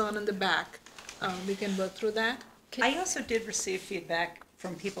 what goes on the back, we can work through that? I also did receive feedback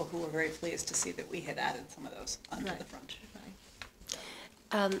from people who were very pleased to see that we had added some of those onto the Right. front.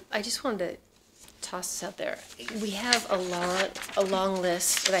 I just wanted to toss this out there. We have a long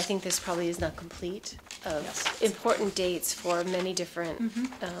list, and I think this probably is not complete, of important dates for many different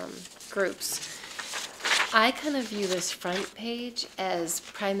groups. I kind of view this front page as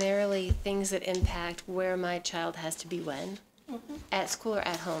primarily things that impact where my child has to be when. At school or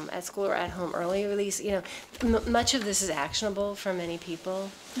at home, at school or at home, early release, you know, much of this is actionable for many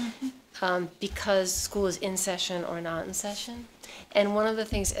people because school is in session or not in session. And one of the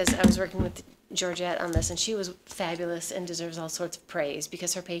things, as I was working with Georgette on this, and she was fabulous and deserves all sorts of praise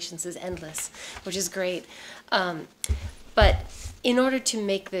because her patience is endless, which is great. But in order to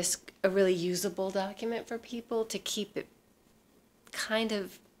make this a really usable document for people, to keep it kind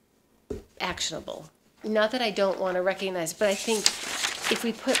of actionable, not that I don't want to recognize, but I think if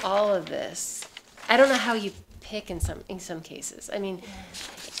we put all of this, I don't know how you pick in some cases. I mean,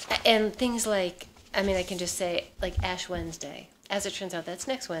 and things like, I mean, I can just say like Ash Wednesday. as it turns out, that's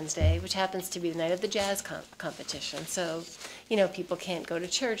next Wednesday, which happens to be the night of the jazz competition. So, people can't go to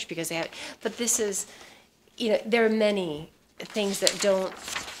church because they have, but this is, there are many things that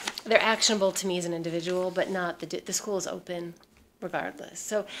they're actionable to me as an individual, but not, the school is open regardless.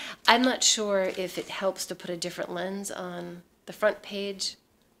 So I'm not sure if it helps to put a different lens on the front page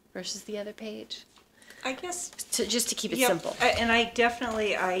versus the other page, I guess, just to keep it yep, simple. and I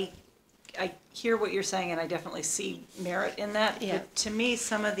definitely, I hear what you're saying, and I definitely see merit in that. Yeah. But to me,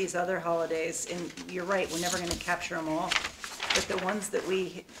 some of these other holidays, and you're right, we're never gonna capture them all, but the ones that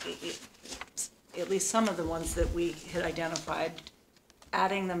at least some of the ones that we had identified,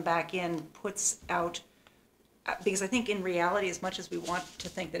 adding them back in puts out, because I think in reality, as much as we want to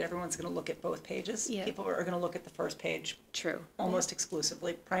think that everyone's gonna look at both pages, Yeah. people are gonna look at the first page True. almost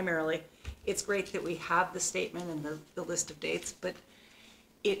exclusively, primarily. It's great that we have the statement and the list of dates, but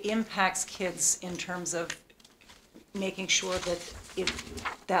it impacts kids in terms of making sure that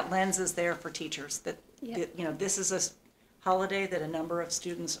that lens is there for teachers, that, this is a holiday that a number of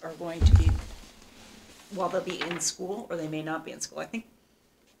students are going to be, while they'll be in school, or they may not be in school. I think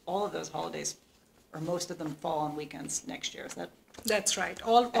all of those holidays, or most of them, fall on weekends next year. Is that? That's right.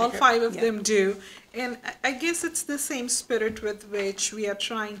 All Accurate? 5 of Yeah. them do. And I guess it's the same spirit with which we are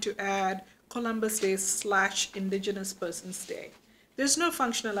trying to add Columbus Day / Indigenous Persons Day. There's no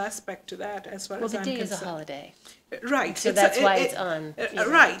functional aspect to that as far Well, as the I'm day concerned. is a holiday. Right. So It's that's why it's on.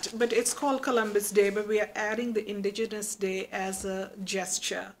 Right, but it's called Columbus Day, but we are adding the Indigenous Day as a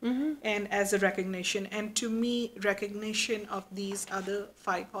gesture and as a recognition. And to me, recognition of these other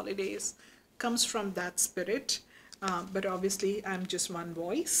 5 holidays comes from that spirit. But obviously, I'm just one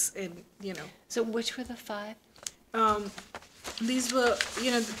voice, and So which were the 5? these were,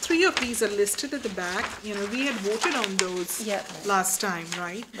 the 3 of these are listed at the back. We had voted on those Yep. last time,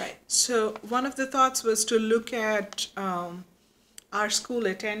 right? Right. So one of the thoughts was to look at our school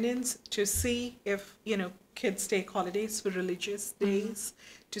attendance to see if, kids take holidays for religious days,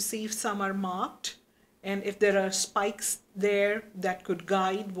 to see if some are marked, and if there are spikes there that could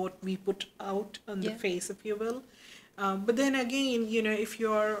guide what we put out on the Yeah. face, if you will. But then again, if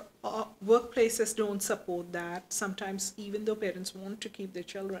your workplaces don't support that, sometimes even though parents want to keep their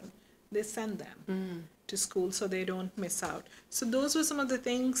children, they send them to school so they don't miss out. So those were some of the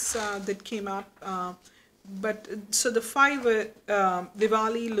things that came up. So the 5 were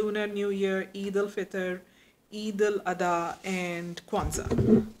Diwali, Lunar New Year, Eid al-Fitr, Eid al-Adha, and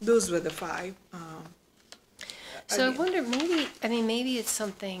Kwanzaa. Those were the 5. So I wonder, maybe it's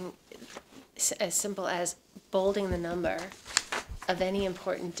something as simple as bolding the number of any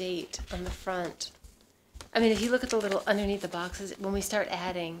important date on the front. If you look at the little underneath the boxes, when we start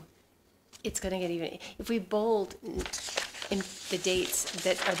adding, it's going to get even. If we bold in the dates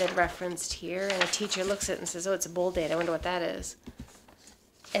that are then referenced here, and a teacher looks at it and says, "Oh, it's a bold date. I wonder what that is,"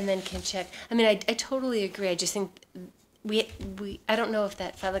 and then can check. I totally agree. I just think I don't know if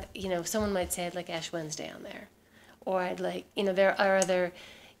that felt like, someone might say I'd like Ash Wednesday on there, or I'd like, there are other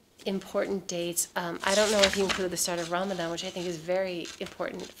important dates. I don't know if you include the start of Ramadan, which I think is very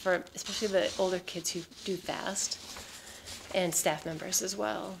important for especially the older kids who do fast, and staff members as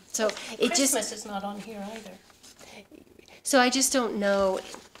well. So Christmas is not on here either. So I just don't know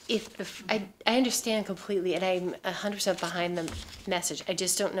if I understand completely, and I'm 100% behind the message. I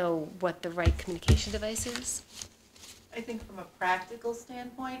just don't know what the right communication device is. I think from a practical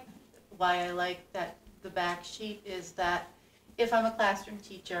standpoint, why I like that the back sheet is that if I'm a classroom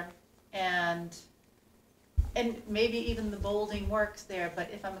teacher and maybe even the bolding works there, but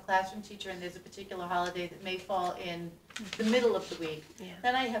if I'm a classroom teacher and there's a particular holiday that may fall in the middle of the week,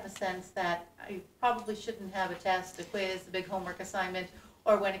 then I have a sense that I probably shouldn't have a test, a quiz, a big homework assignment,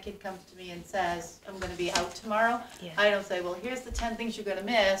 or when a kid comes to me and says, I'm going to be out tomorrow, I don't say, well, here's the 10 things you're going to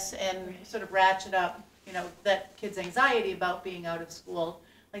miss, and sort of ratchet up, that kid's anxiety about being out of school.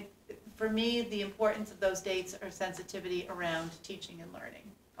 Like, for me, the importance of those dates are sensitivity around teaching and learning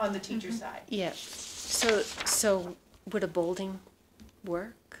on the teacher side. Yeah. So would a bolding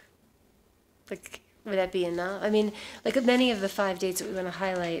work? Like, would that be enough? Many of the 5 dates that we want to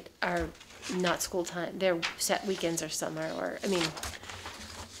highlight are not school time. They're set weekends or summer,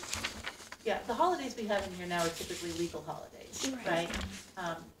 Yeah, the holidays we have in here now are typically legal holidays, right?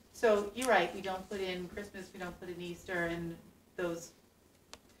 So you're right, we don't put in Christmas, we don't put in Easter, and those,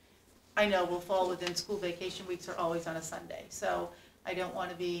 I know, will fall within school vacation weeks are always on a Sunday. So I don't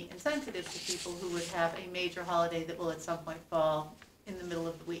want to be insensitive to people who would have a major holiday that will at some point fall in the middle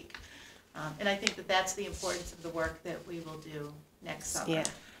of the week. And I think that that's the importance of the work that we will do next summer. Yeah,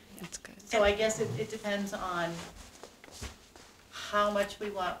 that's good. So I guess it depends on how much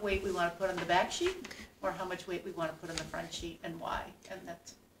weight we want to put on the back sheet. or how much weight we want to put on the front sheet and why, and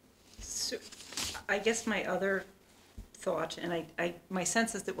that's. So, I guess my other thought, and my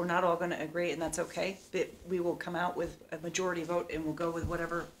sense is that we're not all gonna agree, and that's okay, but we will come out with a majority vote and we'll go with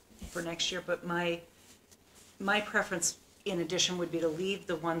whatever for next year, but my preference in addition would be to leave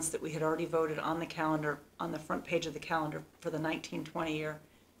the ones that we had already voted on the calendar, on the front page of the calendar for the 19-20 year,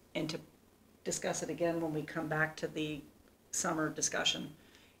 and to discuss it again when we come back to the summer discussion,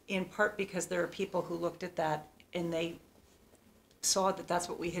 in part because there are people who looked at that and they saw that that's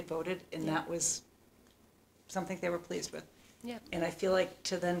what we had voted, and that was something they were pleased with. Yeah. And I feel like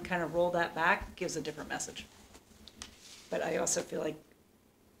to then kind of roll that back gives a different message. But I also feel like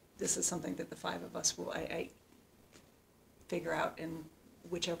this is something that the five of us will, I figure out, in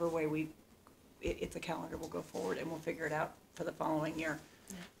whichever way if the calendar will go forward, and we'll figure it out for the following year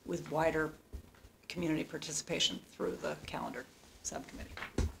with wider community participation through the calendar subcommittee.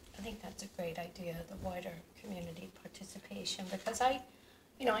 I think that's a great idea, the wider community participation, because I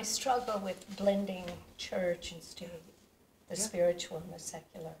struggle with blending church and state, the spiritual and the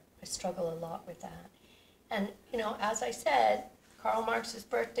secular. I struggle a lot with that. And, as I said, Karl Marx's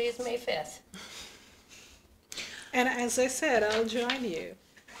birthday is May 5th. And as I said, I'll join you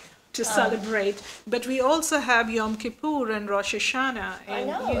to celebrate. But we also have Yom Kippur and Rosh Hashanah. I And,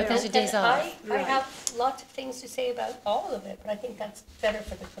 know. But those are and days off. I have lots of things to say about all of it, but I think that's better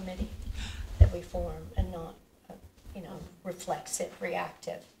for the committee that we form and not, reflexive,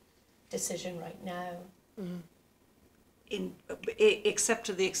 reactive decision right now. Except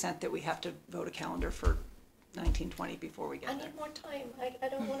to the extent that we have to vote a calendar for 1920 before we I get there. need more time. I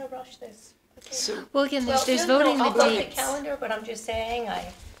don't want to rush this. Okay. So, Well, again, there's no, voting I'll the vote the dates. calendar, but I'm just saying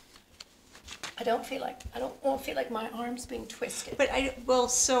I don't want to feel like my arm's being twisted. but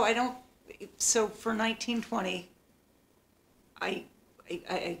so for 1920,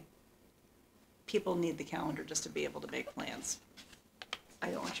 people need the calendar just to be able to make plans. I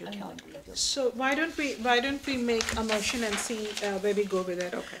don't want your calendar to feel. so why don't we make a motion and see where we go with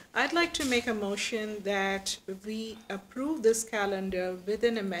it? Okay. I'd like to make a motion that we approve this calendar with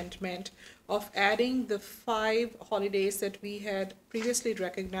an amendment of adding the 5 holidays that we had previously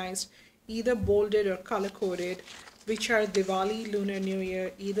recognized, either bolded or color-coded, which are Diwali, Lunar New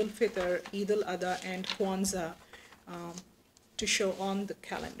Year, Eid al-Fitr, Eid al-Adha, and Kwanzaa, to show on the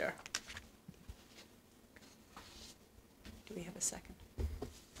calendar. Do we have a second?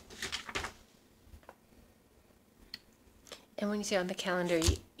 And when you say on the calendar,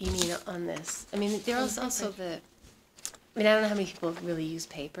 you mean on this? I mean, there's also I don't know how many people really use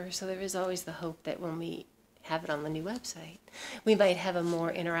paper, so there is always the hope that when we have it on the new website, we might have a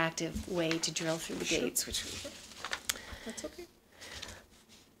more interactive way to drill through the dates, which That's okay.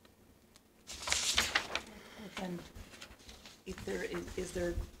 And if there is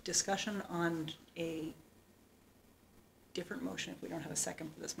there discussion on a different motion if we don't have a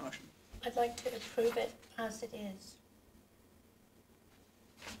second for this motion? I'd like to approve it as it is.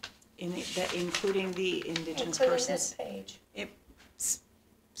 Including the indigenous Including persons? this page.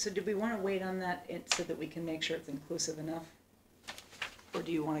 So do we want to wait on that so that we can make sure it's inclusive enough? Or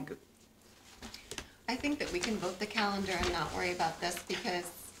do you want to go? I think that we can vote the calendar and not worry about this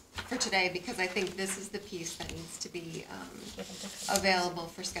for today, because I think this is the piece that needs to be available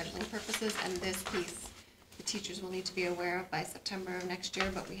for scheduling purposes, and this piece, the teachers will need to be aware of by September of next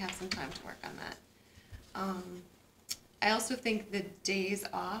year, but we have some time to work on that. I also think the days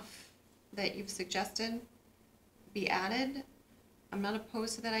off that you've suggested be added. I'm not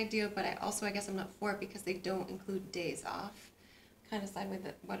opposed to that idea, but I guess I'm not for it because they don't include days off. Kind of side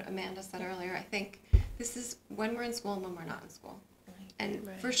with what Amanda said earlier. I think this is when we're in school and when we're not in school. And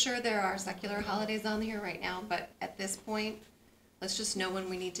for sure there are secular holidays on here right now, but at this point, let's just know when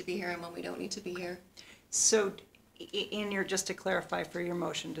we need to be here and when we don't need to be here. So just to clarify for your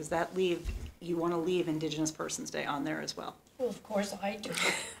motion, does that you want to leave Indigenous Persons Day on there as well? Well, of course I do.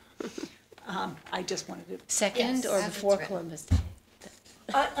 I just wanted to. second Yes, or as it's before written. Columbus Day?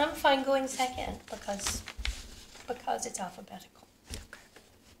 I'm fine going second because it's alphabetical.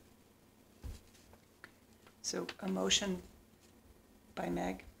 So a motion by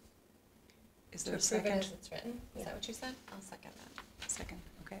Meg. Is there a To approve it second? as it's written. Is that what you said? I'll second that. Second,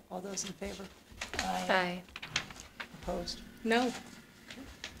 okay. All those in favor? Aye. Opposed? No.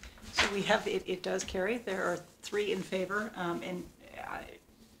 So we have, it does carry. There are 3 in favor and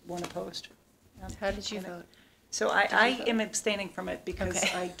 1 opposed. How did you vote? So I am abstaining from it because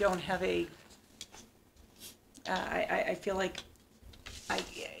Okay. I don't have I feel like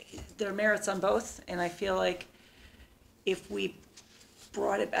there are merits on both, and I feel like if we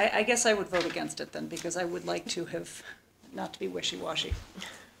brought it, I guess I would vote against it then, because I would like to have, not to be wishy-washy.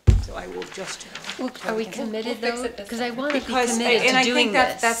 So I will just. Are we committed We'll fix though? it this Because I time. want to be Because, committed and to I doing think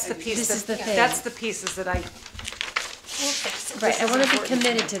this. that's the piece. This is the thing. That's the pieces that I, We'll fix it. Right, I is want to be important.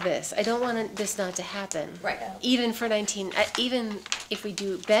 committed to this. I don't want this not to happen. Right. Even for 19, even if we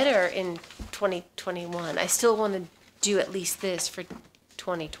do better in 2021, I still want to do at least this for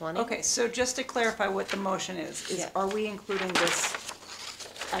 2020. okay, so just to clarify what the motion is Yeah. are we including this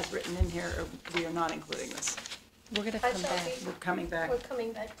as written in here, or we are not including this? We're going to I come shall back. be- We're coming back. We're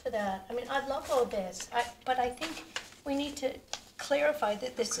coming back to that. I mean, I love all this, but I think we need to clarify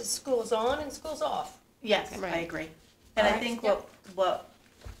that this is schools on and schools off. Yes, I Right. agree. And I Alright, think yep. what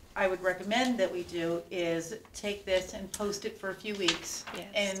I would recommend that we do is take this and post it for a few weeks. Yes.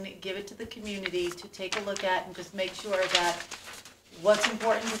 And give it to the community to take a look at and just make sure that what's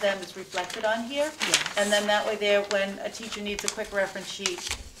important to them is reflected on here. Yes. And then that way there, when a teacher needs a quick reference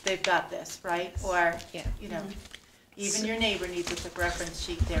sheet, they've got this, right? Or, Yeah. you know, even your neighbor needs a quick reference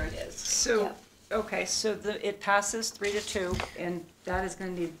sheet, there it is. So, okay, so it passes 3-2, and that is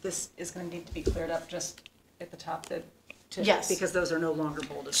gonna need, this is gonna need to be cleared up just at the top, Yes. because those are no longer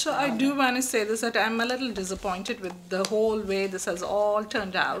bolded. So I do want to say this, that I'm a little disappointed with the whole way this has all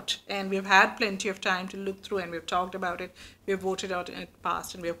turned out. And we've had plenty of time to look through, and we've talked about it. We've voted out in the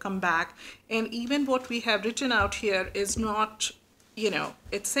past, and we've come back. And even what we have written out here is not,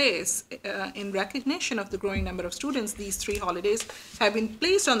 it says, in recognition of the growing number of students, these 3 holidays have been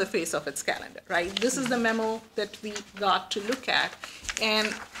placed on the face of its calendar, right? This is the memo that we got to look at.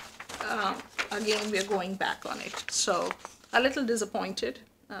 And again, we're going back on it. So a little disappointed.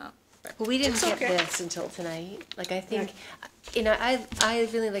 But Well, we didn't it's get okay. this until tonight. Like, I think, I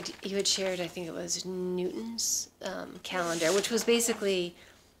really liked, you had shared, I think it was Newton's calendar, which was basically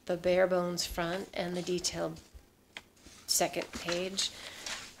the bare bones front and the detailed second page.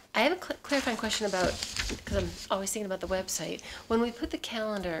 I have a clarifying question about, because I'm always thinking about the website. When we put the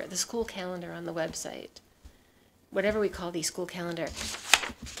calendar, the school calendar on the website, whatever we call the school calendar,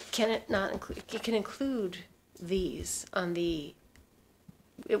 can it not include, it can include these on the,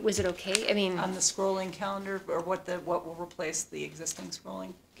 was it okay? I mean, On the scrolling calendar, or what will replace the existing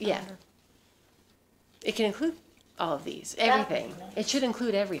scrolling Yeah. calendar? it can include all of these, That would be everything. nice. It should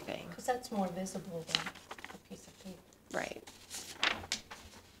include everything, Because that's more visible than a piece of paper. right?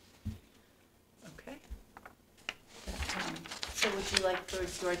 Okay. So would you like for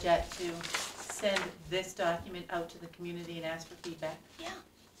Georgette to send this document out to the community and ask for feedback? Yeah.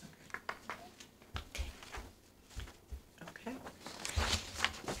 Okay.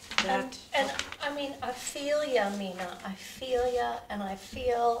 And I mean, I feel ya, Mina, I feel ya, and I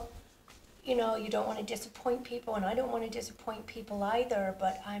feel, you don't want to disappoint people, and I don't want to disappoint people either,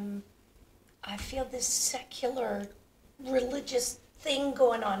 but I feel this secular, religious thing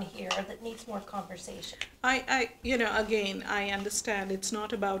going on here that needs more conversation. Again, I understand it's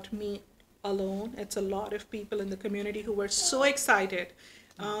not about me alone. It's a lot of people in the community who were so excited.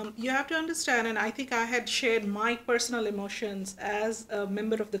 You have to understand, and I think I had shared my personal emotions as a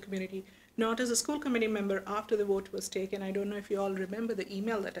member of the community, not as a school committee member after the vote was taken. I don't know if you all remember the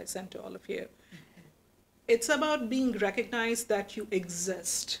email that I sent to all of you. It's about being recognized that you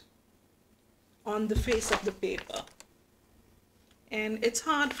exist on the face of the paper. And it's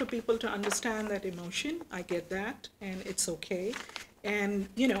hard for people to understand that emotion. I get that, and it's okay. And,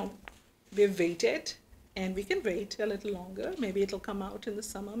 we've waited, and we can wait a little longer. Maybe it'll come out in the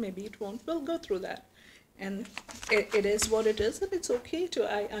summer, maybe it won't. We'll go through that. And it is what it is, and it's okay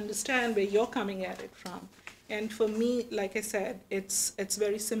I understand where you're coming at it from. And for me, like I said, it's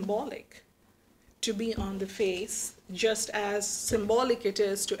very symbolic to be on the face, just as symbolic it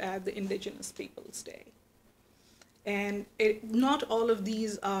is to add the Indigenous Peoples' Day. And not all of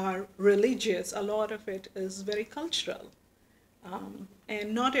these are religious. A lot of it is very cultural.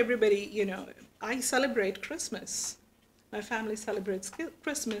 And not everybody, I celebrate Christmas. My family celebrates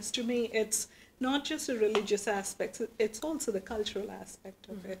Christmas. To me, it's not just a religious aspect, it's also the cultural aspect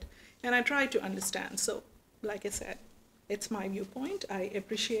of it. And I try to understand. So, like I said, it's my viewpoint. I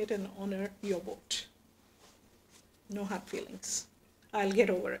appreciate and honor your vote. No hard feelings. I'll get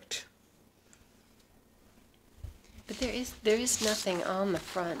over it. But there is nothing on the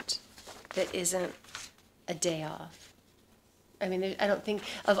front that isn't a day off. I mean, I don't think,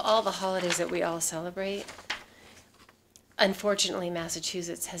 of all the holidays that we all celebrate, unfortunately,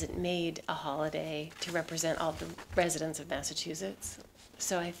 Massachusetts hasn't made a holiday to represent all the residents of Massachusetts.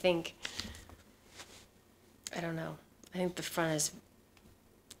 So I think, I don't know, I think the front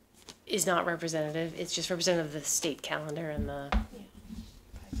is not representative. It's just representative of the state calendar and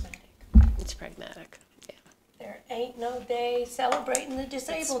Pragmatic. it's pragmatic. Yeah. There ain't no day celebrating the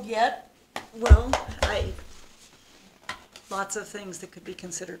disabled yet. Well, lots of things that could be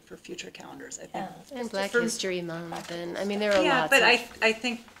considered for future calendars, I think. And Black For- History Month, and I mean, there are Yeah, lots but of. I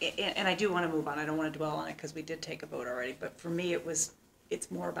think, and I do want to move on, I don't want to dwell on it because we did take a vote already, but for me,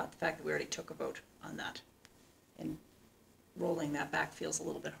 it's more about the fact that we already took a vote on that. And rolling that back feels a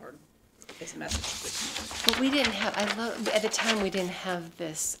little bit hard as a message. But we didn't have, at the time, we didn't have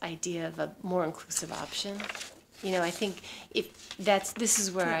this idea of a more inclusive option. You know, I think this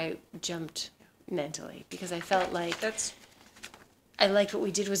is where I jumped mentally, because I felt like I liked what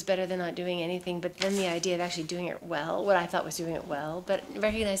we did was better than not doing anything, but then the idea of actually doing it well, what I thought was doing it well, but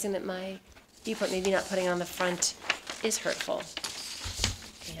recognizing that my viewpoint, maybe not putting it on the front, is hurtful.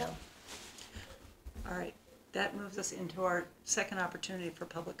 You know? All right, that moves us into our second opportunity for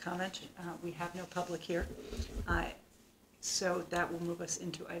public comment. We have no public here. So that will move us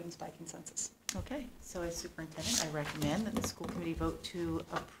into items by consensus. Okay, so as superintendent, I recommend that the school committee vote to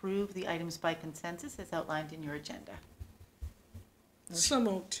approve the items by consensus as outlined in your agenda. So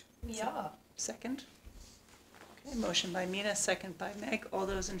moved. Yeah. Second? Okay, motion by Mina, second by Meg. All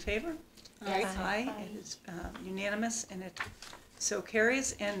those in favor? Aye. Aye, it is unanimous, and it so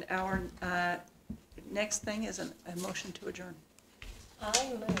carries. And our next thing is a motion to adjourn. I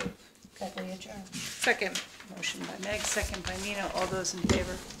move that we adjourn. Second. Motion by Meg, second by Mina. All those in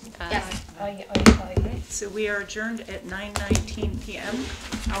favor? Yes. Aye. So we are adjourned at 9:19 p.m.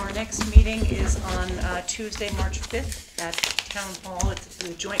 Our next meeting is on Tuesday, March 5th at Town Hall. It's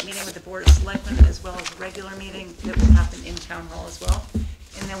a joint meeting with the Board of Selectmen as well as a regular meeting that will happen in Town Hall as well.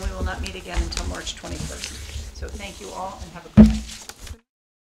 And then we will not meet again until March 21st. So thank you all and have a good night.